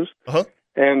sells those. Uh-huh.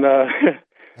 And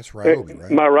that's Ryobi,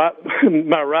 right?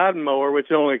 My riding mower, which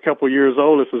is only a couple of years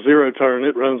old, it's a 0-turn.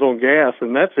 It runs on gas,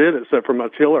 and that's it, except for my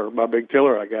big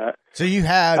tiller I got. So you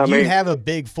have a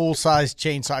big full-size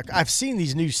chainsaw. I've seen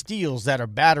these new Steels that are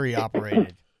battery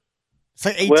operated. It's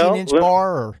like 18-inch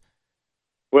bar. Or...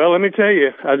 Well, let me tell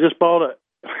you, I just bought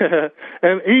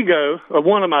an Ego of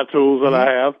one of my tools that I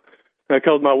have,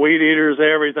 because my weed eaters,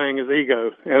 everything is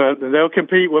Ego, and they'll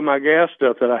compete with my gas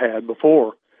stuff that I had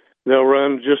before. They'll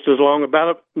run just as long.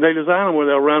 They design them where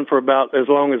they'll run for about as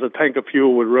long as a tank of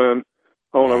fuel would run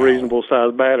on a reasonable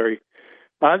sized battery.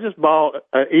 I just bought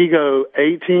an Ego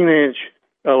 18-inch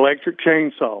electric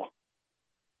chainsaw,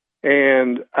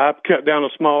 and I cut down a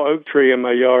small oak tree in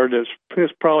my yard it's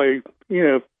probably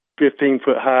 15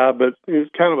 foot high, but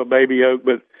it's kind of a baby oak.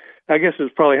 But I guess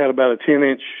it's probably had about a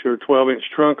 10-inch or 12-inch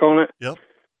trunk on it. Yep.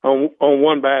 On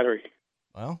one battery.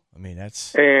 Well, I mean,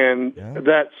 that's... And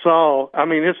that saw, I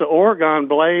mean, it's an Oregon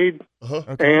blade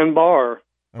and bar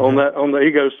on the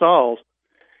Ego saws.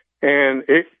 And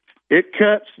it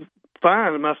cuts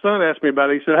fine. And my son asked me about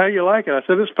it. He said, how you like it? I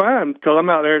said, it's fine, because I'm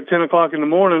out there at 10 o'clock in the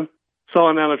morning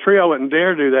sawing down a tree. I wouldn't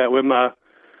dare do that with my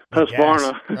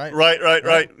Husqvarna.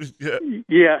 Right.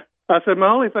 Yeah. I said, my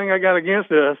only thing I got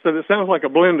against it, I said, it sounds like a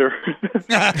blender.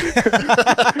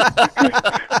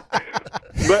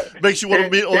 But makes you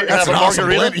want to have a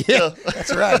margarita. Yeah,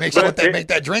 that's right. Makes you want to make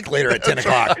that drink later at 10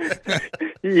 o'clock.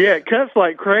 Yeah, it cuts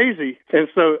like crazy. And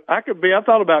so I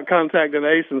thought about contacting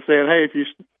Ace and saying, hey, if you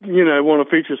want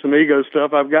to feature some Ego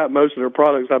stuff, I've got most of their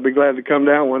products. I'd be glad to come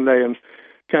down one day and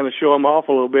kind of show them off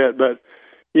a little bit. But,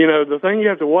 the thing you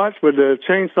have to watch with the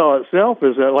chainsaw itself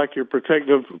is that, like your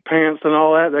protective pants and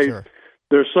all that,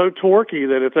 they're so torquey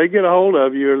that if they get a hold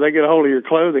of you or they get a hold of your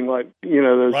clothing, like,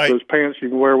 those pants you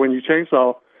can wear when you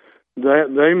chainsaw, that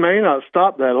they may not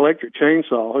stop that electric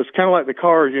chainsaw. It's kind of like the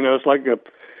cars, it's like a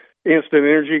instant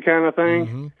energy kind of thing.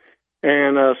 Mm-hmm.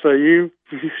 And so you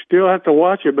still have to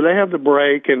watch it, but they have the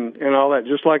brake and all that,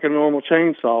 just like a normal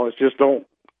chainsaw. It's just don't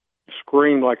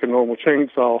scream like a normal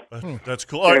chainsaw. That's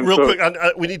cool. All right, real quick,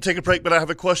 we need to take a break, but I have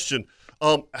a question.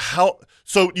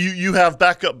 So you have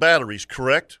backup batteries,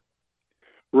 correct?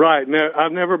 Right. No, I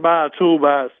never buy a tool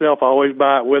by itself. I always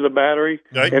buy it with a battery.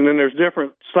 Right. And then there's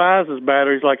different sizes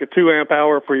batteries, like a 2 amp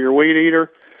hour for your weed eater.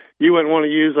 You wouldn't want to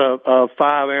use a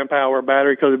 5 amp hour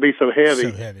battery because it'd be so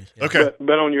heavy. Yeah. Okay.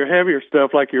 But on your heavier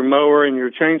stuff, like your mower and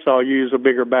your chainsaw, you use a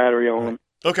bigger battery on them.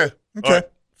 Okay. All right.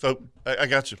 So I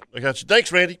got you.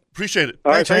 Thanks, Randy. Appreciate it.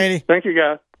 All right, Randy. Thank you,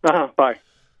 guys. Bye.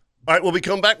 All right, when we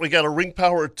come back, we got a Ring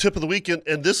Power tip of the weekend,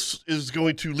 and this is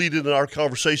going to lead into our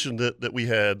conversation that we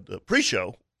had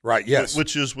pre-show. Right, yes.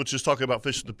 Which is talking about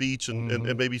fishing the beach and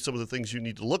maybe some of the things you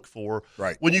need to look for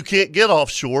when you can't get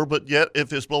offshore, but yet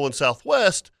if it's blowing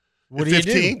southwest what at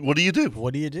do 15, what do you do?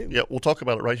 What do you do? Yeah, we'll talk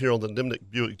about it right here on the Nimnick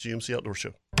Buick GMC Outdoor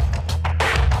Show.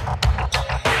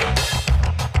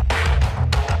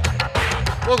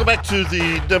 Welcome back to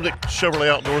the Nimnick Chevrolet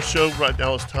Outdoor Show. Right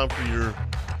now it's time for your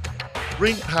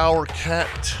Ring Power Cat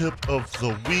Tip of the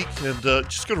Week. And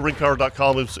just go to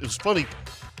ringpower.com. It's funny.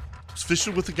 I was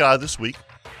fishing with a guy this week.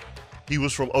 He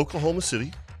was from Oklahoma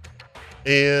City.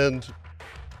 And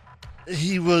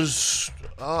He was,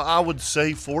 I would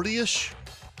say, 40-ish,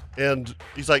 and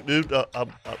he's like, "Dude,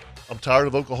 I'm tired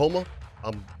of Oklahoma.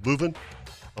 I'm moving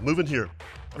here."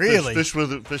 Really?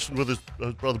 Fishing with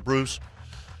his brother Bruce,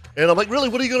 and I'm like, "Really?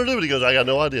 What are you going to do?" And he goes, "I got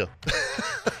no idea."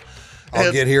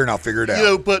 I'll get here and I'll figure it out. You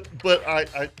know, but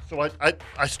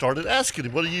I started asking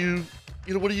him, "What do you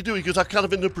do?" He goes, "I'm kind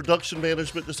of into production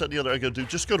management, this, that, and the other." I go, "Dude,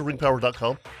 just go to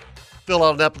ringpower.com, fill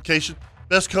out an application.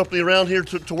 Best company around here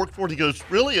to work for." And he goes,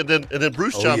 "Really?" And then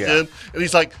Bruce chimed in, and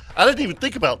he's like, "I didn't even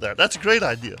think about that. That's a great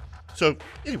idea." So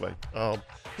anyway,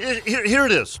 here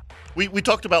it is. We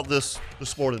talked about this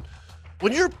morning.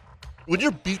 When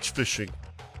you're beach fishing,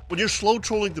 when you're slow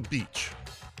trolling the beach,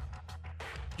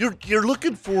 you're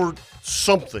looking for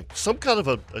something, some kind of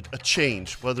a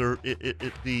change, whether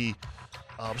it be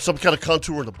some kind of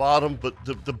contour in the bottom. But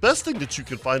the best thing that you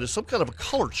can find is some kind of a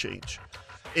color change.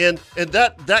 And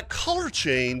that color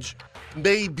change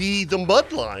may be the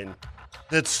mud line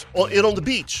that's on the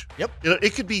beach. Yep. You know,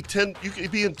 it could be 10. You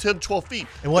could be in 10, 12 feet.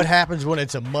 And what happens when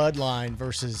it's a mud line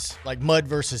versus like mud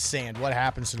versus sand? What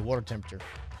happens to the water temperature?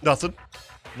 Nothing.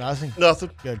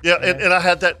 Good. Yeah. And I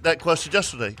had that question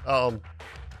yesterday.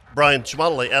 Brian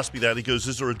Chimanale asked me that. He goes,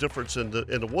 "Is there a difference in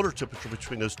the water temperature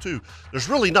between those two?" There's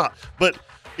really not, but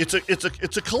it's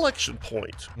a collection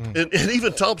point. And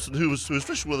even Thompson, who was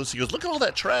fishing with us, he goes, "Look at all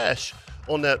that trash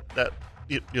on that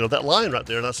that line right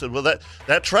there." And I said, "Well,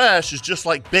 that trash is just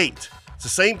like bait. It's the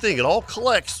same thing. It all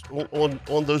collects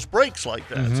on those breaks like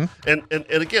that." Mm-hmm.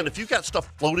 And again, if you've got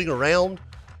stuff floating around,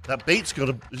 that bait's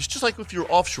it's just like if you're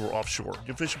offshore,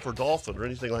 you're fishing for dolphin or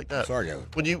anything like that. Sorry,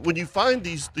 when you find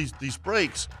these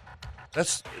breaks,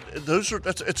 it's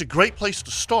a great place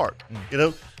to start. You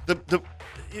know,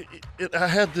 I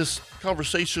had this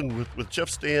conversation with Jeff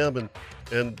Stam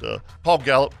and Paul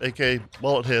Gallup, aka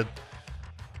Mullet Head.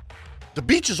 The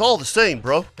beach is all the same,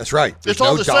 bro. That's right. There's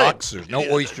all no the docks. same. There's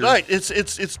no oysters. Right.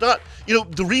 It's not. You know,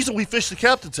 the reason we fish the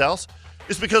captain's house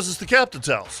is because it's the captain's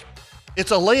house.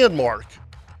 It's a landmark.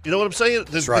 You know what I'm saying?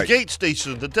 That's right. The gate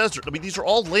station, the desert. I mean, these are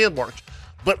all landmarks.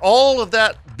 But all of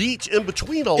that beach in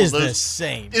between all of those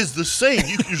is the same.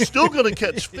 You're still going to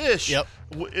catch fish. Yep.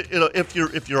 You know, if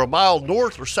you're a mile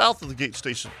north or south of the gate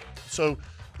station. So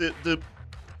the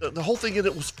whole thing in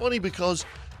it was funny because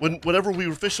whenever we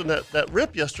were fishing that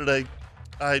rip yesterday,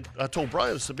 I told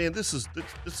Brian, I said, "Man, this is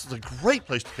a great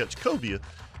place to catch cobia."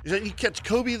 He said, "You catch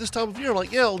cobia this time of year?" I'm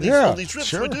like, "Yeah, on these rips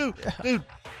sure. we do, dude."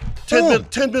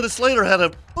 10 minutes later, had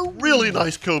a really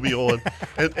nice cobia on,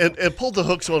 and pulled the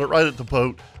hooks on it right at the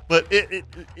boat. But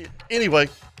anyway,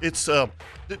 it's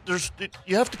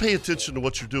you have to pay attention to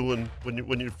what you're doing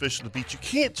when you're fishing the beach. You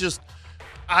can't just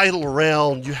idle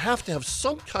around. You have to have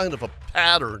some kind of a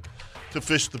pattern to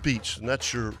fish the beach, and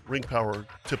that's your Ring Power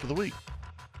tip of the week.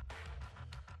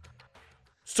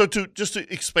 So to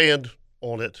expand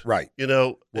on it, right? You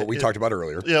know what we talked about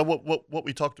earlier. Yeah, what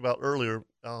we talked about earlier.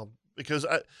 Because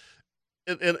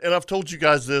I've told you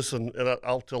guys this, and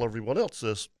I'll tell everyone else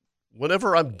this.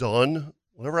 Whenever I'm done,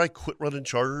 whenever I quit running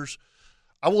charters,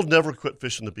 I will never quit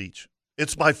fishing the beach.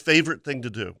 It's my favorite thing to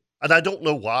do, and I don't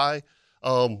know why.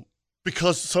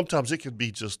 Because sometimes it can be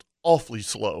just awfully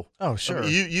slow. Oh, sure. I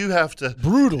mean, you have to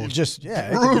brutally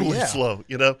slow.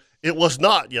 You know, it was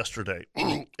not yesterday,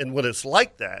 and when it's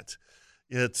like that,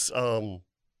 it's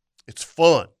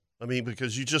fun. I mean,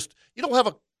 because you don't have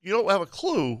a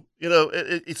clue. You know,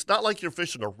 it's not like you're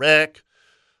fishing a wreck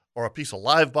or a piece of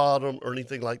live bottom or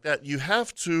anything like that. You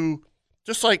have to,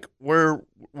 just like where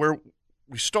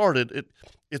we started.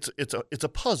 It's a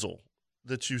puzzle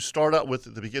that you start out with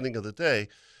at the beginning of the day,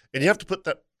 and you have to put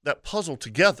that puzzle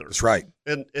together. That's right.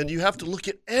 And you have to look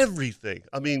at everything.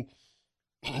 I mean,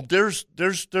 there's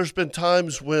been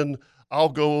times when I'll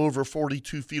go over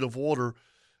 42 feet of water,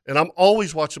 and I'm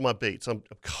always watching my baits. I'm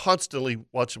constantly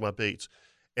watching my baits.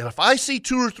 And if I see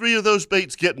 2 or 3 of those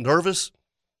baits get nervous,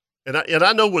 and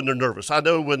I know when they're nervous. I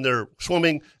know when they're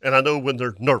swimming, and I know when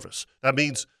they're nervous. That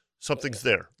means something's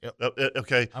there. Yep.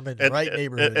 Okay. I'm in the right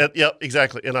neighborhood. Yep,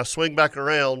 exactly. And I swing back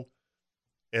around,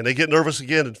 and they get nervous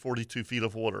again in 42 feet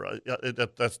of water.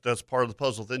 That's part of the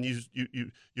puzzle. Then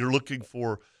you're looking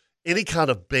for any kind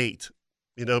of bait,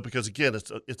 you know, because again,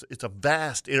 it's a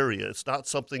vast area. It's not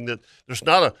something that there's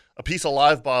not a piece of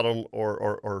live bottom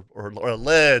or a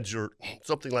ledge or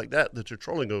something like that you're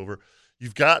trolling over.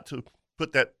 You've got to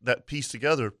put that piece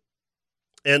together,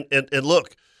 and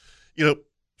look, you know,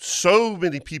 so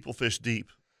many people fish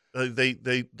deep.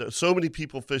 So many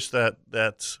people fish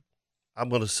that I'm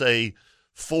going to say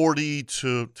 40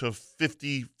 to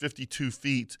 50, 52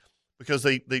 feet because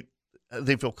they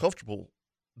feel comfortable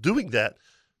doing that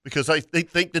because they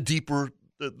think the deeper,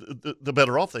 the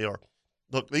better off they are.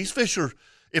 Look, these fish are,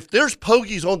 if there's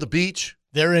pogies on the beach,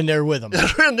 they're in there with them.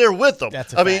 They're in there with them.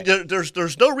 That's I mean,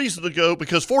 there's no reason to go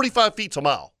because 45 feet's a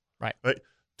mile. Right.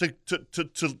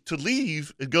 To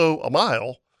leave and go a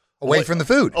mile away from the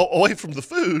food. Away from the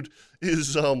food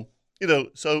is so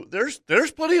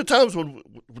there's plenty of times when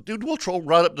dude we'll troll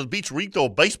right up to the beach, we throw a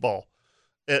baseball,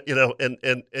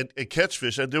 and catch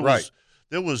fish. And there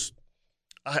was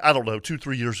I don't know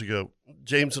 2-3 years ago,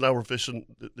 James and I were fishing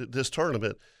this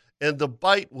tournament, and the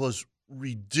bite was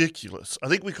ridiculous. I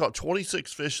think we caught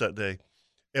 26 fish that day,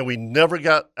 and we never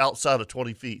got outside of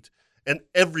 20 feet. And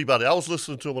everybody, I was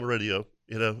listening to them on the radio,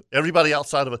 everybody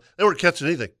outside of it, they weren't catching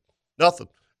anything, nothing.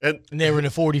 And they were in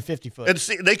a 40, 50 foot. And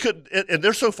see, they couldn't, and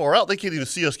they're so far out, they can't even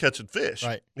see us catching fish.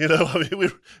 Right. I mean, we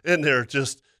were in there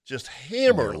just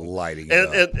hammering, lighting it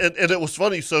up. And it was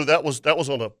funny. So that was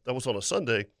on a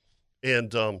Sunday,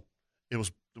 and it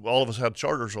was all of us had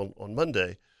charters on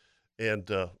Monday, and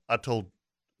I told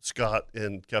Scott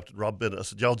and Captain Rob Bennett, I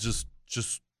said, y'all just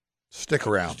stick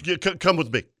around, come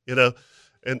with me, and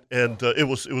it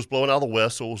was blowing out of the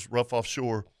west, so it was rough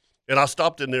offshore, and I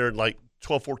stopped in there in like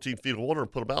 12, 14 feet of water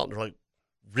and put them out, and they're like,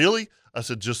 really? I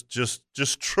said, just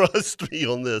trust me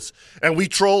on this, and we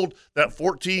trolled that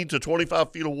 14 to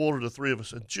 25 feet of water, the three of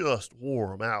us, and just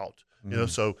wore them out,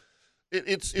 so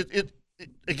it's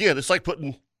again, it's like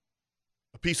putting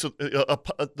a piece of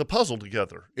the puzzle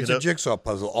together. It's a jigsaw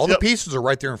puzzle. All the pieces are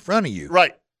right there in front of you.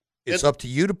 Right. It's up to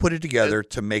you to put it together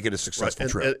to make it a successful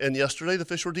trip. And yesterday the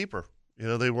fish were deeper.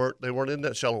 They weren't in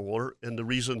that shallow water. And the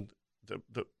reason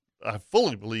I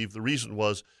fully believe the reason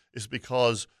is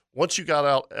because once you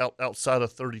got outside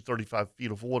of 30, 35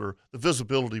 feet of water, the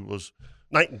visibility was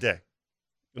night and day.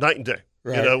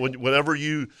 Right. Whenever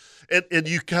you and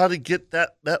you kind of get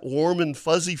that warm and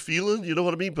fuzzy feeling, you know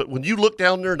what I mean? But when you look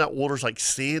down there and that water's like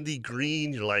sandy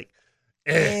green, you're like,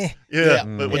 yeah.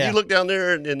 But when you look down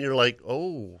there and you're like,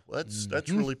 oh, that's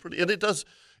really pretty. And it does,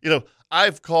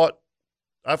 I've caught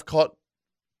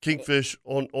kingfish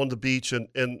on the beach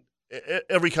and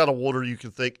every kind of water you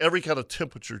can think, every kind of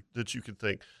temperature that you can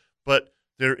think. But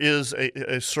there is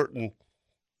a certain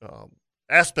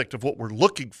aspect of what we're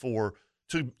looking for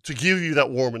to give you that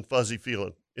warm and fuzzy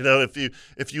feeling.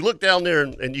 If you look down there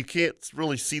and you can't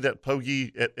really see that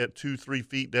pogie at 2-3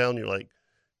 feet down, you're like,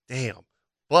 damn.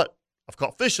 But I've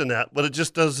caught fish in that, but it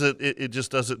just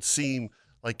doesn't seem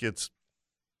like it's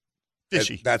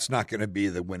fishy. That's not going to be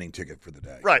the winning ticket for the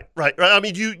day. Right. I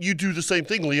mean, you do the same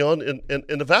thing, Leon,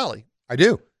 in the valley. I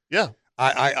do. Yeah.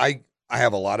 I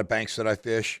have a lot of banks that I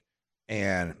fish,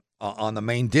 and on the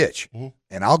main ditch,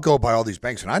 and I'll go by all these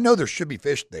banks, and I know there should be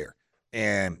fish there,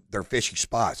 and they're fishy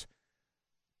spots.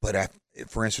 But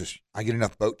for instance, I get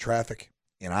enough boat traffic,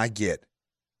 and I get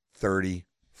 30,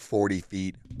 40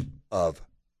 feet of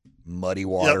muddy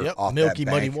water off milky,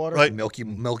 that bank. muddy water. Right.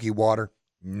 Milky water.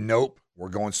 Nope. We're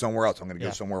going somewhere else. I'm going to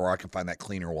go somewhere where I can find that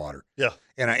cleaner water. Yeah.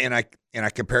 And I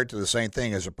compare it to the same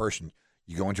thing as a person.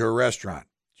 You go into a restaurant.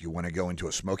 Do you want to go into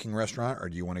a smoking restaurant, or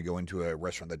do you want to go into a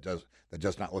restaurant that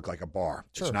does not look like a bar?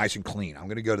 Sure. It's nice and clean. I'm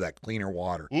going to go to that cleaner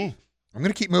water. I'm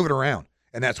going to keep moving around,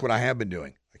 and that's what I have been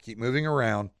doing. I keep moving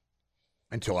around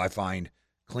until I find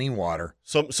clean water.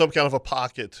 Some kind of a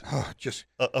pocket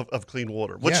of clean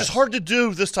water, which is hard to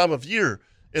do this time of year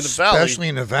in the valley. Especially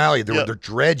in the valley. They're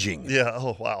dredging. Yeah.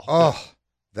 Oh, wow. Oh,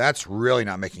 that's really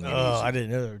not making it easy. Oh, I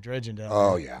didn't know they were dredging down there.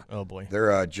 Oh, yeah. Oh, boy.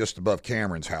 They're just above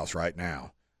Cameron's house right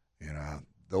now.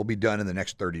 They'll be done in the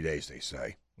next 30 days, they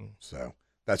say. So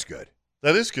that's good.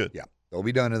 That is good. Yeah. They'll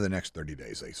be done in the next 30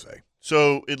 days, they say.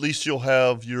 So at least you'll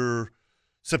have your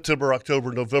September,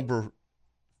 October, November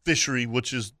fishery,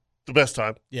 which is the best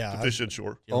time to fish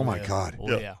inshore. Oh, my God.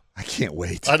 Oh, yeah. I can't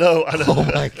wait. I know. Oh,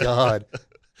 my God.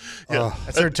 Yeah.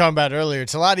 That's what we were talking about earlier.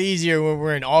 It's a lot easier when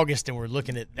we're in August and we're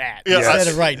looking at that Yeah, instead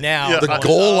of right now. Yeah, the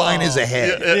goal line is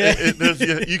ahead.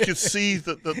 You can see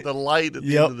the light at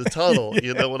the end of the tunnel.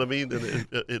 You know what I mean? And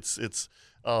it's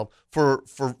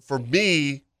for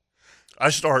me, I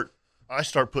start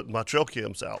putting my trail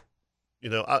cams out.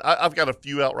 I've got a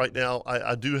few out right now.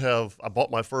 I bought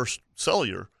my first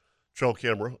cellular trail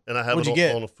camera, and I have it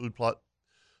on a food plot.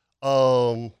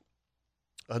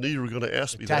 I knew you were going to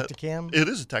ask me that. Tacticam? It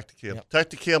is a Tacticam. Yep.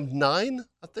 Tacticam 9,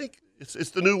 I think.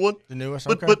 It's the new one. The newest,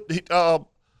 okay. But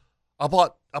I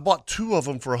bought two of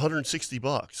them for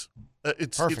 $160.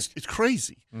 It's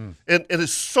crazy, and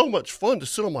it's so much fun to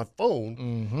sit on my phone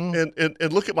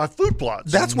and look at my food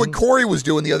plots. That's what Corey was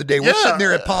doing the other day. We're sitting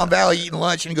there at Palm Valley eating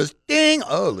lunch, and he goes, "Dang!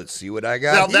 Oh, let's see what I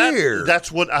got here."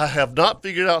 That's what I have not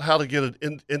figured out how to get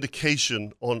an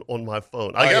indication on my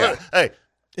phone.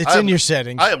 It's in your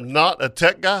settings. I am not a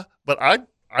tech guy, but I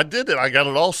did it. I got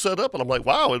it all set up, and I'm like,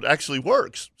 wow, it actually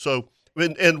works. So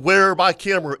and where my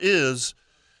camera is,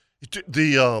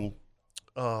 the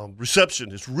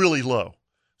reception is really low,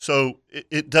 so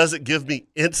it doesn't give me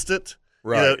instant.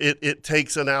 Right. It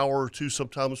takes an hour or two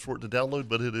sometimes for it to download,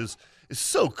 but it's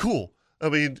so cool. I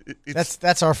mean,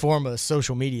 that's our form of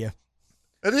social media.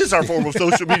 It is our form of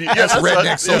social media. Yeah, that's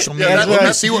redneck social media. Let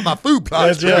me see what my food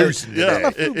plot is producing today.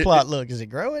 Food plot, look, is it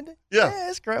growing? Yeah,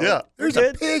 it's growing. Yeah, there's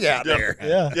a pig out there.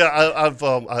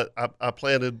 I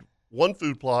planted one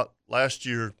food plot last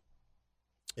year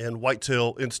in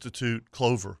Whitetail Institute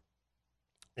clover,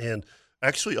 and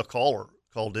actually a caller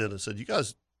called in and said, "You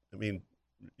guys, I mean,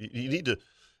 you need to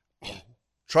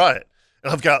try it."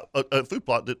 And I've got a food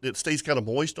plot that stays kind of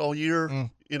moist all year,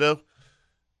 you know,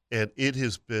 and it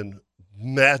has been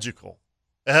magical,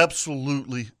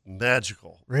 absolutely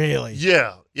magical. Really?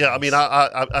 Yeah. I mean,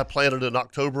 I planted it in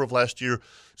October of last year,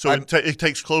 so it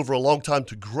takes clover a long time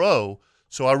to grow.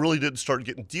 So I really didn't start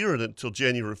getting deer in it until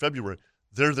January, February.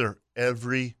 They're there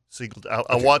every single day.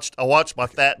 I watched my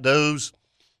fat does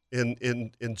in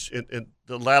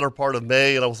the latter part of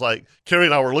May, and I was like, Carrie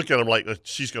and I were looking at them like,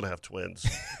 she's going to have twins,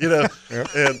 you know.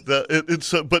 And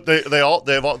but they've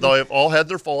all had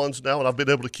their fawns now, and I've been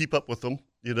able to keep up with them,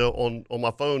 you know, on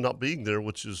my phone, not being there,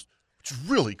 which is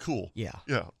really cool. Yeah.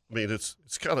 I mean, it's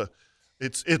kind of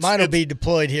it's mine will be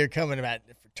deployed here coming about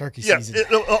for turkey season.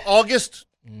 August.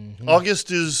 Mm-hmm. August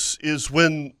is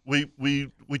when we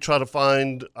try to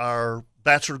find our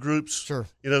bachelor groups. Sure.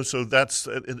 You know, so that's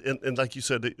and like you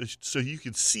said, so you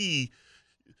can see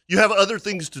you have other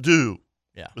things to do.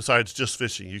 Yeah. Besides just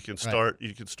fishing, you can start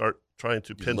trying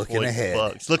to pinpoint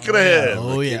bugs. Looking ahead.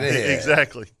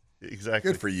 Exactly.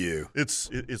 Good for you.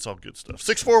 It's all good stuff.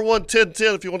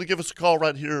 641-1010 if you want to give us a call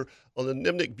right here on the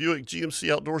Nimnik Buick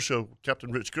GMC Outdoor Show.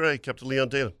 Captain Rich Gray, Captain Leon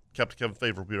Dana, Captain Kevin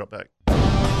Favor. We'll be right back.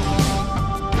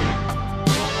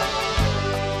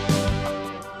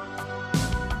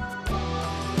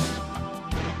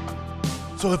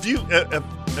 So have you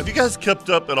guys kept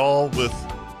up at all with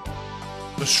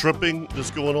the shrimping that's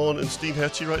going on in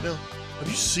Steinhatchee right now? Have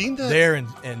you seen that? There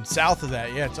and south of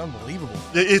that, yeah, it's unbelievable.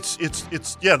 It's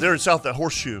they're in south that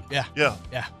horseshoe. Yeah.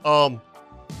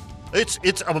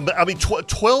 It's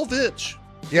 12 inch.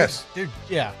 Yes, dude.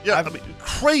 Yeah. I mean,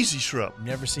 crazy shrimp.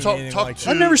 Never seen anything like that.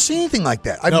 I've never seen anything like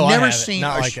that. I've never seen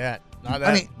not like that. Not that.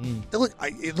 I mean,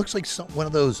 it looks like one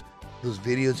of those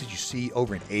videos that you see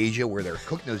over in Asia where they're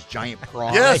cooking those giant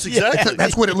prawns. Yes, exactly.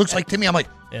 That's what it looks like to me. I'm like,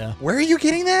 where are you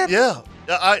getting that? Yeah.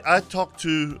 I talked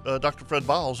to Dr. Fred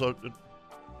Biles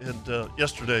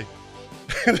yesterday.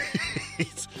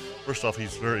 First off,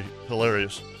 he's very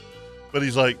hilarious. But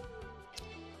he's like,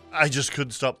 I just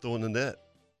couldn't stop throwing the net.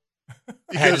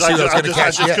 Because I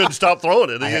just couldn't stop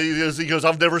throwing it. He goes,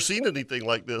 I've never seen anything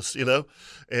like this, you know.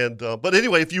 And but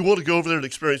anyway, if you want to go over there and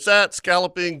experience that,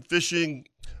 scalloping, fishing,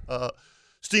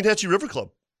 Steinhatchee River Club.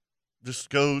 Just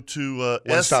go to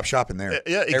one-stop shopping there.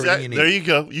 Yeah, exactly. There you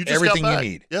go. You just everything got back. You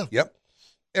need. Yeah. Yep.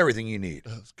 Everything you need.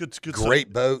 Good.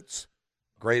 Great boats,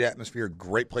 great atmosphere,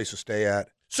 great place to stay at.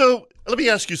 So let me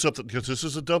ask you something because this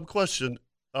is a dumb question.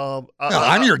 I'm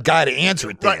your guy to answer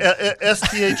it. Right,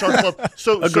 STHR Club.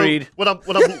 So agreed. So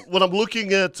when I'm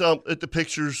looking at the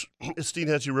pictures at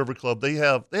Steinhatchee River Club, they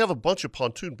have a bunch of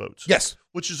pontoon boats. Yes,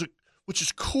 which is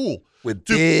cool with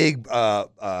big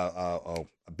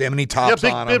bimini tops on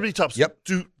them. Yeah, big bimini tops. Yep.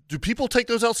 Do people take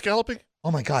those out scalloping?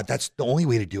 Oh my God, that's the only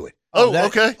way to do it.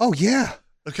 Okay. Oh yeah.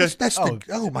 Okay. That's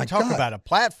my talk God. about a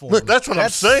platform. Look, that's what I'm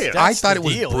saying. I thought it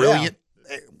was brilliant.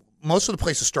 Yeah. Most of the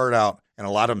places start out, and a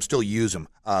lot of them still use them.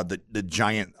 The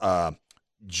giant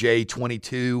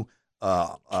J22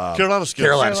 Carolina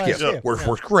skiff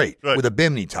works great with a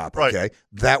bimini top. Okay,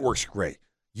 that works great.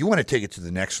 You want to take it to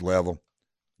the next level?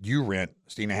 You rent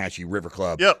Steinhatchee River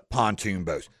Club pontoon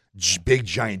boats. Big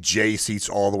giant J seats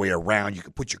all the way around. You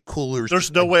can put your coolers.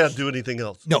 There's no way I'd do anything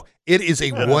else. No, it is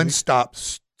a one-stop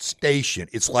station.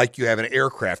 It's like you have an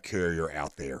aircraft carrier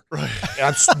out there. Right.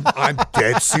 I'm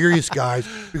dead serious, guys,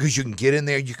 because you can get in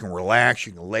there, you can relax,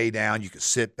 you can lay down, you can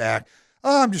sit back.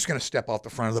 Oh, I'm just going to step off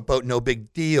the front of the boat. No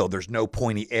big deal. There's no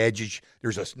pointy edges.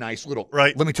 There's a nice little.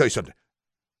 Right. Let me tell you something.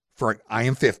 I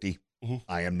am 50. Mm-hmm.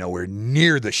 I am nowhere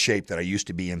near the shape that I used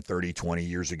to be in 30, 20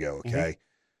 years ago. Okay. Mm-hmm.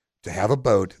 To have a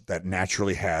boat that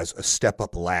naturally has a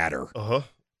step-up ladder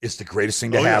is the greatest thing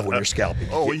to have when you're scalping.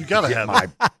 You got to have my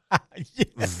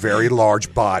very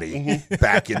large body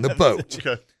back in the boat.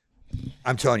 Okay.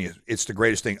 I'm telling you, it's the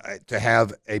greatest thing. To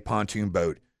have a pontoon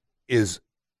boat is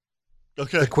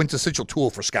the quintessential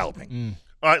tool for scalloping. Mm.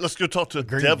 All right, let's go talk to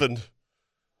Devin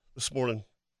this morning.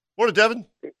 Morning, Devin.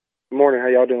 Good morning. How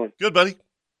y'all doing? Good, buddy.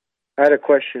 I had a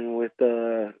question with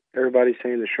everybody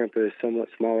saying the shrimp is somewhat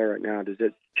smaller right now. Does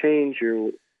it change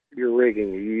your your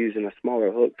rigging? Are you using a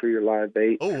smaller hook for your live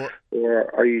bait,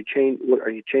 or are you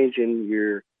changing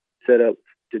your setup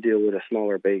to deal with a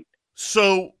smaller bait?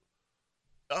 So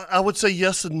I would say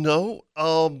yes and no.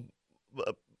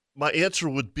 My answer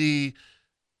would be,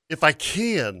 if I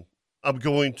can, I'm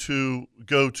going to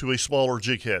go to a smaller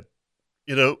jig head,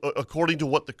 according to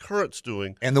what the current's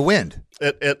doing. And the wind.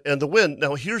 And the wind.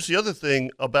 Now, here's the other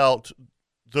thing about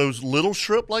those little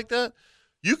shrimp like that.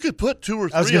 You could put 2 or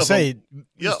 3 I was going to say,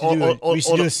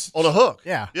 on a hook.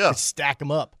 Yeah. Yeah. Just stack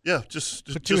them up. Yeah. Just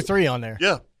put 2 or 3 on there.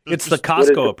 Yeah. It's the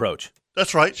Costco approach.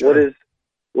 That's right.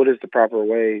 What is the proper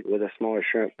way with a smaller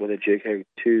shrimp with a jig head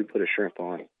to put a shrimp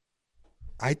on?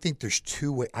 I think there's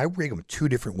 2 ways. I rig them 2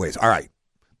 different ways. All right.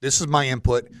 This is my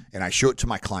input, and I show it to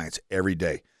my clients every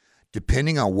day.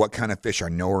 Depending on what kind of fish I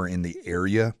know are in the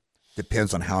area,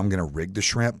 depends on how I'm going to rig the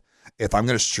shrimp. If I'm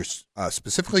going to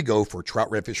specifically go for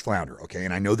trout, redfish, flounder, okay,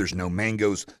 and I know there's no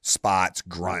mangoes, spots,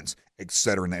 grunts,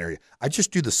 etc. in the area, I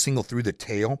just do the single through the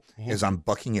tail as I'm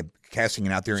bucking it, casting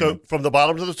it out there. So from the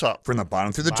bottom to the top. From the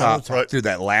bottom to the top, through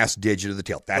that last digit of the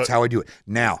tail. That's how I do it.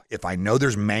 Now, if I know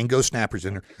there's mango snappers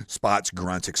in there, spots,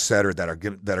 grunts, etc., that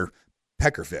are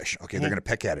pecker fish, okay, they're going to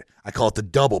peck at it. I call it the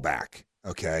double back,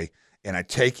 okay, and I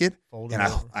take it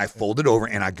I fold it over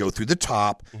and I go through the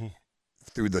top,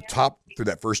 through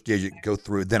that first digit, go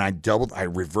through. Then I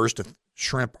reverse the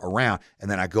shrimp around, and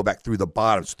then I go back through the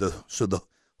bottom. So the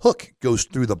hook goes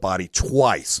through the body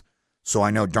twice. So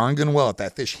I know darn good and well if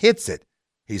that fish hits it,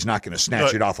 he's not going to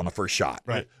snatch it off on the first shot.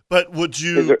 Right. But would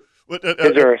you?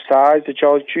 Is there a size that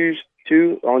y'all choose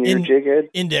to on your jig head?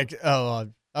 Index. I was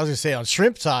going to say on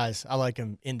shrimp size, I like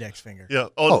them index finger. Yeah.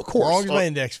 Of course. As long as my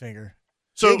index finger.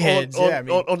 So jig heads,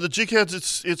 on the jig heads,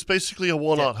 it's basically a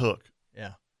 1/0 hook.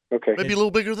 Yeah. Okay. Maybe a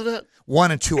little bigger than that.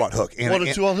 1 and 2/0 hook. 1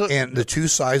 and 2/0 hook. And the 2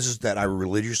 sizes that I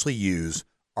religiously use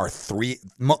are 3.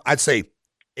 I'd say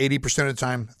 80% of the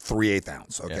time 3/8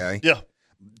 ounce. Okay. Yeah.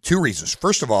 2 reasons.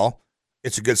 First of all,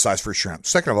 it's a good size for shrimp.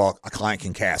 Second of all, a client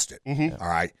can cast it. All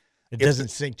right. It doesn't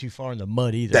sink too far in the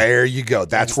mud either. There you go.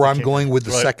 That's where I'm going with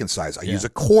the second size. I use a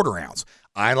 1/4 ounce.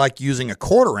 I like using a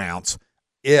 1/4 ounce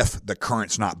if the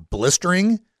current's not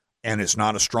blistering and it's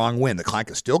not a strong wind. The client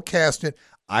can still cast it.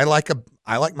 I like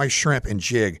my shrimp and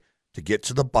jig to get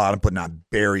to the bottom, but not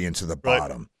bury into the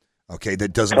bottom. Okay,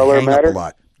 that doesn't hang up a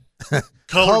lot.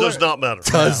 Color does not matter.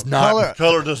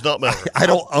 Color does not matter. I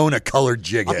don't own a colored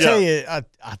jig head.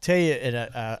 I'll tell you,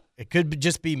 it could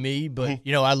just be me, but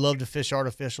I love to fish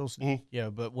artificials.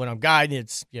 But when I'm guiding,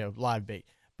 it's live bait.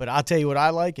 But I'll tell you what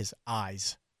I like is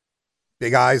eyes.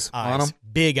 Big eyes on them.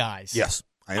 Big eyes. Yes,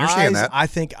 I understand that. I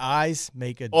think eyes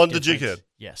make a on difference. the jig head.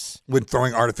 Yes, when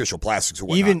throwing artificials or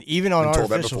whatnot. Even on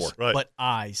artificials, but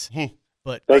eyes.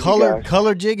 But Thank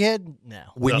color jig head, no.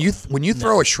 When you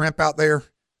throw a shrimp out there,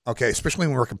 okay, especially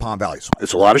when we work in Palm Valley,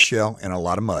 it's a lot of shell and a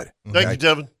lot of mud. Okay? Thank you,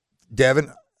 Devin.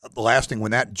 Devin, the last thing, when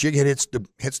that jig head hits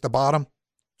the bottom,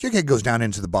 jig head goes down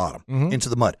into the bottom, into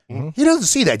the mud. He doesn't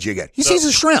see that jig head. He sees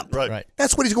a shrimp. Right.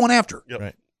 That's what he's going after. Yep.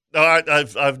 Right. No,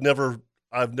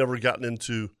 I've never gotten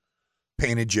into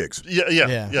painted jigs.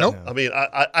 Yeah. Nope. I mean,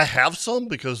 I have some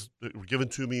because they were given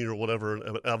to me or whatever.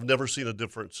 And I've never seen a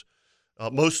difference.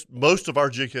 Most of our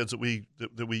jig heads that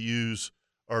we use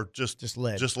are just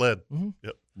lead. Just lead.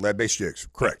 Yep. Lead-based jigs.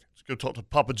 Correct. Let's go talk to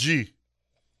Papa G.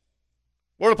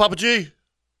 Morning, Papa G.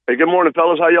 Hey, good morning,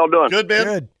 fellas. How y'all doing? Good, man.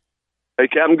 Good. Hey,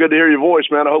 Captain, good to hear your voice,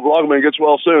 man. I hope Logman gets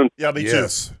well soon. Yeah, me too.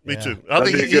 Me too. I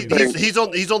think he's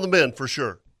on the mend for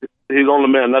sure. He's on the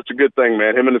mend. That's a good thing,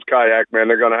 man. Him and his kayak, man,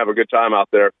 they're going to have a good time out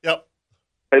there. Yep.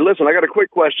 Hey, listen, I got a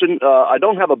quick question. I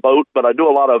don't have a boat, but I do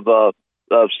a lot of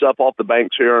stuff off the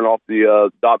banks here and off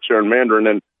the docks here in Mandarin,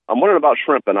 and I'm wondering about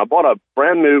shrimping. I bought a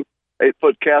brand new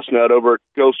 8-foot cast net over at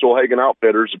Coastal Hagen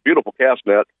Outfitters, a beautiful cast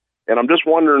net, and I'm just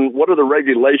wondering what are the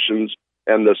regulations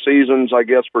and the seasons, I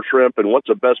guess, for shrimp, and what's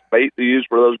the best bait to use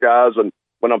for those guys, and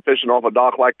when I'm fishing off a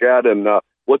dock like that, and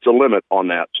what's the limit on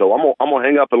that? So I'm gonna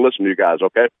hang up and listen to you guys,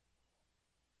 okay?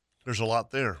 There's a lot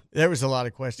there. There was a lot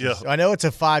of questions. Yeah. I know it's a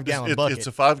 5-gallon bucket. It's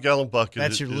a 5-gallon bucket.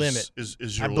 That's your limit. Is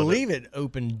your I limit. believe it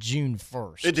opened June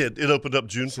 1st. It did. It opened up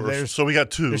June 1st. So we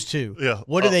got 2. There's 2. Yeah.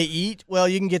 What do they eat? Well,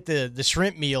 you can get the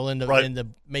shrimp meal and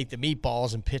make the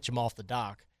meatballs and pitch them off the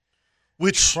dock.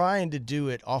 Which trying to do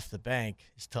it off the bank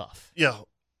is tough. Yeah.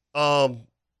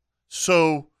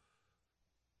 So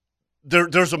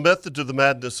there's a method to the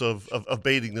madness of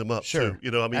baiting them up. Sure. Too.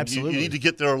 You Absolutely. You need to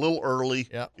get there a little early.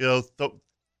 Yeah.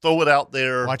 Throw it out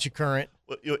there. Watch your current.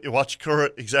 You watch your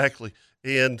current, exactly,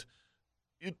 and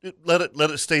let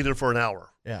it stay there for an hour.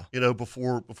 Yeah.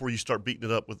 Before you start beating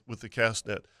it up with the cast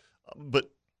net.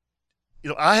 But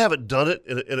I haven't done it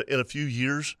in a few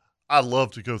years. I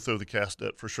love to go throw the cast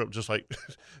net for shrimp, just like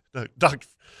Dr.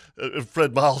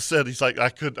 Fred Miles said. He's like, I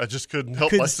just couldn't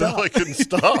help myself. I couldn't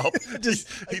stop.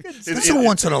 It's a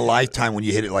once in a lifetime when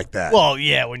you hit it like that. Well,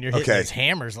 yeah, when you're hitting those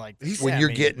hammers like when you're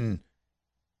getting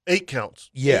 8 counts.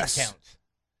 Yes. 8 counts.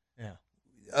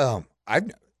 Yeah.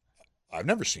 I've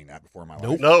never seen that before in my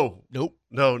No. life. Nope.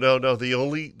 No.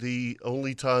 The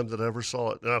only time that I ever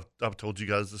saw it, and I've told you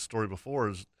guys this story before,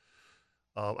 is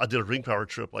I did a ring power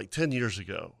trip like 10 years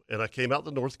ago, and I came out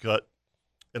the North Gut,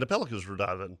 and the pelicans were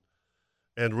diving,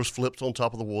 and was flipped on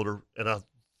top of the water, and I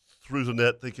threw the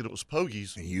net thinking it was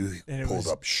pogies. And you pulled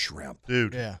up shrimp.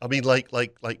 Dude, yeah. I mean, like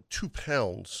 2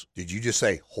 pounds. Did you just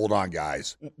say, hold on,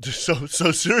 guys? So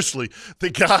seriously,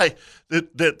 the guy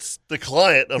that's the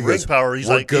client of Ring Power, he's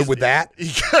we're like, good with that?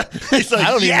 He's like, I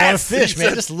don't even want to fish,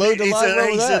 man. Just load the line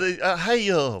over that. He said, hey,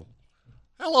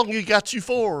 how long you got you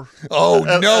for? Oh,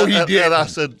 no, he didn't. And I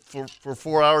said, for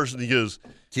 4 hours, and he goes,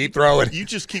 keep throwing. You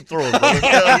just keep throwing, brother.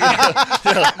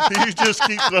 Yeah, you just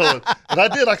keep throwing. And I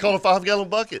did. I caught a 5-gallon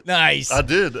bucket. Nice. I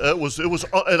did. It was,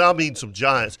 and I mean some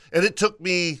giants. And it took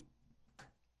me,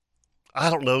 I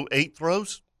don't know, 8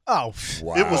 throws. Oh,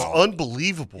 wow. It was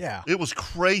unbelievable. Yeah. It was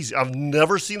crazy. I've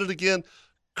never seen it again.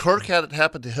 Kirk had it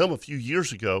happen to him a few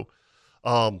years ago.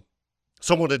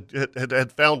 Someone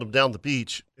had found him down the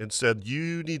beach and said,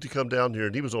 you need to come down here.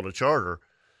 And he was on a charter.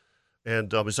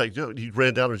 And he's like, he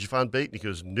ran down, did you find bait? And he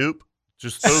goes, nope.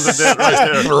 Just throw the net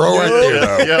right there. Throw right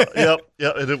there.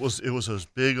 Yeah. And it was a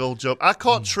big old jump. I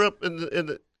caught shrimp in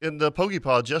the Pogie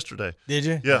Pods yesterday. Did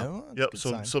you? Yeah. Oh, Yep.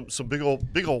 Some big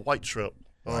old white shrimp.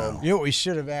 You know what we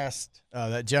should have asked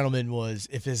that gentleman was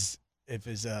if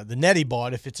the net he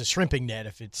bought, if it's a shrimping net,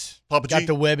 if it's Papa got G?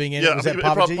 the webbing in it. Was that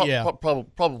Papa G? Yeah.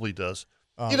 Probably does.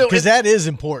 Because that is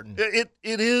important. It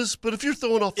is, but if you're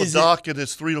throwing off the dock and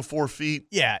it's 3 to 4 feet,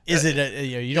 is it?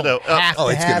 You don't have to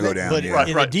it's have gonna it, go down, but yeah.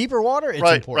 in a deeper water, it's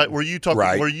important. Right. Where you talk,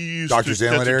 where you use Doctor's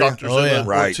Inlet area, Doctor's Inlet,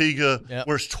 right? Ortega,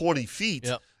 where it's 20 feet.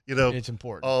 Yep. You know, it's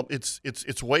important.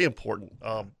 It's way important.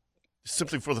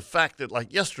 Simply for the fact that,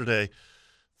 like yesterday,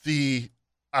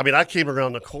 I came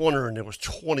around the corner and there was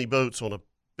 20 boats on a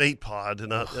bait pod,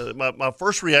 and my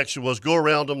first reaction was go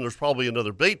around them. There's probably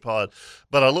another bait pod,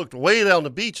 but I looked way down the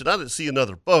beach and I didn't see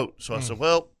another boat. So I said,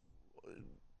 well,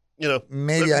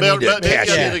 maybe I need to catch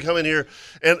it. I need to come in here,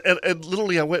 and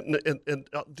literally I went and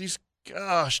these,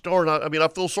 gosh darn, I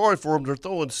feel sorry for them. They're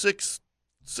throwing 6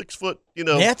 foot,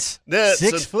 nets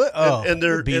 6 foot. And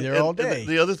they're be there all day. And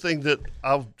the other thing that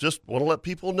I just want to let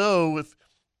people know, if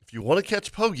you want to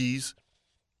catch pogies,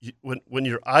 when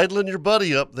you're idling your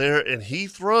buddy up there and he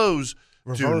throws,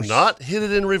 do not hit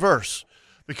it in reverse,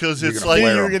 because it's like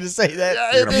you were going to say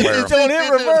that. Yeah, don't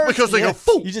hit reverse because they go.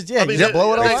 Boom. You just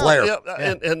blow it all out. Flare.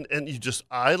 Yeah. And you just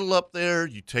idle up there.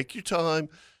 You take your time.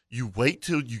 You wait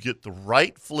till you get the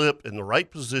right flip in the right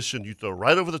position. You throw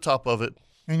right over the top of it,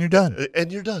 and you're done.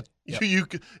 And you're done. Yep.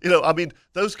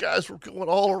 Those guys were going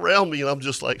all around me, and I'm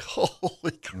just like,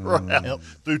 holy crap!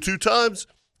 Through 2 times,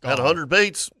 had 100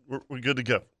 baits. We're good to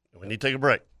go. We need to take a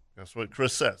break. That's what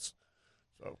Chris says.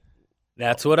 So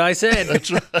that's what I said. That's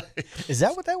right. Is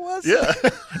that what that was? Yeah.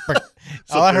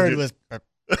 All I heard was.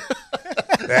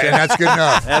 That's good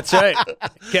enough. That's right.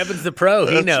 Kevin's the pro.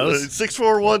 He knows.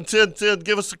 641-1010.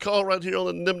 Give us a call right here on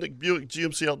the Nimnik Buick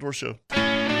GMC Outdoor Show.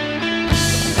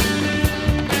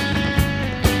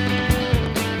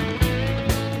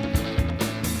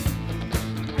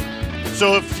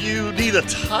 So if you need a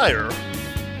tire,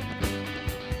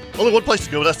 only one place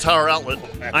to go. That's Tire Outlet.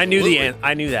 I knew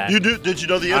I knew that. You knew? Did you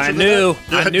know the answer? I knew. To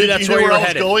that? I knew that's where you were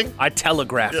headed. Going? I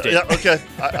telegraphed it. Yeah. Okay.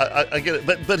 I get it.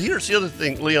 But here's the other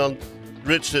thing, Leon,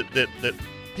 Rich, that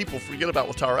people forget about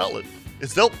with Tire Outlet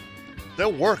is they'll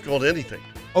work on anything.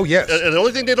 Oh yes. And the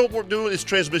only thing they don't do is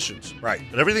transmissions. Right.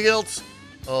 And everything else,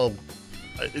 my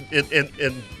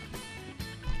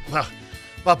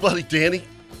buddy Danny,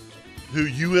 who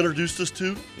you introduced us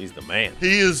to, he's the man.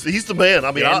 He's the man.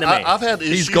 I mean, I've had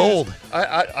issues. He's gold.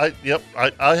 I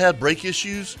had brake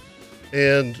issues,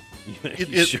 and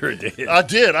you sure did. I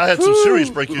did. I had some serious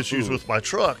brake issues with my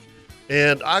truck,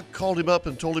 and I called him up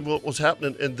and told him what was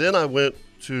happening, and then I went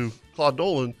to Claude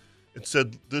Nolan and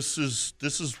said, "This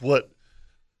is what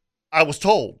I was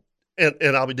told," and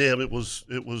I'll be damned, it was,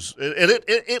 and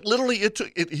it literally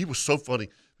took. He was so funny.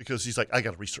 Because he's like, I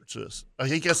got to research this.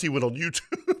 I guess he went on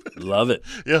YouTube. Love it.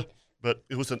 Yeah, but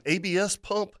it was an ABS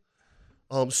pump.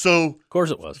 So of course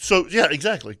it was. So yeah,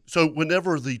 exactly. So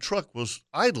whenever the truck was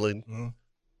idling,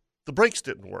 the brakes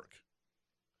didn't work.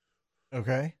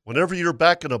 Okay. Whenever you're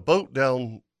backing a boat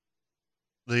down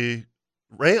the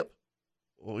ramp,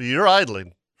 well, you're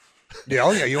idling. Yeah,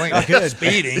 oh yeah, you ain't good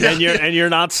speeding, and you're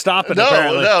not stopping.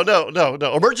 apparently.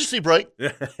 No. Emergency brake.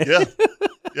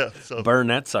 Yeah. So burn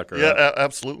that sucker. Yeah, up.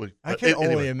 Absolutely. I can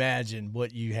only imagine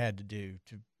what you had to do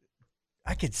to.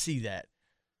 I could see that.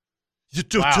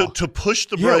 To push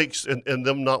the brakes and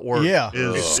them not work. Yeah,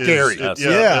 it's scary.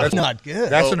 That's not good.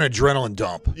 That's an adrenaline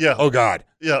dump. Yeah. Oh God.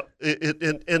 Yeah.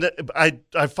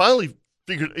 I finally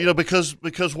figured,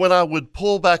 because when I would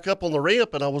pull back up on the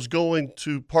ramp and I was going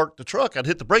to park the truck, I'd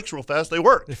hit the brakes real fast. They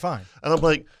worked. They're fine. And I'm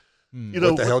like,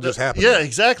 what the hell just happened? Yeah,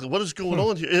 exactly. What is going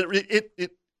on here?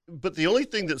 But the only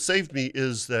thing that saved me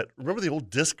is that, remember the old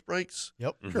disc brakes?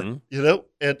 Yep. Sure.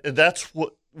 And that's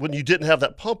what, when you didn't have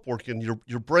that pump working,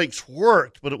 your brakes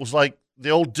worked, but it was like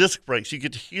the old disc brakes. You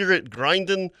could hear it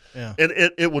grinding, and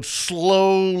it would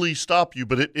slowly stop you,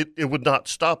 but it would not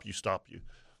stop you.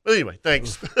 But anyway,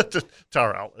 thanks to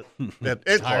Tire Outlet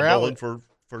and Carl Nolan for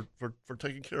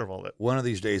taking care of all that. One of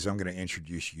these days, I'm going to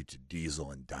introduce you to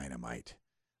Diesel and Dynamite.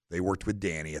 They worked with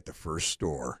Danny at the first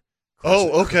store.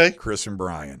 Okay. Chris and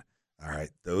Brian. All right,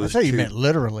 those. I thought you two. meant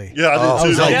literally. Yeah, I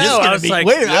was like, I was like,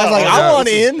 I want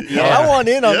in. Yeah. I want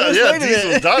in on this. Wait a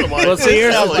minute. Dynamite. Well, see,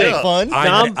 here's the Sounds thing. like fun.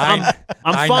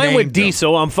 I'm fine with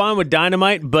Diesel. I'm fine with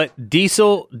Dynamite, but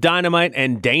Diesel, Dynamite,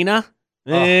 and Dana,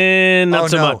 not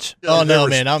so much. Oh no,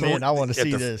 man, I'm in. I want to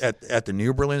see this. At the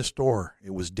New Berlin store,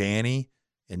 it was Danny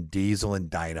and Diesel and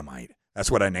Dynamite. That's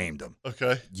what I named them.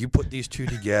 Okay. You put these two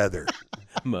together.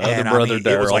 My other brother, it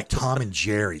was Daryl. like Tom and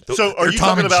Jerry. So are you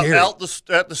talking about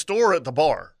at the store or at the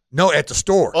bar? No, at the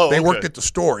store. Oh, they okay. worked at the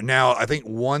store. Now, I think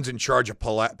one's in charge of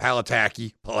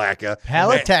Palataki,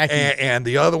 and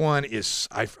the other one is,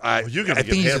 I think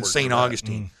he's in St.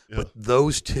 Augustine. But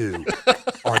those two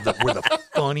were the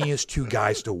funniest two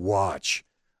guys to watch.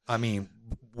 I mean,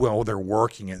 they're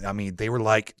working it. I mean, they were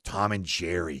like Tom and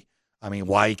Jerry. I mean,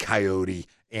 Wile E. Coyote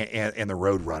and the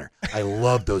Roadrunner. I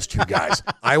love those two guys.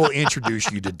 I will introduce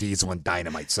you to Diesel and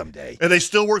Dynamite someday. And they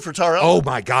still work for Tire Outlet? Oh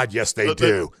my God, yes they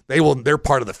do. They're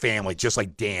part of the family, just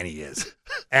like Danny is.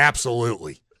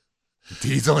 Absolutely.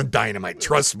 Diesel and Dynamite.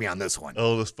 Trust me on this one.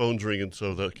 Oh, this phone's ringing,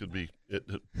 so that could be it.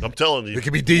 I'm telling you. It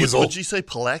could be Diesel. What'd you say,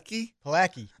 Palaki?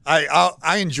 Palaki.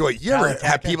 I enjoy it. You ever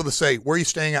have people that say, where are you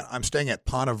staying at? I'm staying at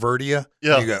Ponte Verdia.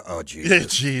 Yeah. And you go, oh, geez. Yeah,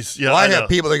 geez. Yeah, well, I have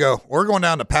people that go, we're going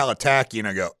down to Palataki, and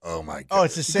I go, oh, my God. Oh,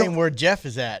 it's the same where Jeff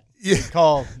is at. Yeah. It's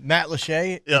called Matt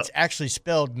Lachey. Yeah. It's actually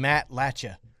spelled Matt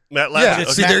Latcha. Matt Latcha. Yeah,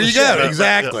 Okay. see, there you go.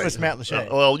 Exactly. It's Matt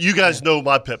Lachey. Well, you guys know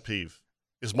my pet peeve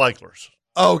is Michler's.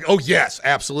 Oh, yes,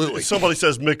 absolutely. Somebody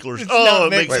says Michler's. It's Oh, not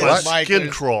it makes Michler's. my skin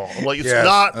Michler's. crawl. I'm like, it's Yes.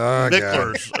 not Oh,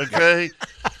 Michler's, okay?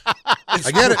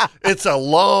 I get it. It's a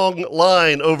long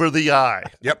line over the I.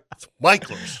 Yep. It's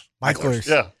Michler's. Michler's.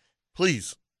 Yeah,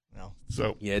 please. No.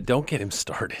 So. Yeah, don't get him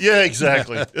started. Yeah,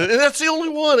 exactly. And that's the only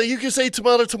one. You can say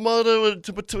tomato, and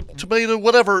tomato,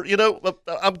 whatever.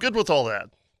 I'm good with all that.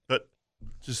 But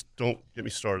just don't get me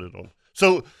started on.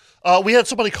 So we had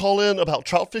somebody call in about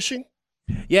trout fishing.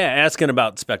 Yeah, asking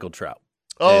about speckled trout.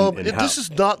 This is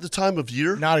not the time of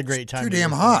year. Not a great time. Too of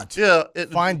damn year. hot. Yeah.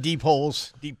 Find deep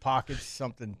holes, deep pockets,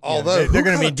 something. Although, they're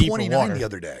going to be caught deeper 29 water. the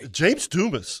other day. James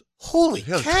Dumas. Holy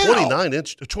Yeah, cow. 29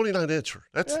 incher.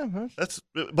 That's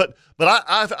but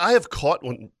I have caught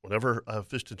whenever I've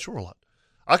fished inshore a lot.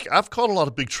 I've caught a lot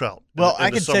of big trout. Well, in I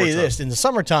the can tell you summertime. this: in the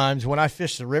summer times when I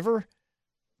fish the river,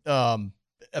 I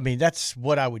mean that's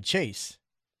what I would chase: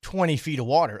 20 feet of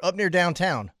water up near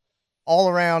downtown, all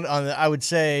around. I would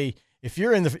say if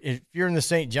you're in the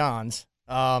St. John's,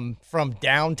 from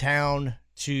downtown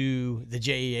to the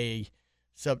JEA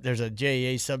there's a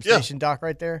JEA substation dock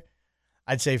right there.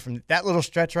 I'd say from that little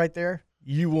stretch right there,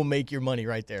 you will make your money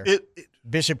right there.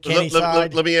 Bishop Kenny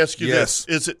side. Let me ask you Yes.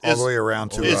 this: all the way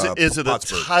around to is it a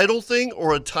Pottsburg. tidal thing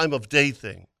or a time of day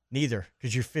thing? Neither,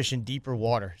 because you're fishing deeper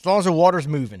water. As long as the water's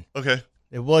moving. Okay.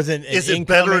 It wasn't. Is it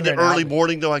better in the early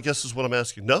morning though? I guess is what I'm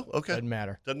asking. No. Okay. Doesn't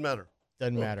matter. Doesn't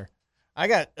matter. I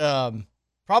got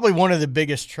probably one of the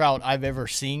biggest trout I've ever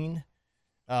seen.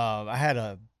 I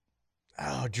had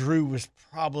Drew was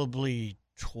probably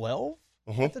 12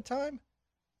 at the time.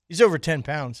 He's over 10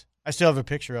 pounds. I still have a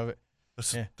picture of it.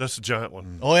 That's a giant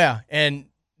one. Oh yeah, and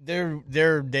there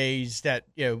are days that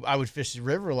I would fish the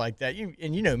river like that. You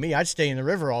know me, I'd stay in the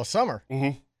river all summer.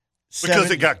 Mm-hmm.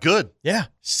 Because it got good. Yeah,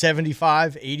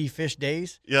 75, 80 fish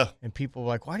days. Yeah. And people were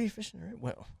like, "Why do you fish in the river?"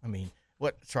 Well, I mean,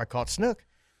 so I caught snook.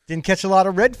 Didn't catch a lot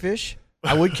of redfish.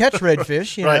 I would catch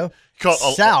redfish, you know,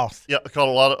 south. I caught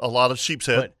a lot of sheep's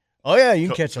head. Oh yeah, you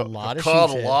can catch a lot of sheep's caught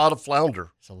head. a lot of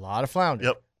flounder. It's a lot of flounder.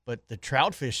 Yep. But the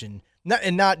trout fishing,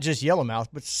 not just yellowmouth,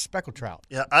 but speckled trout.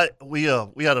 Yeah, we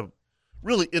had a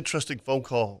really interesting phone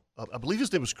call. I believe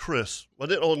his name was Chris.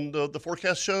 Wasn't it on the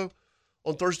forecast show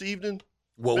on Thursday evening?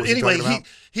 What was anyway, he talking about?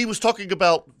 he was talking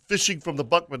about fishing from the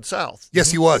Buckman South.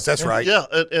 Yes, he was. That's right. Yeah,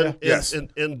 and yes.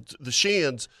 and the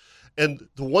Shands. And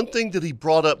the one thing that he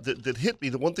brought up that hit me,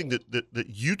 the one thing that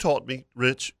you taught me,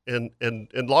 Rich, and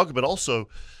Loggeman also,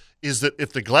 is that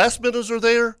if the glass minnows are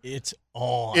there, it's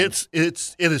on.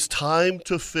 It is time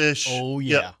to fish. Oh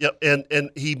yeah. Yep. And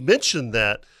he mentioned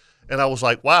that, and I was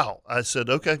like, wow. I said,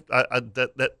 okay,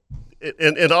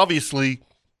 and obviously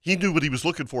he knew what he was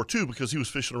looking for too, because he was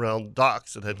fishing around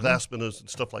docks that had glass minnows and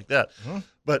stuff like that.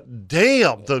 But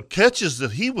damn, the catches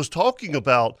that he was talking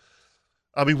about.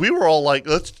 I mean, we were all like,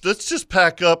 let's just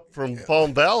pack up from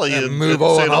Palm Valley and move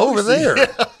on over there.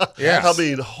 Yeah. I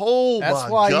mean, that's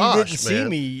why you didn't see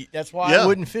me. That's why I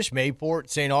wouldn't fish Mayport,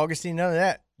 St. Augustine, none of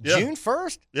that. Yeah. June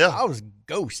 1st, I was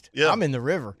ghost. Yeah. I'm in the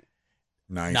river.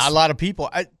 Nice. Not a lot of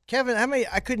people. Kevin,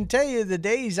 I couldn't tell you the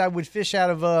days I would fish out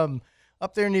of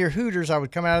up there near Hooters. I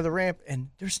would come out of the ramp, and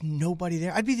there's nobody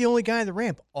there. I'd be the only guy at the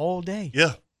ramp all day.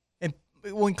 Yeah. And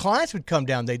when clients would come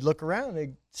down, they'd look around,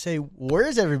 they'd say,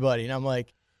 "Where's everybody?" And I'm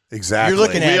like, exactly. You're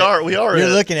looking at it. We are. You're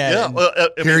looking at it. Well,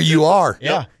 here you are.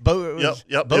 Yeah.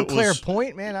 Yep. Beauclair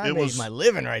Point, man. I made my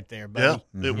living right there, buddy.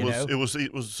 Yeah.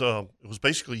 It was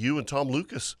basically you and Tom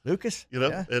Lucas. Lucas. You know,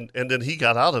 yeah. and then he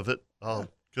got out of it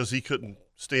because he couldn't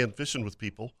stand fishing with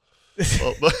people.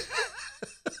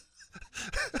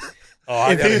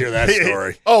 I got to hear that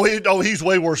story. He's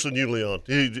way worse than you, Leon.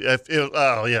 He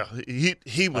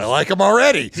was. I like him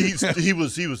already. He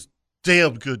was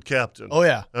damn good captain. Oh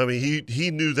yeah. I mean,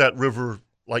 he knew that river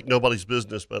like nobody's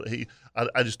business, but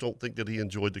I just don't think that he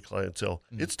enjoyed the clientele.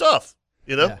 It's tough,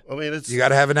 you know. Yeah. I mean, it's you got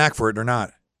to have a knack for it or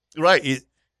not. Right.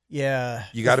 Yeah.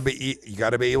 You got to be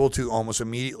able to almost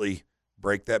immediately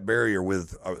break that barrier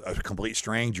with a complete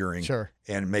stranger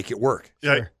and make it work.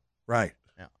 Sure. Right.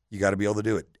 Yeah. You got to be able to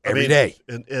do it every day.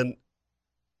 And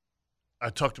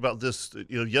I talked about this.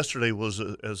 You know, yesterday was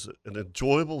as an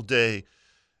enjoyable day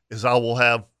as I will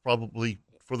have probably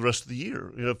for the rest of the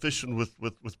year. You know, fishing with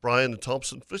Brian and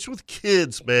Thompson, fishing with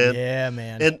kids, man. Yeah,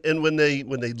 man. And when they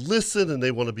listen and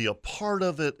they want to be a part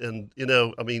of it, and you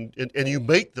know, I mean, and you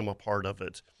make them a part of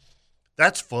it.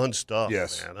 That's fun stuff,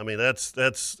 yes. man. I mean, it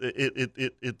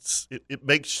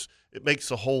makes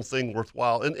the whole thing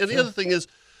worthwhile. And the other thing is,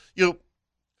 you know,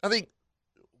 I think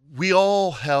we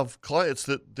all have clients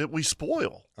that we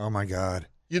spoil. Oh my God.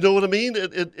 You know what I mean?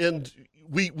 And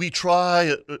we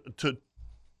try to.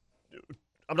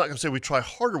 I'm not going to say we try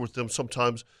harder with them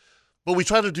sometimes, but we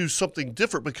try to do something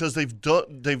different because they've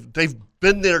been there, done that.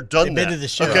 They've been to the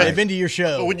show. Okay? They've been to your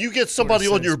show. But when you get somebody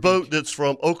on your boat that's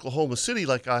from Oklahoma City,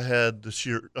 like I had this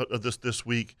year, this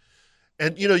week,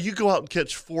 and you know you go out and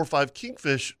catch 4 or 5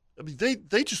 kingfish. I mean,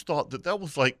 they just thought that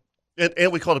was like,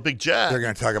 and we caught a big jack. They're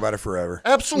going to talk about it forever.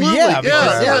 Absolutely, yeah.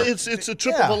 It's a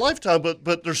trip of a lifetime.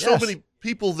 But there's so many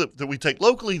people that we take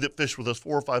locally that fish with us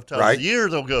 4 or 5 times a year.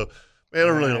 They'll go, man, I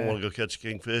really don't want to go catch a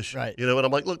kingfish. Right. You know, and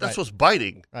I'm like, look, that's what's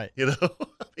biting. Right. You know,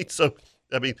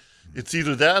 I mean, it's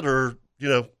either that or, you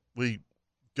know, we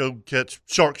go catch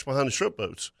sharks behind the shrimp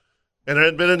boats. And there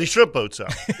hadn't been any shrimp boats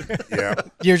out. Yeah.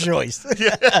 Your choice.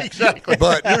 Yeah, exactly.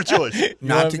 But your choice.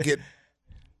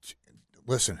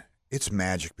 Listen, it's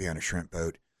magic being on a shrimp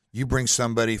boat. You bring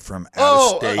somebody from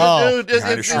out of state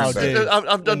behind a shrimp boat.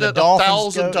 I've done that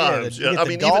 1,000 times. You get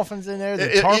the dolphins in there,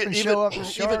 the tarpon show up, the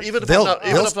sharks. Even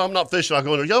if I'm not fishing, I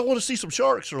go in there, y'all want to see some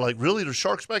sharks? They're like, really? There's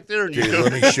sharks back there? And you go,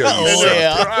 let me show you.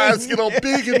 Their eyes get all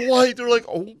big and white. They're like,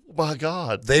 oh, my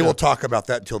God. They will talk about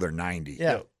that until they're 90.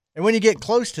 Yeah. And when you get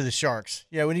close to the sharks,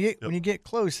 when you get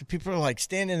close, people are like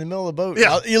standing in the middle of the boat.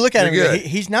 Yeah. You look at him,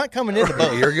 he's not coming in the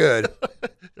boat. You're good.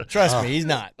 Trust me, he's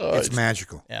not. It's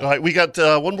magical. Yeah. All right, we got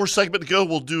one more segment to go.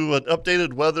 We'll do an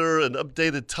updated weather and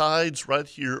updated tides right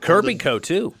here. Kirby Co.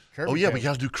 too. We got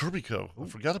to do Kirby Co. I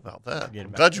forgot about that.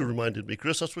 I'm glad you reminded me,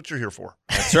 Chris. That's what you're here for.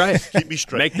 That's right. Keep me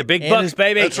straight. Make the big bucks,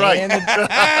 baby. That's right.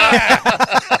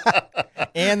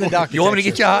 And the doctor. You want me to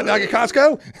get you a hot dog at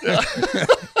Costco?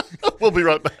 We'll be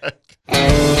right back.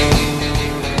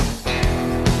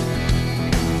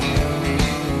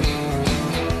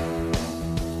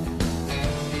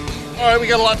 All right, we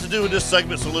got a lot to do in this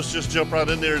segment, so let's just jump right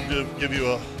in there and give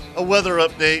you a weather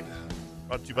update.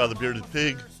 Brought to you by the Bearded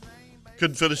Pig.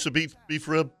 Couldn't finish the beef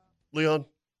rib, Leon?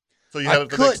 So you had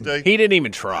it the next day? He didn't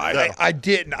even try. I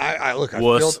didn't. I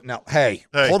filled. No, hey,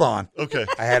 hold on. Okay.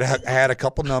 I had a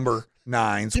couple number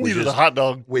 9s. You needed a hot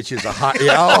dog. Which is a hot.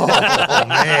 Oh,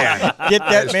 man. Get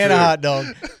that man a hot dog.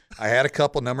 I had a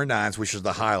couple number 9s, which is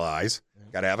the high lies.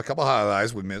 Got to have a couple high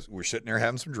lies. We're sitting there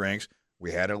having some drinks.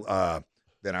 We had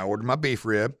then I ordered my beef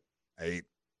rib. I ate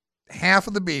half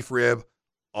of the beef rib,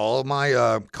 all of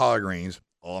my collard greens,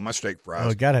 all my steak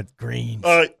fries. Oh, got it green.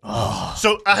 All right. Oh,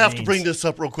 so I have to bring this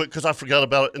up real quick because I forgot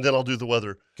about it, and then I'll do the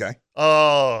weather. Okay.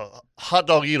 Hot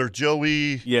dog eater,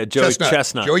 Joey. Yeah, Joey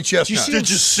Chestnut. Joey Chestnut. Did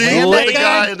you see the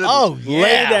guy? Laid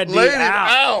that dude laid it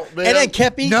out. out, man. And then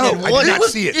kept eating No, it. I did not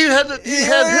see it. He had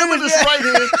him in his right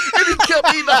hand, and he kept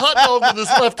eating the hot dog with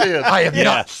his left hand. I have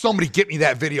not. Somebody get me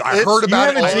that video. I heard about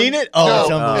it. You haven't seen it? Oh,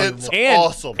 it's unbelievable. It's And,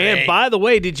 awesome. And by the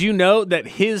way, did you know that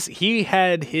he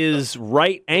had his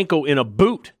right ankle in a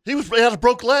boot? He had a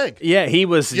broke leg. Yeah, he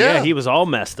was. Yeah. Yeah, he was all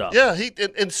messed up. Yeah, he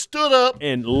and stood up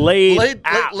and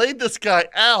laid this guy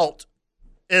out.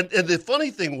 And the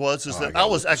funny thing was that I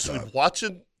was actually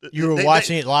watching. You were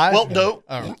watching it live? Well, no.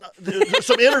 Oh.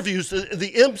 Some interviews.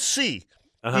 The MC,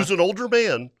 who's an older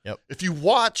man. Yep. If you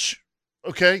watch,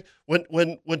 okay,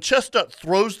 when Chestnut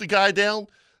throws the guy down,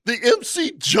 the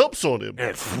MC jumps on him.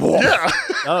 Yeah.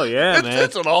 Oh yeah, man.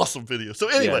 It's an awesome video. So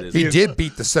anyway, he did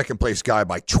beat the second place guy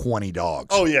by 20 dogs.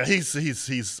 Oh yeah,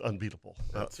 he's unbeatable.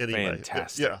 Anyway,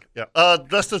 fantastic. Yeah.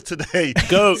 Rest of today,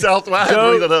 Go South. I had to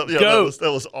bring that up. Yeah, go.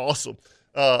 that was awesome.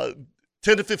 10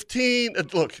 to 15.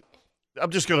 And look,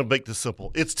 I'm just going to make this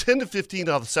simple. It's 10 to 15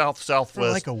 out of the Southwest. For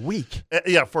like a week.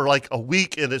 Yeah, for like a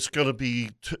week, and it's going to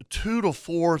be 2 to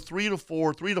 4, 3 to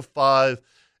 4, 3 to 5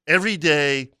 every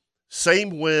day.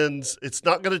 Same winds. It's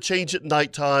not going to change at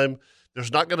nighttime.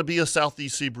 There's not going to be a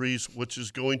southeast sea breeze, which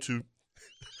is going to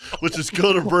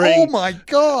bring. Oh my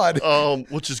God!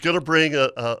 Which is going to bring an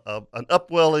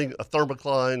upwelling, a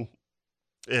thermocline,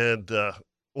 and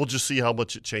we'll just see how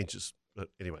much it changes. But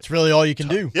anyway, it's really all you can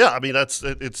do. Yeah, I mean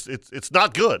it's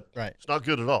not good. Right, it's not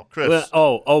good at all, Chris.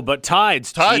 Well, but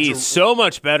Tides are so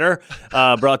much better.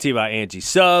 Brought to you by Angie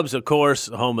Subs, of course,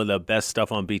 home of the best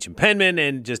stuff on Beach and Penman,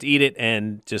 and just eat it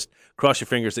and just cross your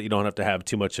fingers that you don't have to have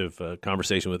too much of a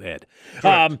conversation with Ed.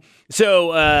 We're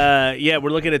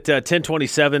looking at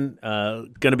 1027,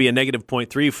 going to be a negative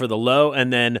 0.3 for the low,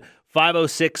 and then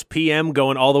 5:06 p.m.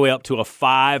 going all the way up to a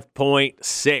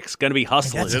 5.6. Going to be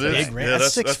hustling. That's big, man.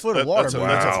 That's 6 foot of water. That's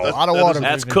a lot of water.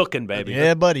 That's cooking, baby.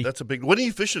 Yeah, buddy. That's a big. When are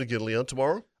you fishing again, Leon?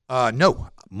 Tomorrow? No,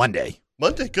 Monday.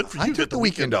 Monday. Good for you. I took the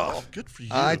weekend off. Good for you.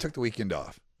 I took the weekend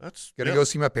off. That's gonna go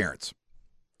see my parents.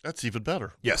 That's even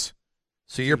better. Yes.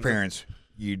 See your parents.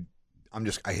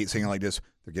 I hate saying it like this.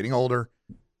 They're getting older.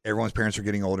 Everyone's parents are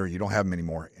getting older. You don't have them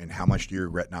anymore. And how much do you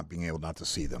regret not being able not to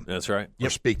see them? That's right. Or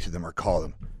speak to them or call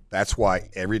them. That's why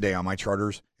every day on my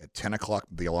charters at 10 o'clock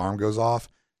the alarm goes off.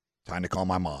 Time to call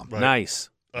my mom. Right. Nice.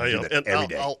 Every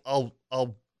day.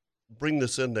 I'll bring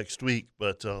this in next week,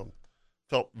 but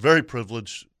felt very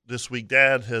privileged this week.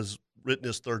 Dad has written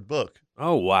his third book.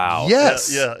 Oh wow!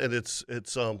 Yes, yeah, and it's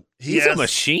he's a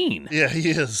machine. Yeah, he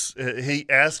is. He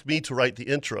asked me to write the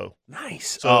intro.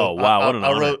 Nice. So oh wow! What an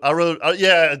honor. I wrote.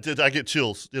 Yeah, I get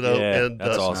chills. You know, yeah, and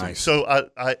that's awesome. Nice. So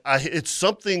I it's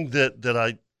something that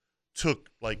I took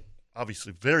like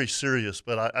obviously very serious,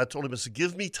 but I told him, I said,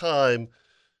 give me time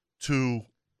to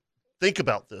think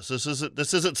about this. This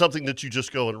isn't something that you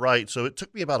just go and write. So it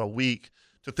took me about a week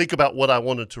to think about what I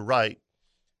wanted to write,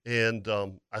 and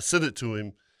I sent it to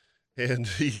him. And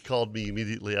he called me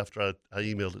immediately after I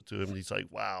emailed it to him, and he's like,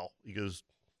 "Wow!" He goes,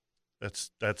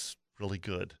 "That's really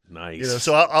good." Nice. You know,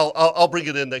 so I'll bring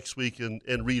it in next week and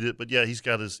read it. But yeah, he's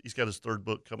got his third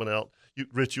book coming out.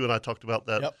 Rich, you and I talked about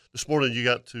that this morning. You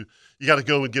got to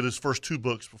go and get his first 2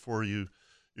 books before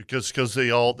because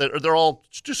they're all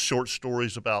just short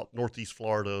stories about Northeast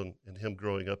Florida and him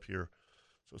growing up here.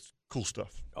 So it's cool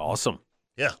stuff. Awesome.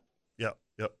 Yeah.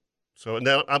 So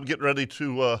now I'm getting ready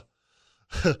to.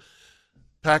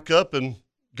 Pack up and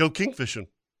go kingfishing.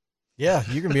 Yeah,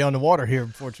 you're gonna be on the water here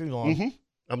before too long. Mm-hmm.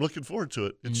 I'm looking forward to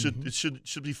it. It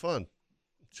should be fun.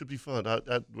 It should be fun.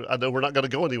 I know we're not going to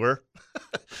go anywhere.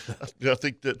 I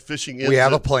think that fishing. We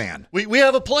have a plan. We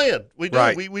have a plan. We do.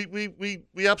 Right.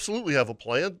 We absolutely have a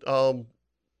plan. We're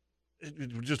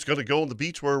just going to go on the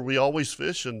beach where we always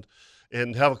fish and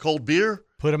have a cold beer.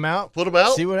 Put them out.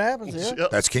 See what happens. Yeah.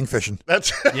 That's kingfishing.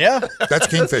 That's That's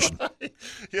kingfishing.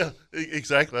 Yeah,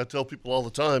 exactly. I tell people all the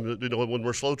time, you know, when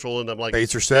we're slow trolling, I'm like,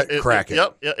 baits are set, crack it.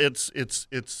 Yep. Yeah,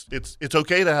 it's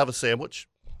okay to have a sandwich,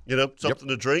 you know, something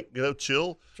to drink, you know,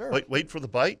 chill. Sure. Wait for the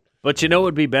bite. But you know what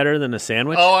would be better than a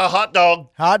sandwich? Oh, a hot dog.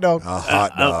 Hot dog. A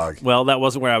hot dog. Well, that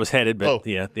wasn't where I was headed, but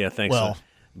yeah, thanks. Well.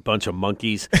 A bunch of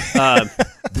monkeys.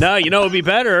 No, you know what would be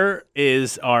better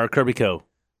is our Kirby Co.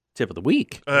 Tip of the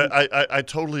week. I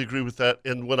totally agree with that.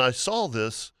 And when I saw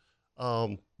this,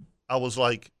 I was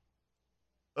like,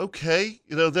 okay,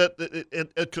 you know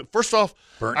that. First off,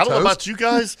 Burnt I don't know toast? about you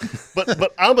guys,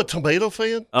 but I'm a tomato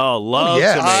fan. Oh, love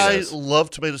tomatoes. I love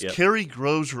tomatoes. Yep. Carrie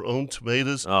grows her own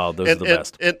tomatoes. Oh, those are the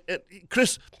best. And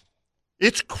Chris,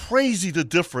 it's crazy the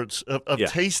difference of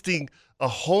tasting a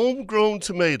homegrown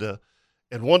tomato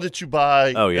and one that you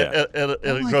buy Oh, yeah. at a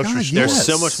grocery store. There's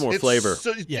so much more It's flavor.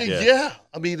 so- Yeah. yeah.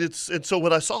 I mean, and so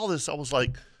when I saw this, I was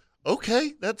like,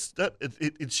 okay, that's that.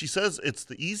 She says it's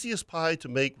the easiest pie to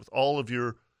make with all of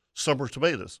your summer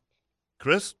tomatoes.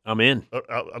 Chris, I'm in.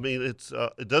 I mean,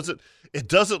 it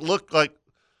doesn't look like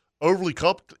overly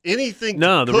complicated. Anything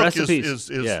No, to the cook recipes,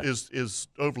 is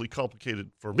overly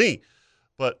complicated for me.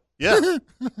 But yeah,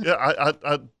 yeah,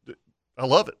 I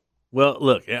love it. Well,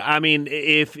 look, I mean,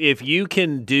 if you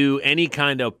can do any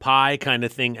kind of pie kind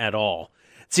of thing at all,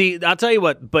 see, I'll tell you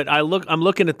what. But I'm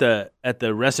looking at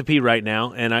the recipe right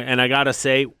now, and I gotta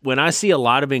say, when I see a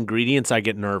lot of ingredients, I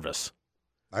get nervous.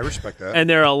 I respect that. And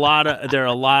there are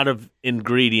a lot of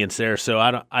ingredients there, so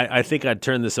I think I'd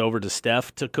turn this over to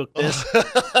Steph to cook this.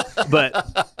 But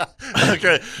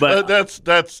okay, but that's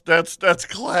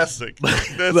classic.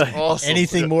 That's but awesome.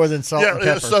 Anything more than salt and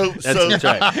pepper. That's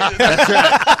right. That's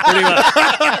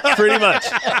right.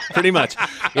 Pretty much.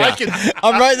 Yeah.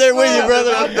 I'm right there with you,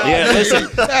 brother. Yeah, listen.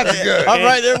 That's good. I'm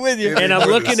right there with you. And I'm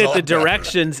looking at the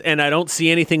directions, and I don't see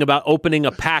anything about opening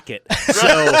a packet,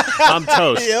 so I'm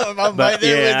toast. Yeah, I'm But right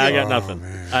there with yeah, you. I got nothing.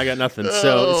 I got nothing.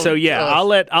 Oh, So yeah,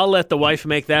 gosh. I'll let the wife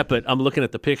make that. But I'm looking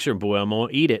at the picture, and boy, I'm gonna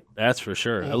eat it. That's for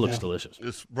sure. That looks delicious.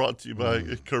 It's brought to you by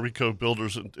Kirby Code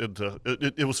Builders, and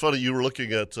it was funny. You were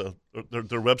looking at their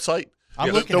website.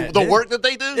 I'm looking at the it. work that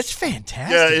they do. It's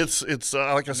fantastic. Yeah, it's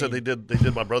like I said, they did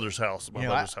my brother's house. My You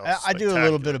know, brother's house. I do a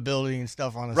little bit of building and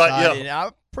stuff on the Right, side. yeah. And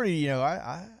I'm pretty,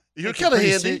 I You're think kinda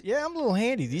pretty handy. Yeah, I'm a little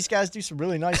handy. These guys do some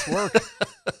really nice work.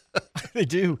 They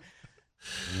do.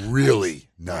 Really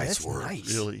Yeah, nice it's work.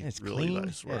 nice. Really, It's really clean.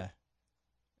 nice work. Yeah.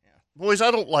 Boys, I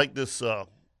don't like this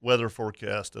weather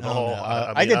forecast at Oh, all. no.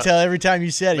 I I mean, can tell every time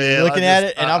you said it. man, You're looking I at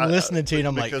just- it, and I'm listening to you, and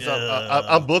I'm like, because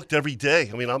I'm booked every day.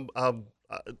 I mean,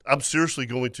 I'm seriously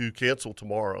going to cancel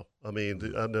tomorrow. I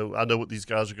mean, I know what these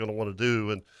guys are going to want to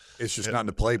do, and It's just not in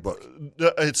the playbook.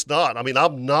 it's not. I mean,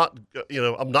 I'm not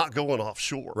going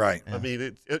offshore. Right. I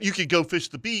mean, you could go fish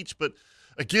the beach, but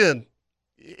again,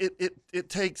 it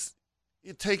takes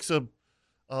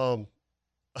a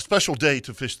special day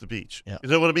to fish the beach. Yeah. You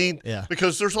know what I mean? Yeah.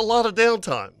 Because there's a lot of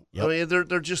downtime. Yep. I mean,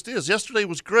 there just is. Yesterday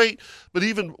was great, but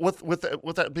even with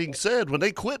that being said, when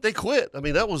they quit, they quit. I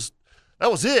mean, that was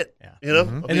it. Yeah. You know,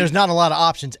 and there's not a lot of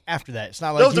options after that. It's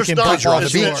not like you there's can not. put off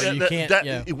the It's- beach. You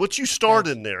can't. Once you start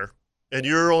in there, and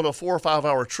you're on a 4 or 5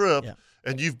 hour trip,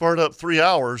 and you've burned up 3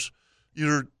 hours,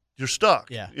 you're stuck.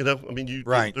 Yeah. You know, I mean,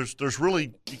 Right. There's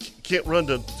really you can't run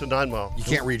to 9 Mile. You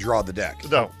can't redraw the deck.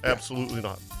 No, absolutely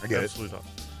not. I get it. Absolutely not.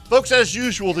 Folks, as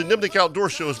usual, the Nimnik Outdoor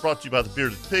Show is brought to you by the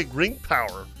Bearded Pig, Ring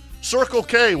Power, Circle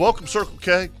K. Welcome, Circle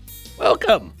K.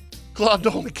 Welcome. Claude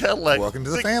Nolan Cadillac. Welcome to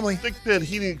the Thick- family. Thick Pen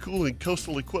Heating and Cooling,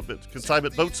 Coastal Equipment,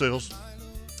 Consignment Boat Sales,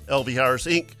 LV Harris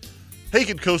Inc.,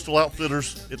 Hagen Coastal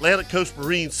Outfitters, Atlantic Coast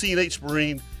Marine, C&H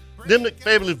Marine, Nimnik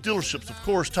Family of Dealerships, of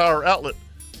course, Tire Outlet,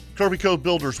 Kirby Code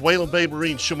Builders, Whalen Bay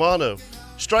Marine, Shimano,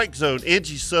 Strike Zone,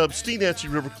 Angie Sub,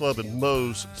 Steenatchee River Club, and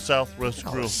Moe's Southwest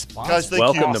Grill. Guys, thank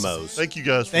Welcome you. to Moe's. Thank you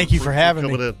guys. Thank you for having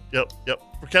coming me. in. Yep.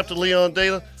 For Captain Leon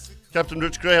Dana, Captain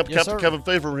Rich Graham, Yes, Captain sir. Kevin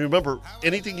Favor, remember,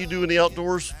 anything you do in the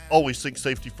outdoors, always think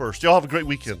safety first. Y'all have a great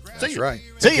weekend. See That's you. right.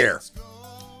 See Take ya. care.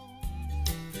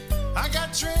 I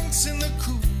got drinks in the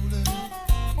cooler.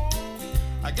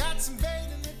 I got some baby.